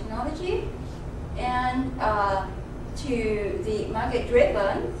 high technology, and to the market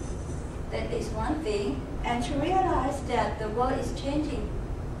driven, that is one thing, and to realize that the world is changing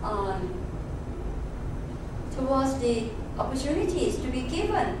towards the opportunities to be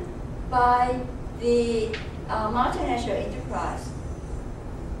given by the multinational enterprise.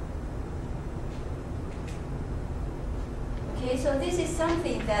 Okay, so this is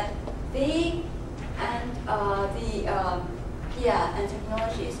something that they and and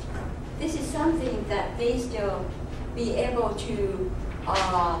technologists, this is something that they still be able to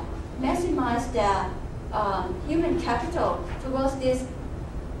maximize their human capital towards this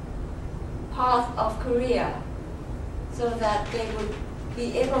path of career, so that they would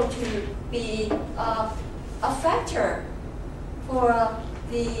be able to be a factor for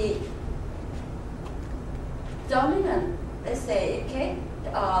the dominant, let's say, okay,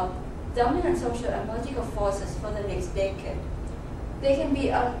 dominant social and political forces for the next decade. They can be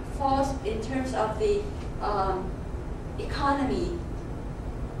a force in terms of the economy,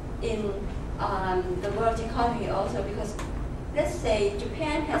 in the world economy also, because let's say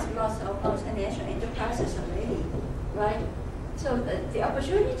Japan has lots of multinational enterprises already, right? So the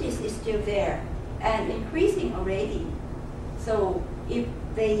opportunities is still there and increasing already. So if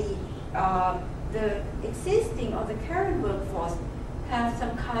they, the existing or the current workforce have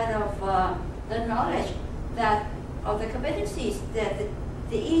some kind of the knowledge that, or the competencies that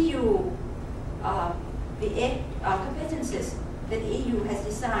the EU, competences that the EU has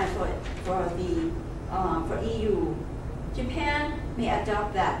designed for EU, Japan may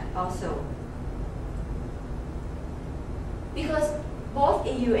adopt that also. Because both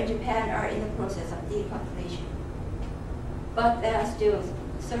EU and Japan are in the process of depopulation, but there are still a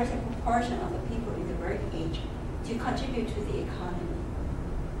certain proportion of the people in the working age to contribute to the economy.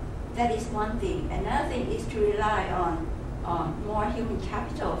 That is one thing. Another thing is to rely on more human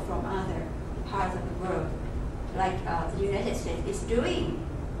capital from other parts of the world, like the United States is doing.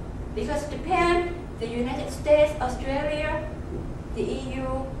 Because Japan, the United States, Australia, the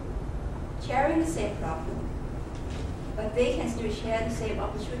EU, sharing the same problem, but they can still share the same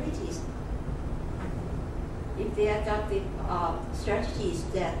opportunities if they adopt the strategies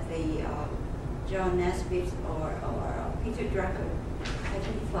that the John Naisbitt or Peter Drucker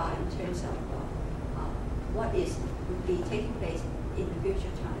identify in terms of what would be taking place in the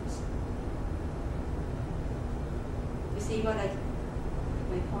future times. You see what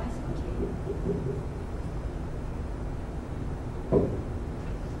my points?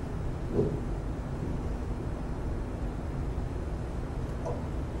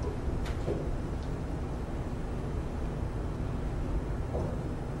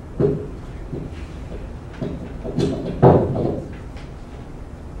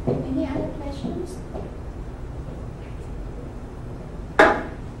 Any other questions?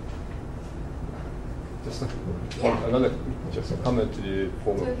 Another just a comment to the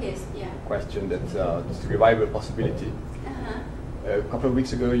former question that this revival possibility. A couple of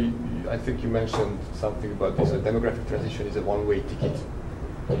weeks ago, I think you mentioned something about this. Demographic transition is a one-way ticket.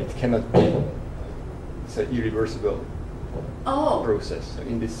 It cannot be. It's an irreversible process. So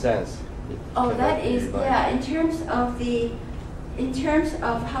in this sense, that is in terms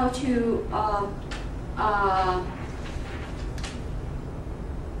of how to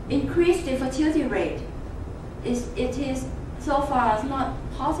increase the fertility rate. It is so far not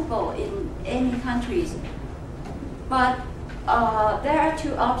possible in any countries, but there are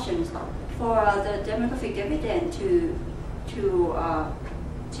two options for the demographic dividend to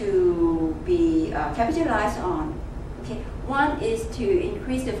be capitalized on. Okay, one is to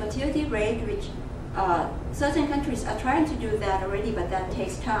increase the fertility rate, which certain countries are trying to do that already, but that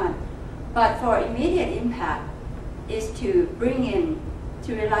takes time. But for immediate impact is to bring in,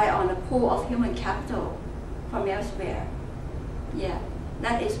 to rely on a pool of human capital from elsewhere. Yeah,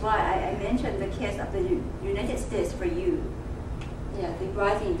 that is why I mentioned the case of the United States for you. Yeah,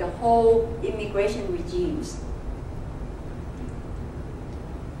 rewriting the whole immigration regimes.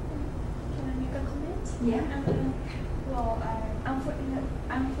 Can I make a comment? Yeah. Well,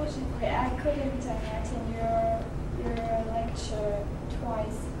 unfortunately, I couldn't attend your lecture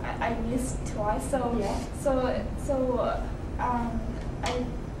twice. I missed twice. So Yeah.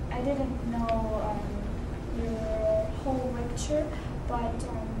 I didn't know your whole lecture, but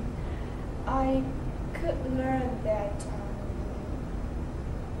I could learn that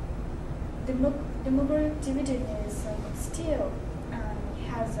demographic dividend is still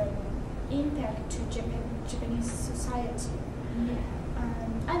has an impact to Japanese society.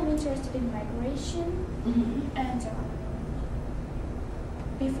 I'm interested in migration, and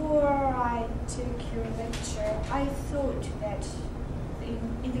before I took your lecture, I thought that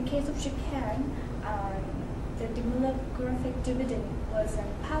in the case of Japan, the demographic dividend was a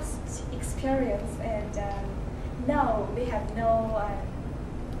past experience, and now we have no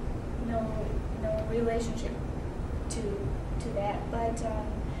relationship to that. But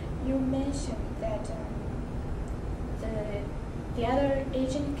you mentioned that the other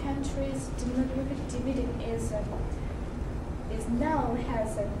Asian countries' demographic dividend is now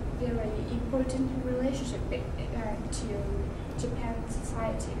has a very important relationship to Japan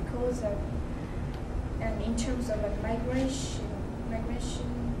society because in terms of migration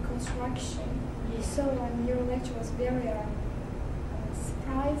construction. Yeah. So your lecture was very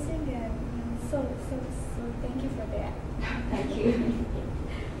surprising, and so thank you for that. Thank you.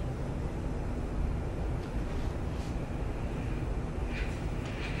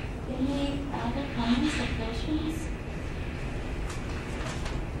 Any other comments or questions?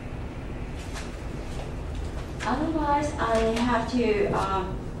 Otherwise, I have to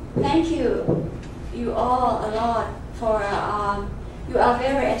thank you all a lot for you are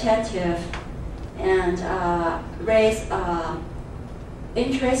very attentive and raise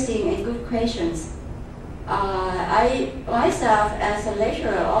interesting and good questions. I myself, as a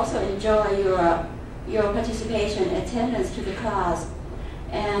lecturer, also enjoy your participation, attendance to the class,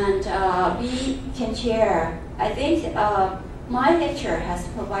 and we can share. I think my lecture has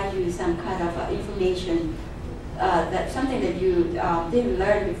provided you some kind of information. That's something that you didn't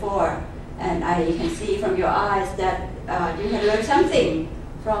learn before, and I can see from your eyes that you have learned something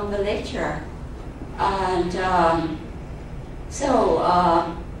from the lecture. And so,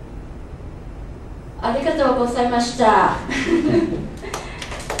 ありがとうございました。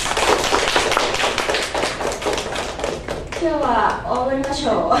今日は終わりまし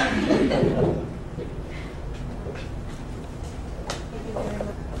ょう。